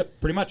nothing. Yep,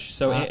 pretty much.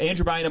 So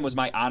Andrew Bynum was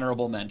my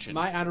honorable mention.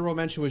 My honorable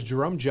mention was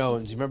Jerome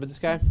Jones. You remember this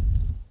guy?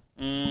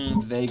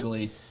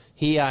 Vaguely.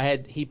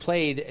 He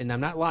played, and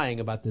I'm not lying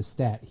about this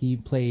stat. He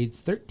played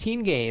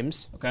 13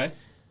 games. Okay.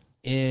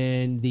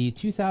 In the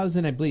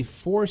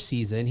 2004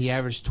 season, he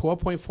averaged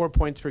 12.4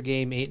 points per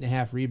game,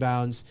 8.5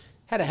 rebounds.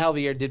 Had a hell of a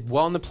year. Did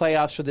well in the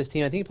playoffs for this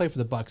team. I think he played for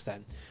the Bucks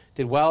then.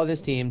 Did well in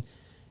this team.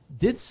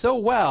 Did so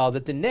well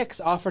that the Knicks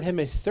offered him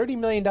a $30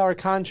 million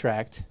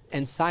contract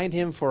and signed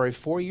him for a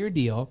 4-year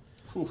deal,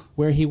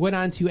 where he went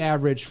on to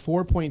average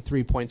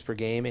 4.3 points per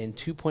game and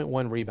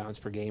 2.1 rebounds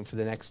per game for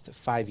the next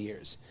 5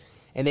 years.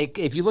 And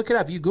if you look it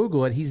up, you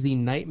Google it, he's the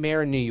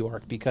nightmare in New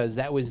York because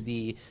that was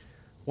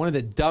one of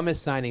the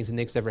dumbest signings the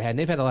Knicks ever had. And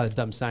they've had a lot of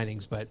dumb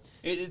signings, but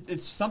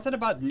it's something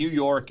about New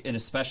York, and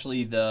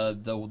especially the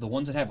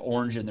ones that have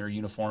orange in their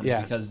uniforms,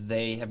 because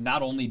they have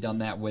not only done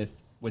that with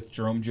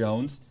Jerome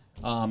Jones,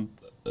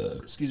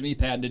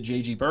 patented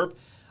J.G. Burp.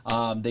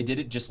 They did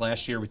it just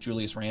last year with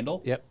Julius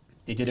Randle. Yep.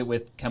 They did it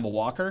with Kemba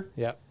Walker.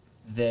 Yep.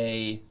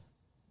 They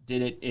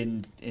did it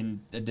in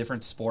a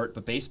different sport,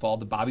 but baseball,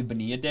 the Bobby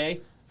Bonilla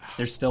Day.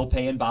 They're still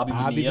paying Bobby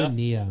Bonilla.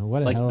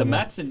 What a like hell the of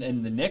Mets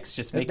and the Knicks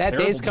just make that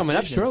terrible day's coming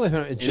decisions. up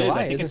shortly. It's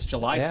July. I think it's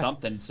July Yeah.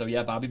 something. So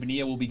yeah, Bobby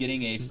Bonilla will be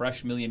getting a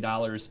fresh $1 million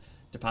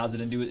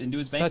deposited into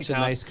his bank account. Such a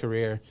nice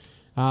career.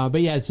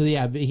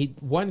 He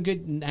won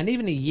good, and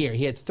even a year.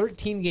 He had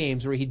 13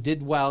 games where he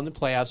did well in the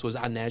playoffs, was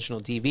on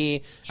national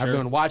TV. Sure.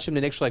 Everyone watched him.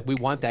 The Knicks were like, we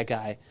want that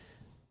guy.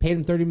 Paid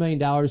him $30 million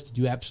to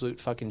do absolute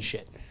fucking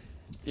shit.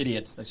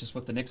 Idiots. That's just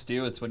what the Knicks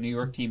do. It's what New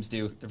York teams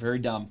do. They're very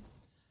dumb.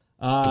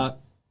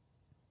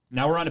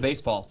 Now we're on to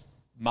baseball.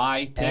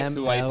 My pick,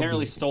 who I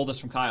apparently stole this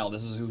from Kyle.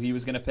 This is who he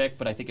was going to pick,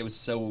 but I think it was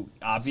so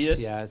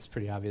obvious. Yeah, it's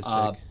pretty obvious.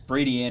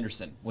 Brady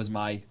Anderson was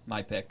my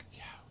pick.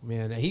 Yeah,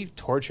 man, he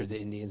tortured the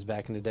Indians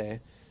back in the day.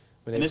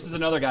 And this is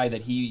another guy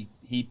that he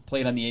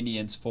played on the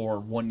Indians for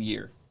 1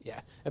 year.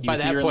 Yeah. By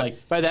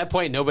that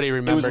point, nobody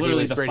remembered. It was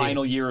literally the Brady.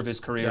 final year of his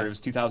career. Yeah. It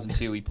was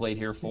 2002. He played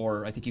here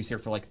for, I think he was here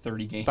for like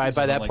 30 games. By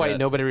that point, like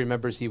nobody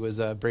remembers he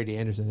was Brady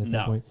Anderson at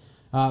that point.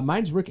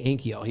 Mine's Rick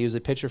Ankiel. He was a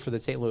pitcher for the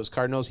St. Louis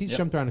Cardinals. He's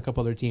jumped around a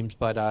couple other teams,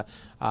 but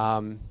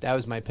that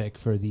was my pick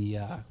for the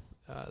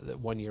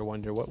 1 year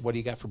wonder. What do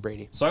you got for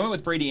Brady? So I went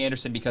with Brady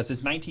Anderson because his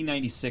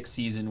 1996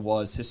 season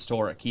was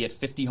historic. He had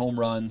 50 home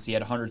runs. He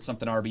had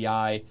 100-something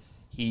RBI.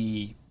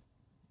 He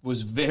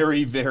was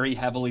very, very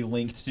heavily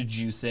linked to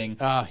juicing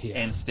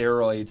and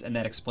steroids, and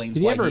that explains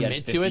did why he ever he had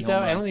admit 50 to it, though?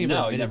 home runs. I don't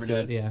think he never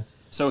did. Yeah.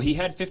 So he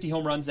had 50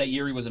 home runs that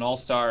year. He was an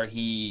all-star.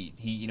 He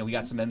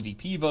got some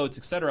MVP votes,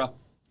 etc.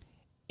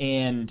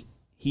 And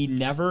he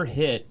never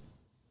hit,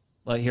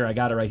 like here, I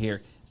got it right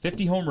here.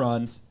 50 home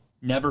runs,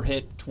 never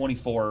hit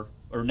 24,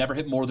 or never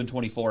hit more than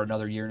 24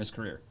 another year in his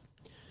career.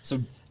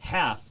 So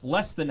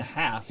less than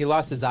half. He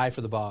lost his eye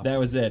for the ball. That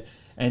was it.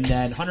 And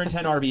then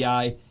 110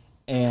 RBI,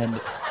 and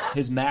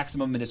his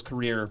maximum in his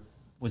career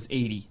was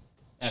 80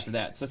 after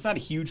that. So it's not a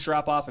huge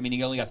drop-off. I mean,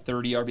 he only got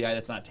 30 RBI.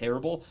 That's not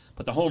terrible.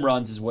 But the home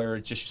runs is where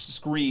it just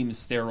screams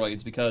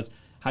steroids, because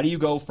how do you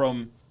go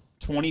from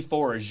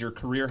 24 as your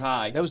career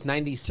high. That was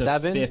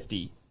 97? To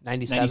 50.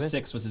 97?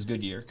 96 was his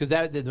good year. Because the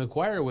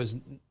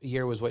McGuire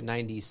year was what,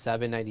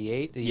 97,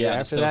 98? The year Yeah,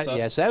 after so- that? so-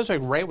 Yeah, so that was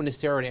like right when the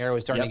steroid era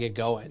was starting Yep. to get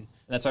going.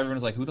 And that's why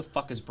everyone's like, who the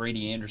fuck is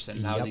Brady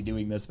Anderson? How is Yep. he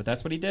doing this? But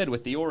that's what he did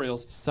with the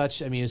Orioles.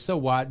 It's so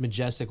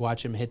majestic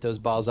watch him hit those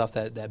balls off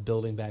that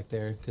building back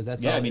there. Because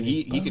that's Yeah, all I mean, it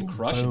is. he could Boom,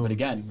 crush it. boom. But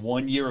again,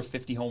 1 year of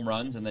 50 home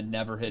runs and then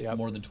never hit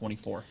more than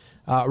 24.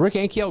 Rick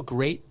Ankiel,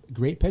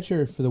 great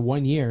pitcher for the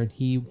 1 year.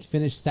 He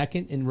finished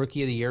second in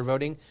Rookie of the Year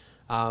voting.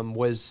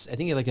 Was I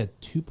think he had like a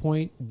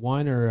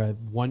 2.1 or a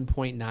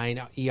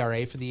 1.9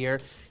 ERA for the year.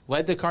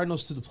 Led the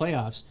Cardinals to the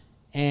playoffs,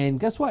 and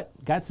guess what?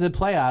 Got to the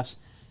playoffs.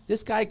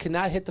 This guy could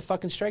not hit the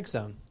fucking strike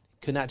zone.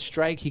 Could not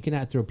strike. He could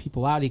not throw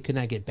people out. He could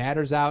not get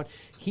batters out.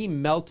 He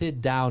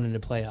melted down in the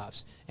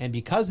playoffs, and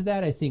because of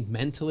that, I think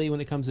mentally,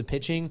 when it comes to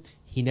pitching,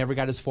 he never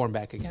got his form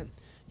back again.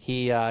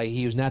 He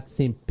was not the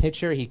same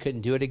pitcher. He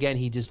couldn't do it again.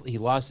 He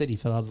lost it. He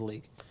fell out of the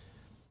league.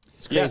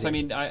 It's crazy. Yes, I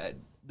mean,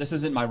 this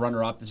isn't my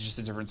runner-up. This is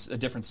just a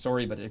different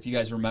story. But if you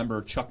guys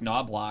remember Chuck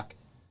Knobloch,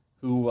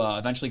 who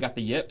eventually got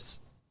the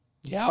yips.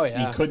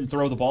 Yeah, He couldn't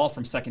throw the ball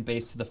from second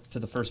base to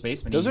the first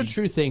baseman. Those are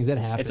true things that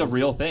happen. It's a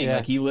real thing. Yeah.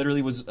 Like, he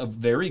literally was a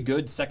very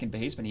good second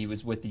baseman. He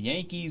was with the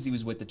Yankees. He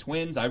was with the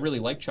Twins. I really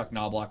liked Chuck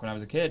Knobloch when I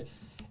was a kid.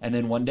 And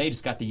then one day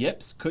just got the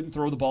yips, couldn't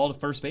throw the ball to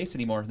first base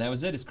anymore. And that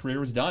was it. His career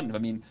was done. I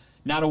mean,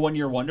 not a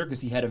one-year wonder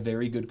because he had a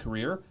very good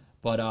career.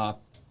 But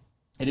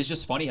it is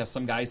just funny how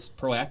some guys,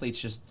 pro athletes,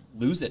 just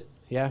lose it.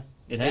 Yeah.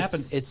 It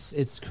happens.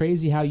 It's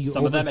crazy how you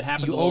Some of them it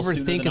happens you a little sooner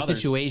overthink than a others.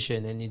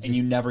 situation and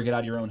You never get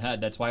out of your own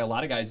head. That's why a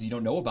lot of guys, you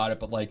don't know about it,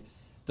 but like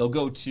they'll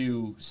go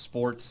to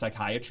sports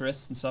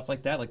psychiatrists and stuff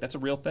like that. Like, that's a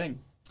real thing.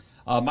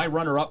 My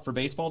runner-up for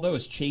baseball, though,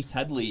 is Chase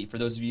Headley. For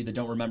those of you that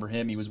don't remember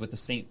him, he was with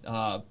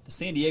the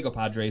San Diego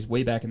Padres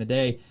way back in the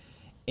day,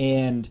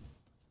 and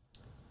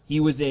he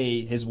was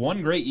his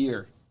one great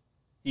year.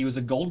 He was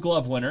a Gold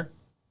Glove winner,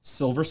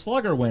 Silver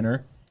Slugger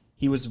winner.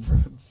 He was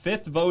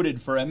 5th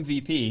voted for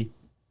MVP.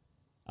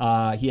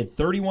 He had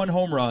 31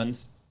 home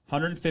runs,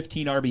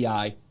 115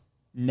 RBI.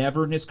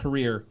 Never in his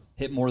career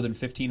hit more than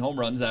 15 home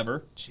runs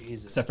ever.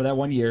 Jesus. Except for that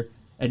 1 year,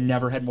 and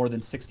never had more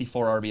than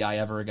 64 RBI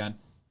ever again.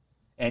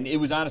 And it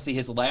was honestly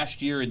his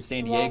last year in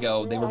San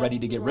Diego. They were ready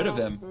to get rid of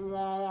him,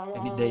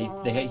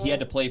 and he had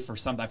to play for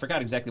something. I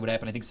forgot exactly what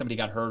happened. I think somebody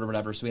got hurt or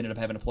whatever, so he ended up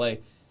having to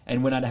play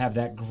and went on to have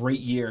that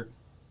great year.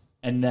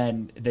 And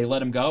then they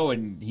let him go,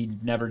 and he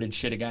never did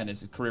shit again.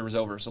 His career was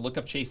over. So look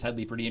up Chase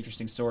Headley. Pretty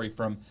interesting story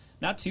from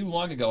not too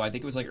long ago. I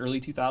think it was like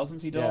early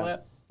 2000s he did all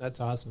that. That's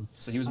awesome.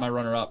 So he was my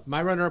runner-up.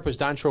 My runner-up was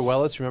Dontrelle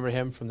Willis. Remember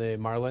him from the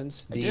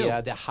Marlins?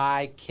 The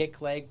high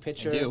kick leg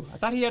pitcher. I do. I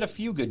thought he had a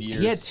few good years.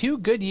 He had 2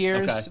 good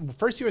years. Okay.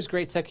 First year was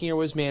great. Second year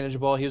was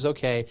manageable. He was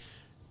okay.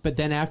 But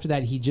then after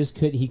that, he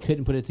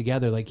couldn't put it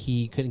together. Like,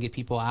 he couldn't get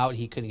people out.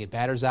 He couldn't get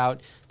batters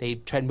out. They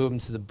tried to move him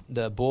to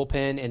the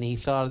bullpen, and he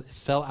fell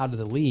out of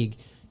the league.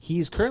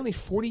 He's currently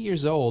 40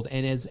 years old,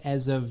 and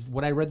as of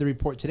what I read the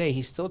report today,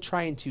 he's still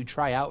trying to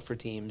try out for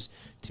teams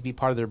to be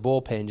part of their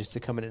bullpen just to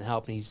come in and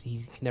help, and he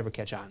can never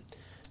catch on.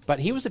 But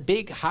he was a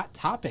big hot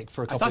topic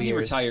for a couple of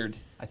years. I thought he retired.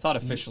 I thought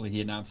officially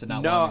he announced it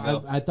not long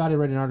ago. I thought I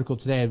read an article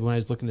today when I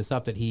was looking this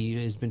up that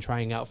he has been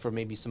trying out for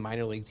maybe some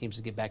minor league teams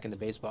to get back into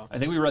baseball. I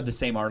think we read the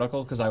same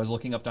article because I was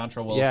looking up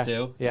Dontrelle Willis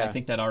too. Yeah. I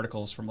think that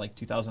article is from like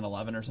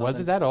 2011 or something.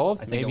 Was it that old?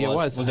 I think Maybe it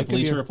was. Was I it could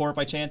be Bleacher Report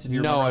by chance? If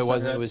you No, remember it off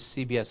wasn't. that? It was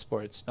CBS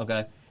Sports.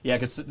 Okay. Yeah,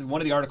 because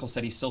one of the articles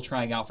said he's still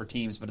trying out for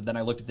teams, but then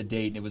I looked at the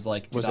date and it was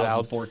like Was it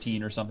out?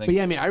 2014 or something. But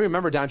yeah, I mean, I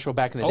remember Dontrelle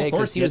back in the day of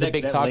course, because he was a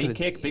big that talk. late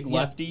kick, big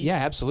lefty. Yeah,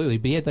 absolutely.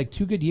 But he had like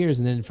 2 good years,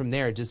 and then from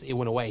there, it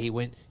went away.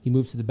 He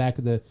moved to the back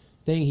of the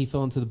thing. He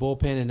fell into the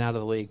bullpen and out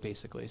of the league,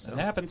 basically. So It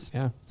happens.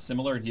 Yeah.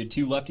 Similar. You had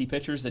 2 lefty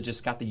pitchers that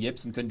just got the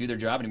yips and couldn't do their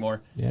job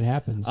anymore. Yeah, it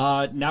happens.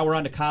 Now we're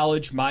on to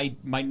college. My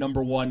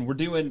number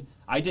one.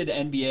 I did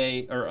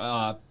NBA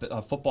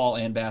or football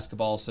and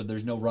basketball, so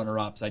there's no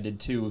runner-ups. I did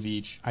 2 of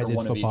each. I or did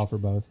one football of each. for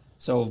both.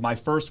 So my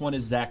first one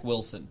is Zach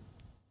Wilson,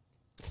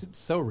 It's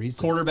so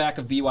recent. quarterback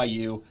of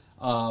BYU.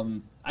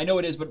 I know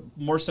it is, but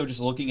more so just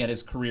looking at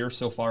his career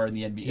so far in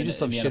the NBA. You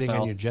just in love the shitting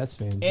NFL. on your Jets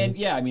fans. And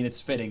huh? yeah, I mean it's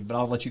fitting, but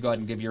I'll let you go ahead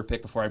and give your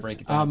pick before I break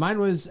it down. Mine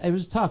was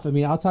tough. I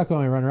mean, I'll talk about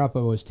my runner-up,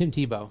 but it was Tim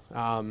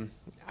Tebow.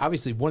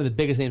 Obviously, one of the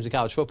biggest names in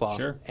college football.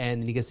 Sure.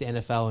 And he gets the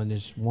NFL and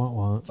just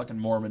want. Fucking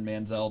Mormon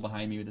Manziel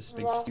behind me with this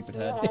big stupid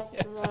head.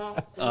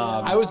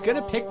 I was going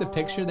to pick the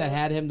picture that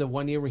had him the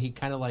one year where he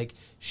kind of like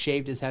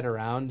shaved his head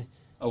around.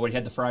 Oh, what, he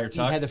had the Friar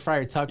Tuck? He had the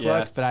Friar Tuck Yeah.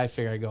 look, but I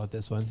figured I'd go with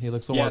this one. He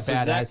looks a little more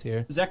badass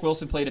here. Zach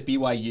Wilson played at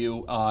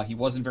BYU. He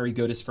wasn't very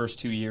good his first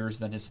 2 years.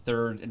 Then his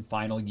third and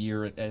final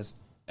year as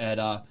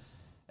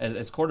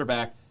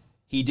quarterback,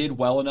 he did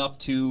well enough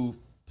to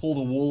pull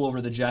the wool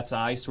over the Jets'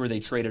 eyes to where they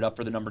traded up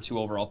for the number 2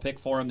 overall pick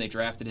for him. They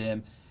drafted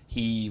him.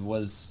 He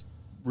was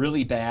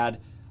really bad.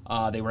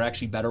 They were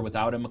actually better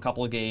without him a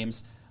couple of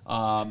games.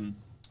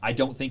 I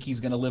don't think he's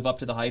going to live up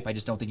to the hype. I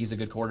just don't think he's a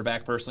good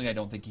quarterback personally. I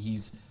don't think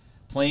he's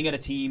playing at a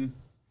team.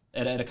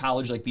 At a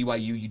college like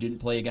BYU, you didn't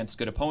play against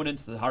good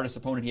opponents. The hardest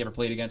opponent he ever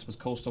played against was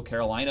Coastal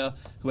Carolina,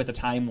 who at the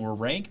time were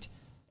ranked,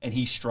 and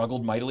he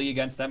struggled mightily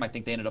against them. I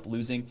think they ended up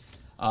losing.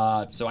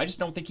 So I just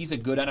don't think he's a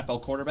good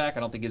NFL quarterback. I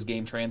don't think his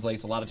game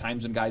translates. A lot of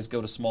times when guys go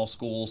to small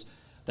schools,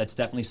 that's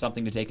definitely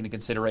something to take into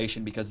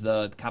consideration because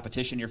the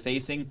competition you're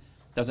facing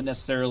doesn't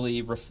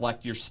necessarily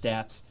reflect your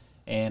stats.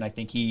 And I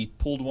think he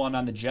pulled one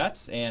on the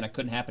Jets, and it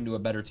couldn't happen to a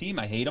better team.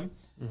 I hate him.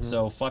 Mm-hmm.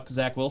 So fuck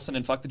Zach Wilson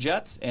and fuck the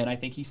Jets, and I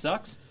think he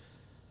sucks.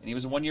 And he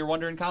was a one-year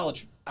wonder in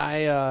college.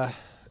 I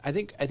I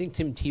think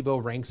Tim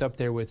Tebow ranks up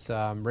there with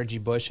Reggie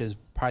Bush as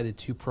probably the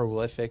two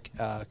prolific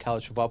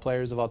college football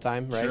players of all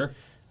time, right? Sure.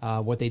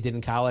 What they did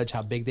in college,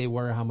 how big they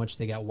were, how much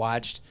they got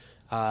watched.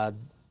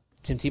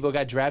 Tim Tebow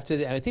got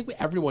drafted, and I think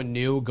everyone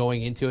knew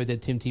going into it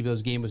that Tim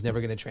Tebow's game was never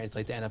going to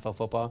translate to NFL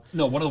football.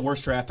 No, one of the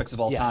worst draft picks of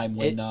all Yeah, time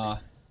when,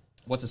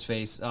 what's his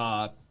face?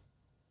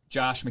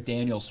 Josh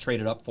McDaniels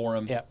traded up for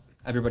him. Yep.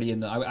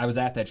 Everybody I was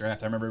at that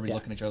draft. I remember everybody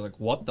looking at each other like,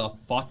 what the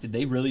fuck? Did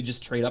they really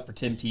just trade up for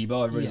Tim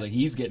Tebow? Everybody's like,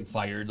 he's getting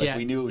fired. Like,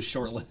 we knew it was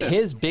short-lived.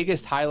 His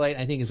biggest highlight,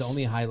 I think his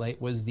only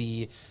highlight, was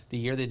the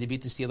year that they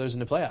beat the Steelers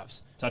in the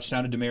playoffs.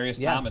 Touchdown to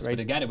Demaryius Thomas. Right.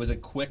 But again, it was a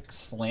quick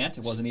slant.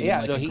 It wasn't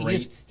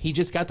even he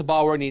just got the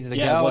ball where it needed to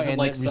go. It wasn't and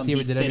like the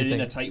receiver did he fit it everything.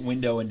 in a tight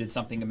window and did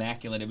something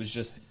immaculate. It was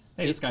just,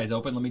 hey, this guy's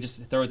open. Let me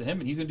just throw it to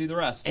him, and he's going to do the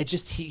rest. It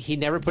just he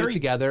never put Very it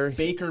together.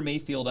 Baker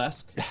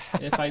Mayfield-esque,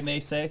 if I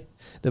may say.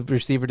 The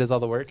receiver does all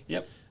the work.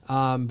 Yep.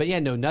 But yeah,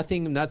 no,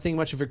 nothing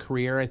much of a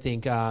career. I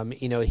think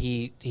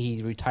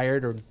he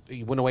retired or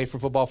he went away from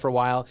football for a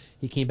while.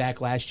 He came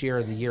back last year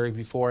or the year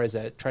before as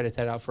tried to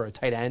set out for a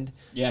tight end.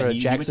 Yeah, for he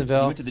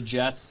Jacksonville. He went to the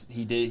Jets.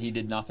 He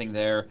did nothing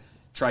there.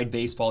 Tried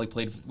baseball. He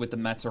played with the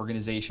Mets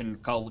organization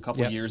a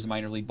couple of years of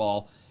minor league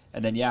ball,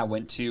 and then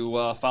went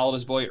to followed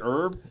his boy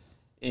Herb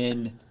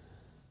in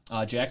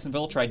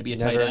Jacksonville. Tried to be a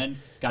tight end.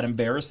 Got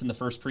embarrassed in the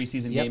first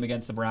preseason game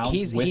against the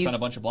Browns. Whiffed on a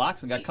bunch of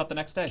blocks and got cut the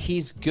next day.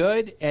 He's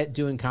good at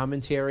doing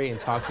commentary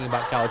and talking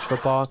about college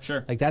football.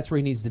 Sure, like that's where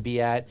he needs to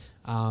be at.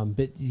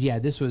 But yeah,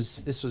 this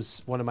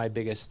was one of my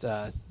biggest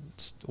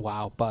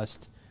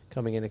bust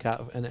coming into the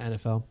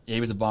NFL. Yeah,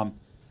 he was a bum.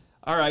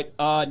 All right,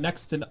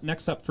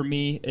 next up for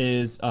me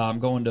is I'm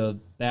going to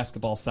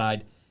basketball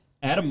side.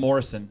 Adam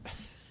Morrison.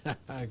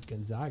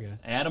 Gonzaga.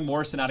 Adam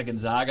Morrison out of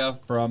Gonzaga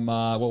from,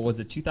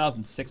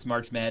 2006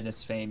 March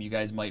Madness fame. You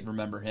guys might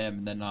remember him.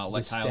 And then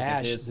let Kyle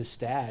get his. The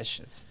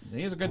stash.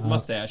 He has a good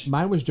mustache.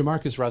 Mine was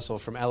Jamarcus Russell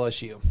from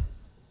LSU.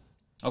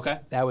 Okay.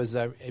 That was,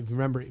 if you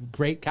remember,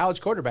 great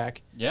college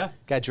quarterback. Yeah.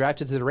 Got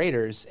drafted to the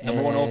Raiders.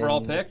 Number 1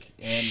 overall pick.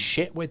 And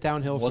shit went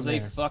downhill was from a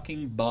there.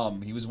 fucking bum.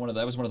 That was one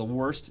of the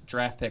worst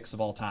draft picks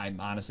of all time.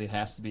 Honestly, it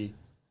has to be.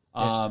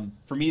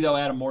 For me, though,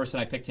 Adam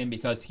Morrison, I picked him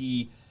because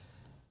he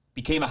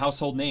became a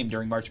household name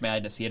during March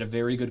Madness. He had a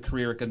very good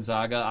career at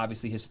Gonzaga.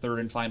 Obviously, his third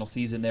and final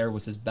season there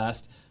was his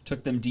best.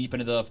 Took them deep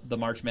into the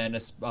March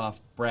Madness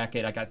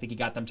bracket. I think he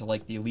got them to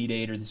like the Elite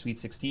Eight or the Sweet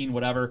 16,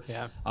 whatever.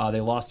 Yeah. They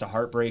lost a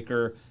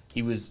heartbreaker.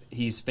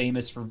 He's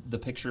famous for the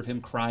picture of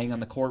him crying on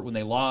the court when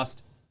they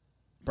lost.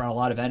 Brought a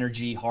lot of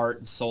energy, heart,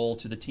 and soul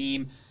to the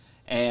team,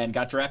 and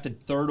got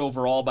drafted 3rd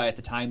overall by, at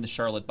the time, the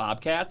Charlotte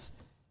Bobcats,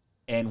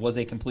 and was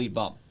a complete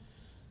bum.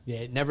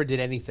 Yeah, it never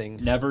did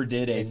anything. Never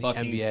did a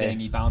fucking NBA. thing.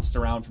 He bounced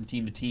around from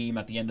team to team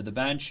at the end of the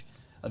bench,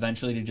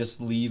 eventually to just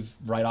leave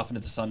right off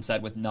into the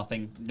sunset with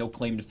nothing, no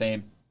claim to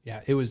fame. Yeah,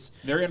 it was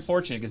very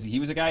unfortunate because he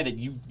was a guy that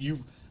you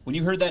when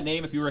you heard that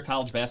name, if you were a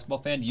college basketball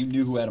fan, you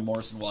knew who Adam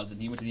Morrison was,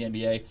 and he went to the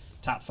NBA,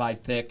 top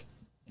 5 pick,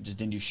 and just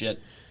didn't do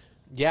shit.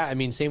 Yeah, I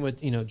mean, same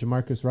with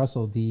Jamarcus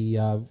Russell,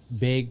 the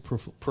big,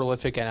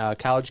 prolific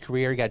college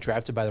career. He got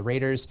drafted by the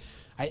Raiders.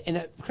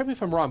 Correct me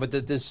if I'm wrong, but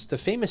the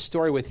famous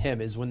story with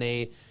him is when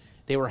they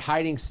were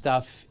hiding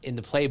stuff in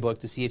the playbook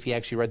to see if he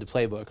actually read the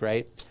playbook,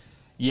 right?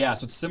 Yeah,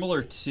 so it's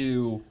similar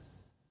to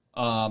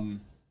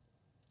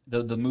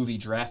the movie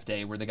Draft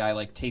Day, where the guy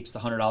like tapes the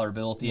 $100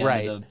 bill at the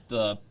end of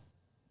the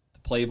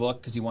playbook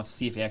because he wants to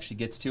see if he actually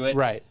gets to it.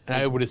 Right, and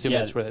I would assume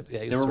that's where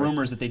there were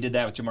rumors that they did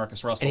that with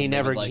Jamarcus Russell. And he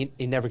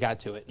never got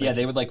to it. Yeah,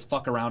 they would like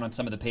fuck around on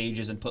some of the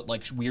pages and put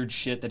like weird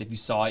shit that if you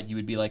saw it, you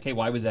would be like, "Hey,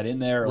 why was that in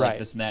there?" Or like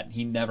this and that.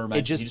 He never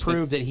mentioned. It just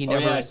proved that he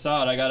never. Yeah, I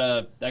saw it. I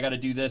gotta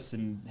do this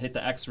and hit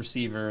the X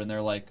receiver, and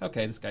they're like,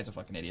 "Okay, this guy's a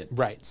fucking idiot."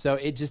 Right. So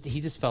he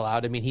just fell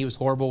out. I mean, he was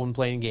horrible when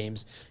playing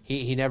games.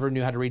 He never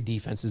knew how to read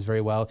defenses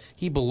very well.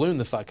 He ballooned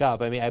the fuck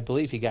up. I mean, I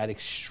believe he got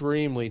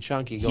extremely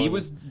chunky. He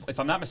was, if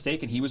I'm not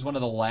mistaken, he was one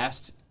of the last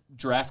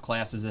draft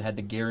classes that had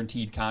the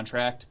guaranteed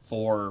contract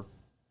for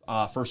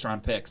first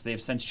round picks. They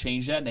have since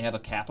changed that and they have a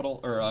cap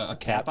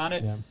on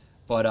it. Yeah.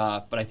 But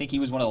I think he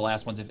was one of the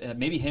last ones.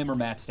 Maybe him or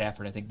Matt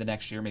Stafford. I think the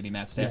next year maybe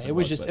Matt Stafford. Yeah, it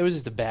was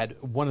just a bad,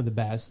 one of the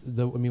best.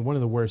 One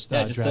of the worst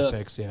draft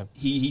picks. Yeah.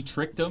 He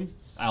tricked him.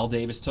 Al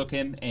Davis took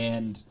him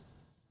and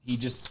he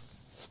just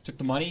took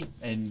the money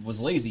and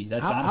was lazy.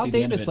 That's honestly Al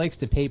the end of Davis it. likes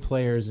to pay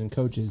players and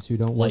coaches who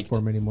don't work for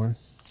him anymore.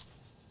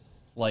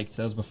 That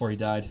was before he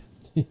died.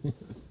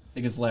 I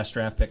think his last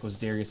draft pick was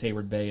Darius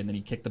Hayward-Bay, and then he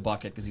kicked the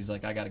bucket because he's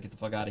like, I got to get the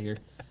fuck out of here.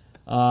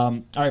 All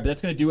right, but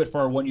that's going to do it for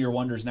our one-year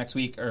wonders. Next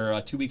week,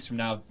 or 2 weeks from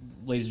now,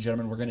 ladies and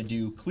gentlemen, we're going to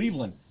do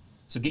Cleveland.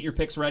 So get your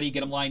picks ready, get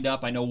them lined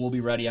up. I know we'll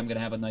be ready. I'm going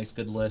to have a nice,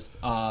 good list.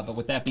 But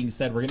with that being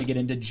said, we're going to get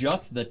into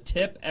just the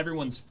tip,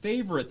 everyone's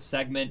favorite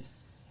segment.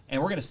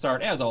 And we're going to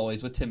start, as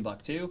always, with Tim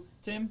Buck2.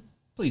 Tim,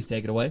 please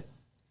take it away.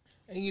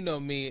 And you know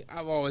me,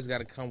 I've always got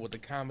to come with the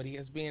comedy.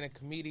 As being a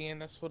comedian,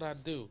 that's what I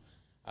do.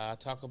 I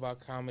talk about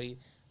comedy.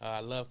 I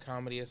love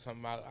comedy. It's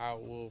something I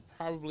will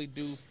probably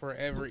do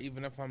forever,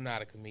 even if I'm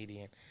not a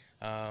comedian.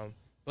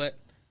 But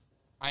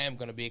I am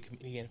going to be a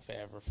comedian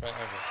forever.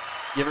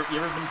 You ever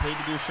been paid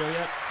to do a show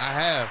yet? I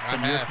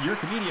have. You're a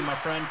comedian, my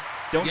friend.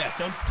 Don't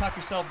talk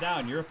yourself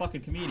down. You're a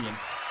fucking comedian.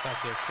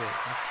 Talk your shit.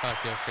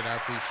 I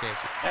appreciate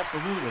you.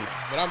 Absolutely.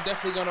 But I'm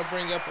definitely going to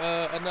bring up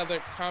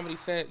another comedy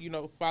set. You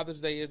know,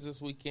 Father's Day is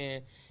this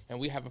weekend, and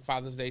we have a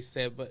Father's Day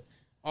set, but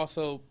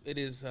also it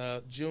is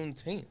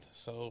Juneteenth.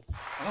 So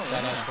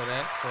shout out to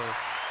that. So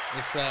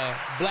it's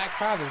Black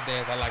Father's Day,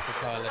 as I like to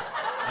call it.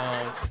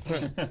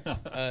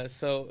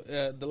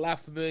 The La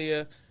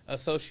Familia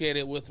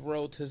associated with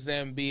Road to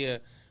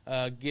Zambia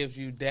gives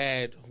you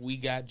Dad, We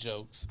Got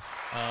Jokes.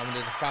 There's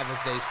a Father's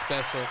Day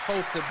special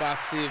hosted by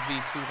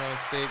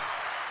CV216.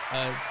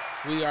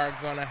 We are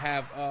going to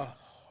have a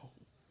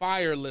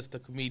fire list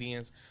of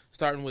comedians,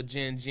 starting with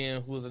Jen,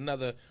 who is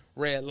another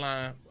Red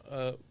Line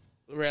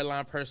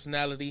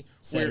personality.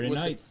 Saturday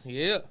nights.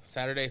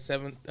 Saturday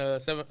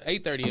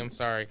 8:30. I'm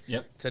sorry.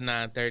 Yep. To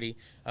 9:30.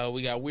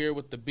 We got Weird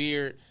with the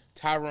Beard.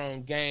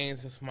 Tyrone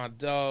Gaines. That's my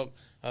dog.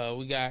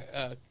 We got.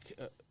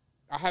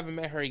 I haven't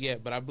met her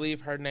yet, but I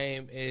believe her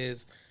name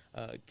is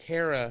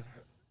Kara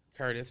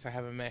Curtis. I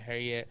haven't met her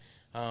yet.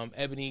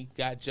 Ebony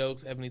Got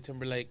Jokes. Ebony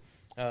Timberlake.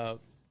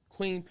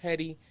 Queen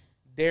Petty.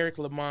 Derek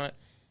Lamont.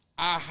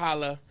 I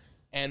Holla.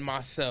 And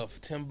myself,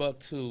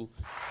 Timbuktu,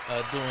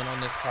 doing on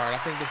this card. I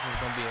think this is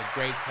going to be a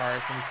great card.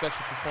 It's going to be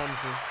special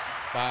performances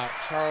by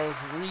Charles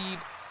Reed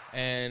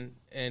and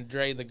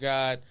Dre the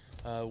God.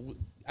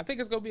 I think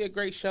it's going to be a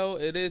great show.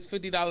 It is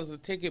 $50 a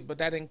ticket, but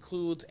that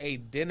includes a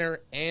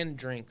dinner and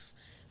drinks.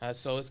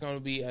 So it's going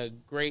to be a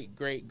great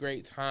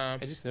time.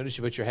 I just noticed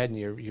you put your head in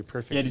your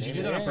perfect. Yeah, did you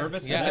do that on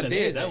purpose? Yeah, I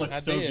did. That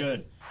looks so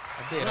good.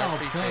 I did. I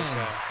appreciate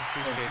y'all.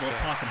 Little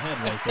talking head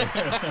right there.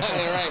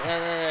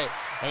 Right.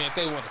 I mean, if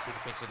they want to see the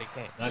picture, they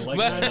can. I like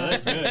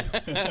that. That's good.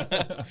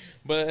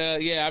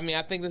 But yeah, I mean,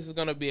 I think this is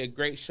going to be a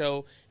great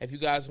show. If you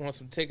guys want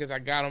some tickets, I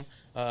got them.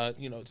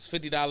 It's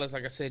 $50.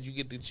 Like I said, you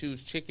get to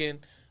choose chicken,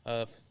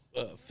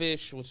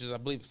 fish, which is I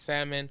believe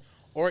salmon,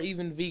 or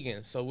even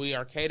vegan. So we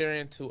are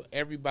catering to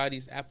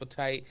everybody's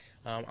appetite.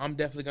 I'm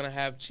definitely going to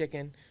have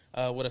chicken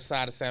with a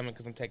side of salmon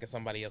because I'm taking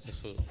somebody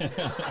else's food.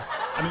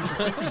 I mean, for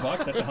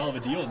 $50, that's a hell of a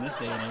deal in this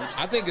day and age.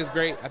 I think it's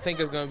great. I think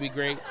it's going to be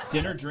great.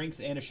 Dinner, drinks,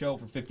 and a show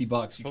for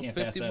 $50. You can't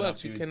pass that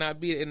up, you dude. cannot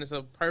beat it, and it's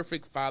a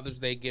perfect Father's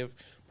Day gift,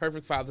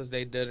 perfect Father's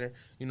Day dinner.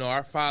 You know,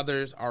 our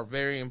fathers are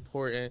very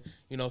important.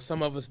 You know,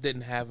 some of us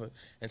didn't have them,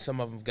 and some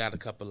of them got a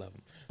couple of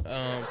them.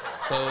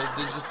 So it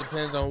just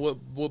depends on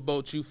what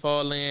boat you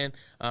fall in.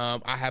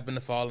 I happen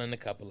to fall in a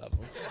couple of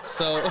them.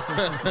 So,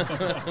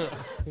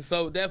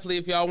 so definitely,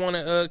 if y'all want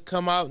to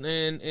come out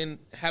and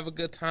have a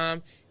good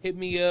time, hit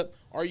me up,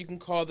 or you can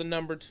call the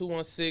number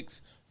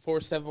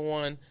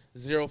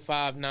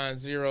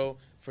 216-471-0590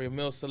 for your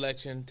meal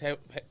selection,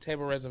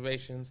 table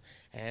reservations,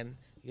 and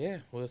yeah,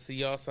 we'll see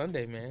y'all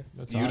Sunday, man.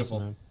 That's beautiful.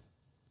 awesome, man.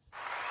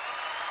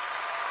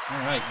 All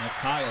right, now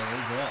Kyle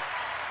is up.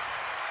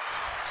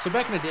 So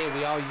back in the day,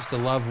 we all used to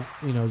love,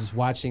 just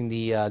watching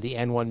the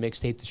N1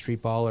 mixtape, the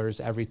Street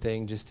Ballers,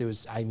 everything.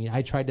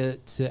 I tried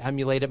to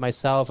emulate it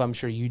myself. I'm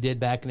sure you did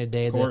back in the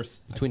day. Of course.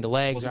 Between the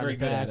legs, on the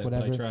back,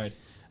 whatever. But I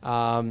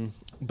tried.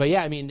 But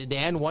yeah, I mean, the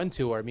N1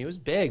 tour, it was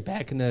big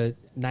back in the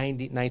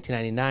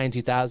 1999,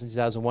 2000,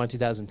 2001,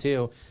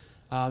 2002.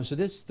 So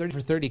this 30 for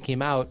 30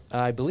 came out,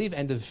 I believe,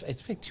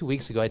 it's like 2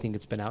 weeks ago. I think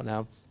it's been out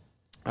now.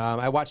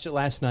 I watched it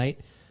last night,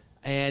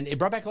 and it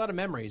brought back a lot of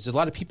memories. There's a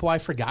lot of people I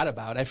forgot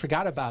about. I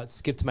forgot about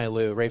Skip to My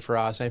Lou, Ray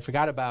Frost. I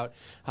forgot about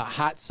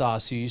Hot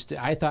Sauce,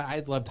 I thought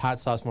I loved Hot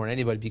Sauce more than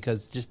anybody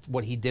because just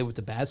what he did with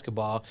the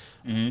basketball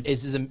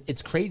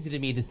it's crazy to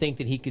me to think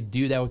that he could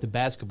do that with the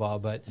basketball.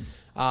 But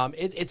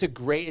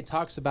it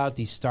talks about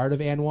the start of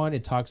N1.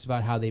 It talks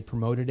about how they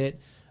promoted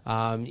it.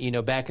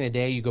 Back in the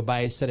day, you go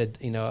buy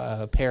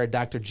a pair of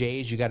Dr.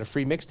 J's, you got a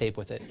free mixtape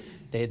with it.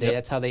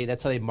 That's how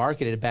they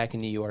marketed it back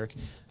in New York.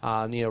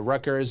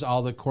 Rutgers,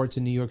 all the courts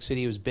in New York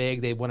City, was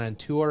big. They went on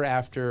tour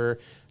after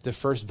the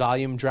first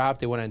volume dropped.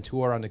 They went on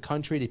tour around the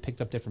country. They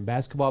picked up different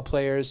basketball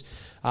players.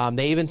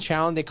 They even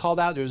called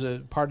out, there was a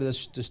part of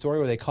the story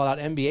where they called out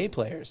NBA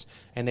players,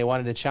 and they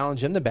wanted to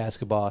challenge them to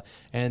basketball.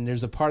 And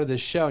there's a part of this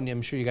show, and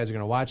I'm sure you guys are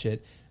going to watch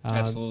it.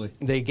 Absolutely.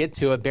 They get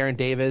to it. Baron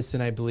Davis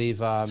and I believe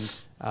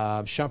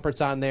Shumpert's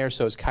on there.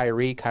 So is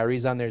Kyrie.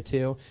 Kyrie's on there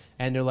too.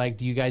 And they're like,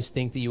 do you guys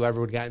think that you ever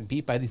would have gotten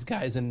beat by these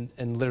guys? And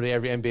literally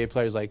every NBA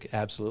player is like,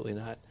 absolutely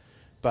not.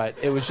 But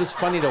it was just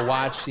funny to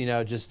watch,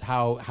 just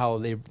how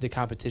the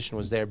competition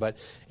was there. But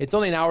it's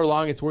only an hour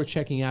long. It's worth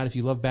checking out if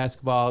you love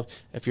basketball.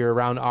 If you're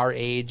around our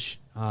age,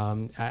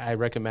 I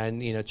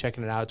recommend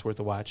checking it out. It's worth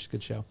a watch.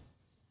 Good show.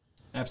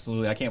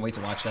 Absolutely. I can't wait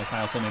to watch that.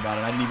 Kyle told me about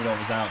it. I didn't even know it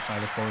was out, so I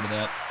look forward to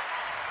that.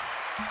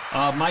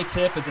 My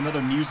tip is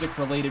another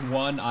music-related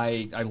one.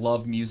 I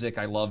love music.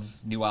 I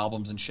love new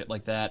albums and shit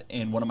like that.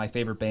 And one of my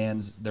favorite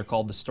bands, they're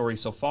called The Story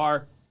So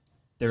Far.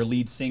 Their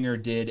lead singer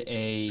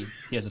he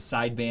has a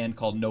side band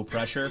called No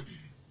Pressure,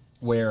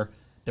 where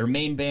their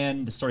main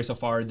band, The Story So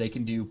Far, they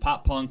can do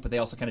pop punk, but they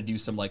also kind of do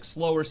some like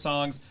slower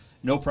songs.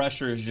 No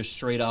Pressure is just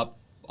straight up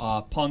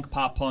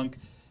pop punk.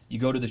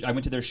 I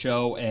went to their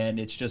show, and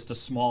it's just a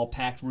small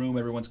packed room.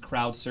 Everyone's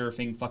crowd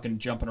surfing, fucking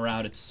jumping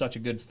around. It's such a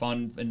good,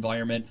 fun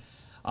environment.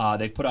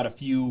 They've put out a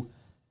few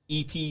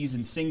EPs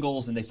and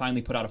singles, and they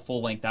finally put out a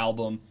full-length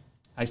album.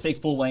 I say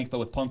full-length, but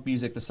with punk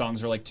music, the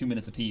songs are like 2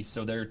 minutes apiece.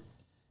 So their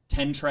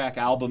 10-track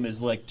album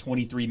is like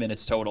 23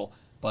 minutes total.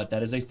 But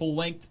that is a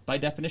full-length by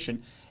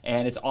definition.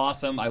 And it's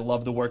awesome. I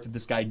love the work that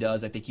this guy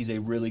does. I think he's a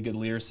really good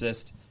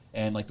lyricist.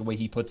 And like the way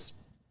he puts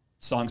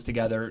songs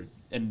together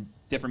and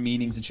different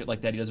meanings and shit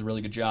like that, he does a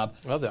really good job.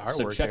 I love the artwork.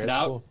 So check there. it It's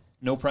out. cool.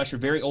 No Pressure.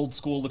 Very old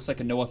school. Looks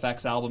like a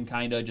NoFX album,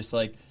 kind of. Just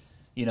like,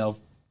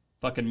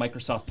 fucking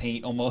Microsoft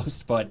Paint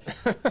almost. But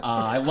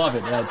I love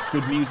it. It's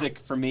good music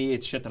for me.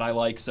 It's shit that I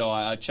like.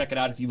 So check it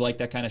out if you like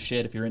that kind of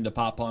shit. If you're into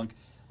pop punk,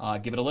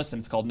 give it a listen.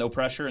 It's called No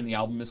Pressure, and the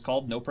album is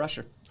called No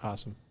Pressure.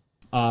 Awesome.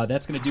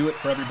 That's going to do it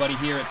for everybody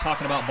here at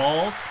Talking About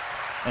Balls.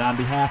 And on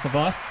behalf of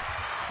us,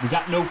 we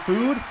got no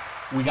food,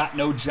 we got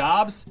no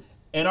jobs,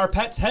 and our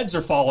pets' heads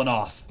are falling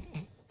off.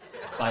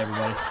 Bye,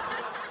 everybody.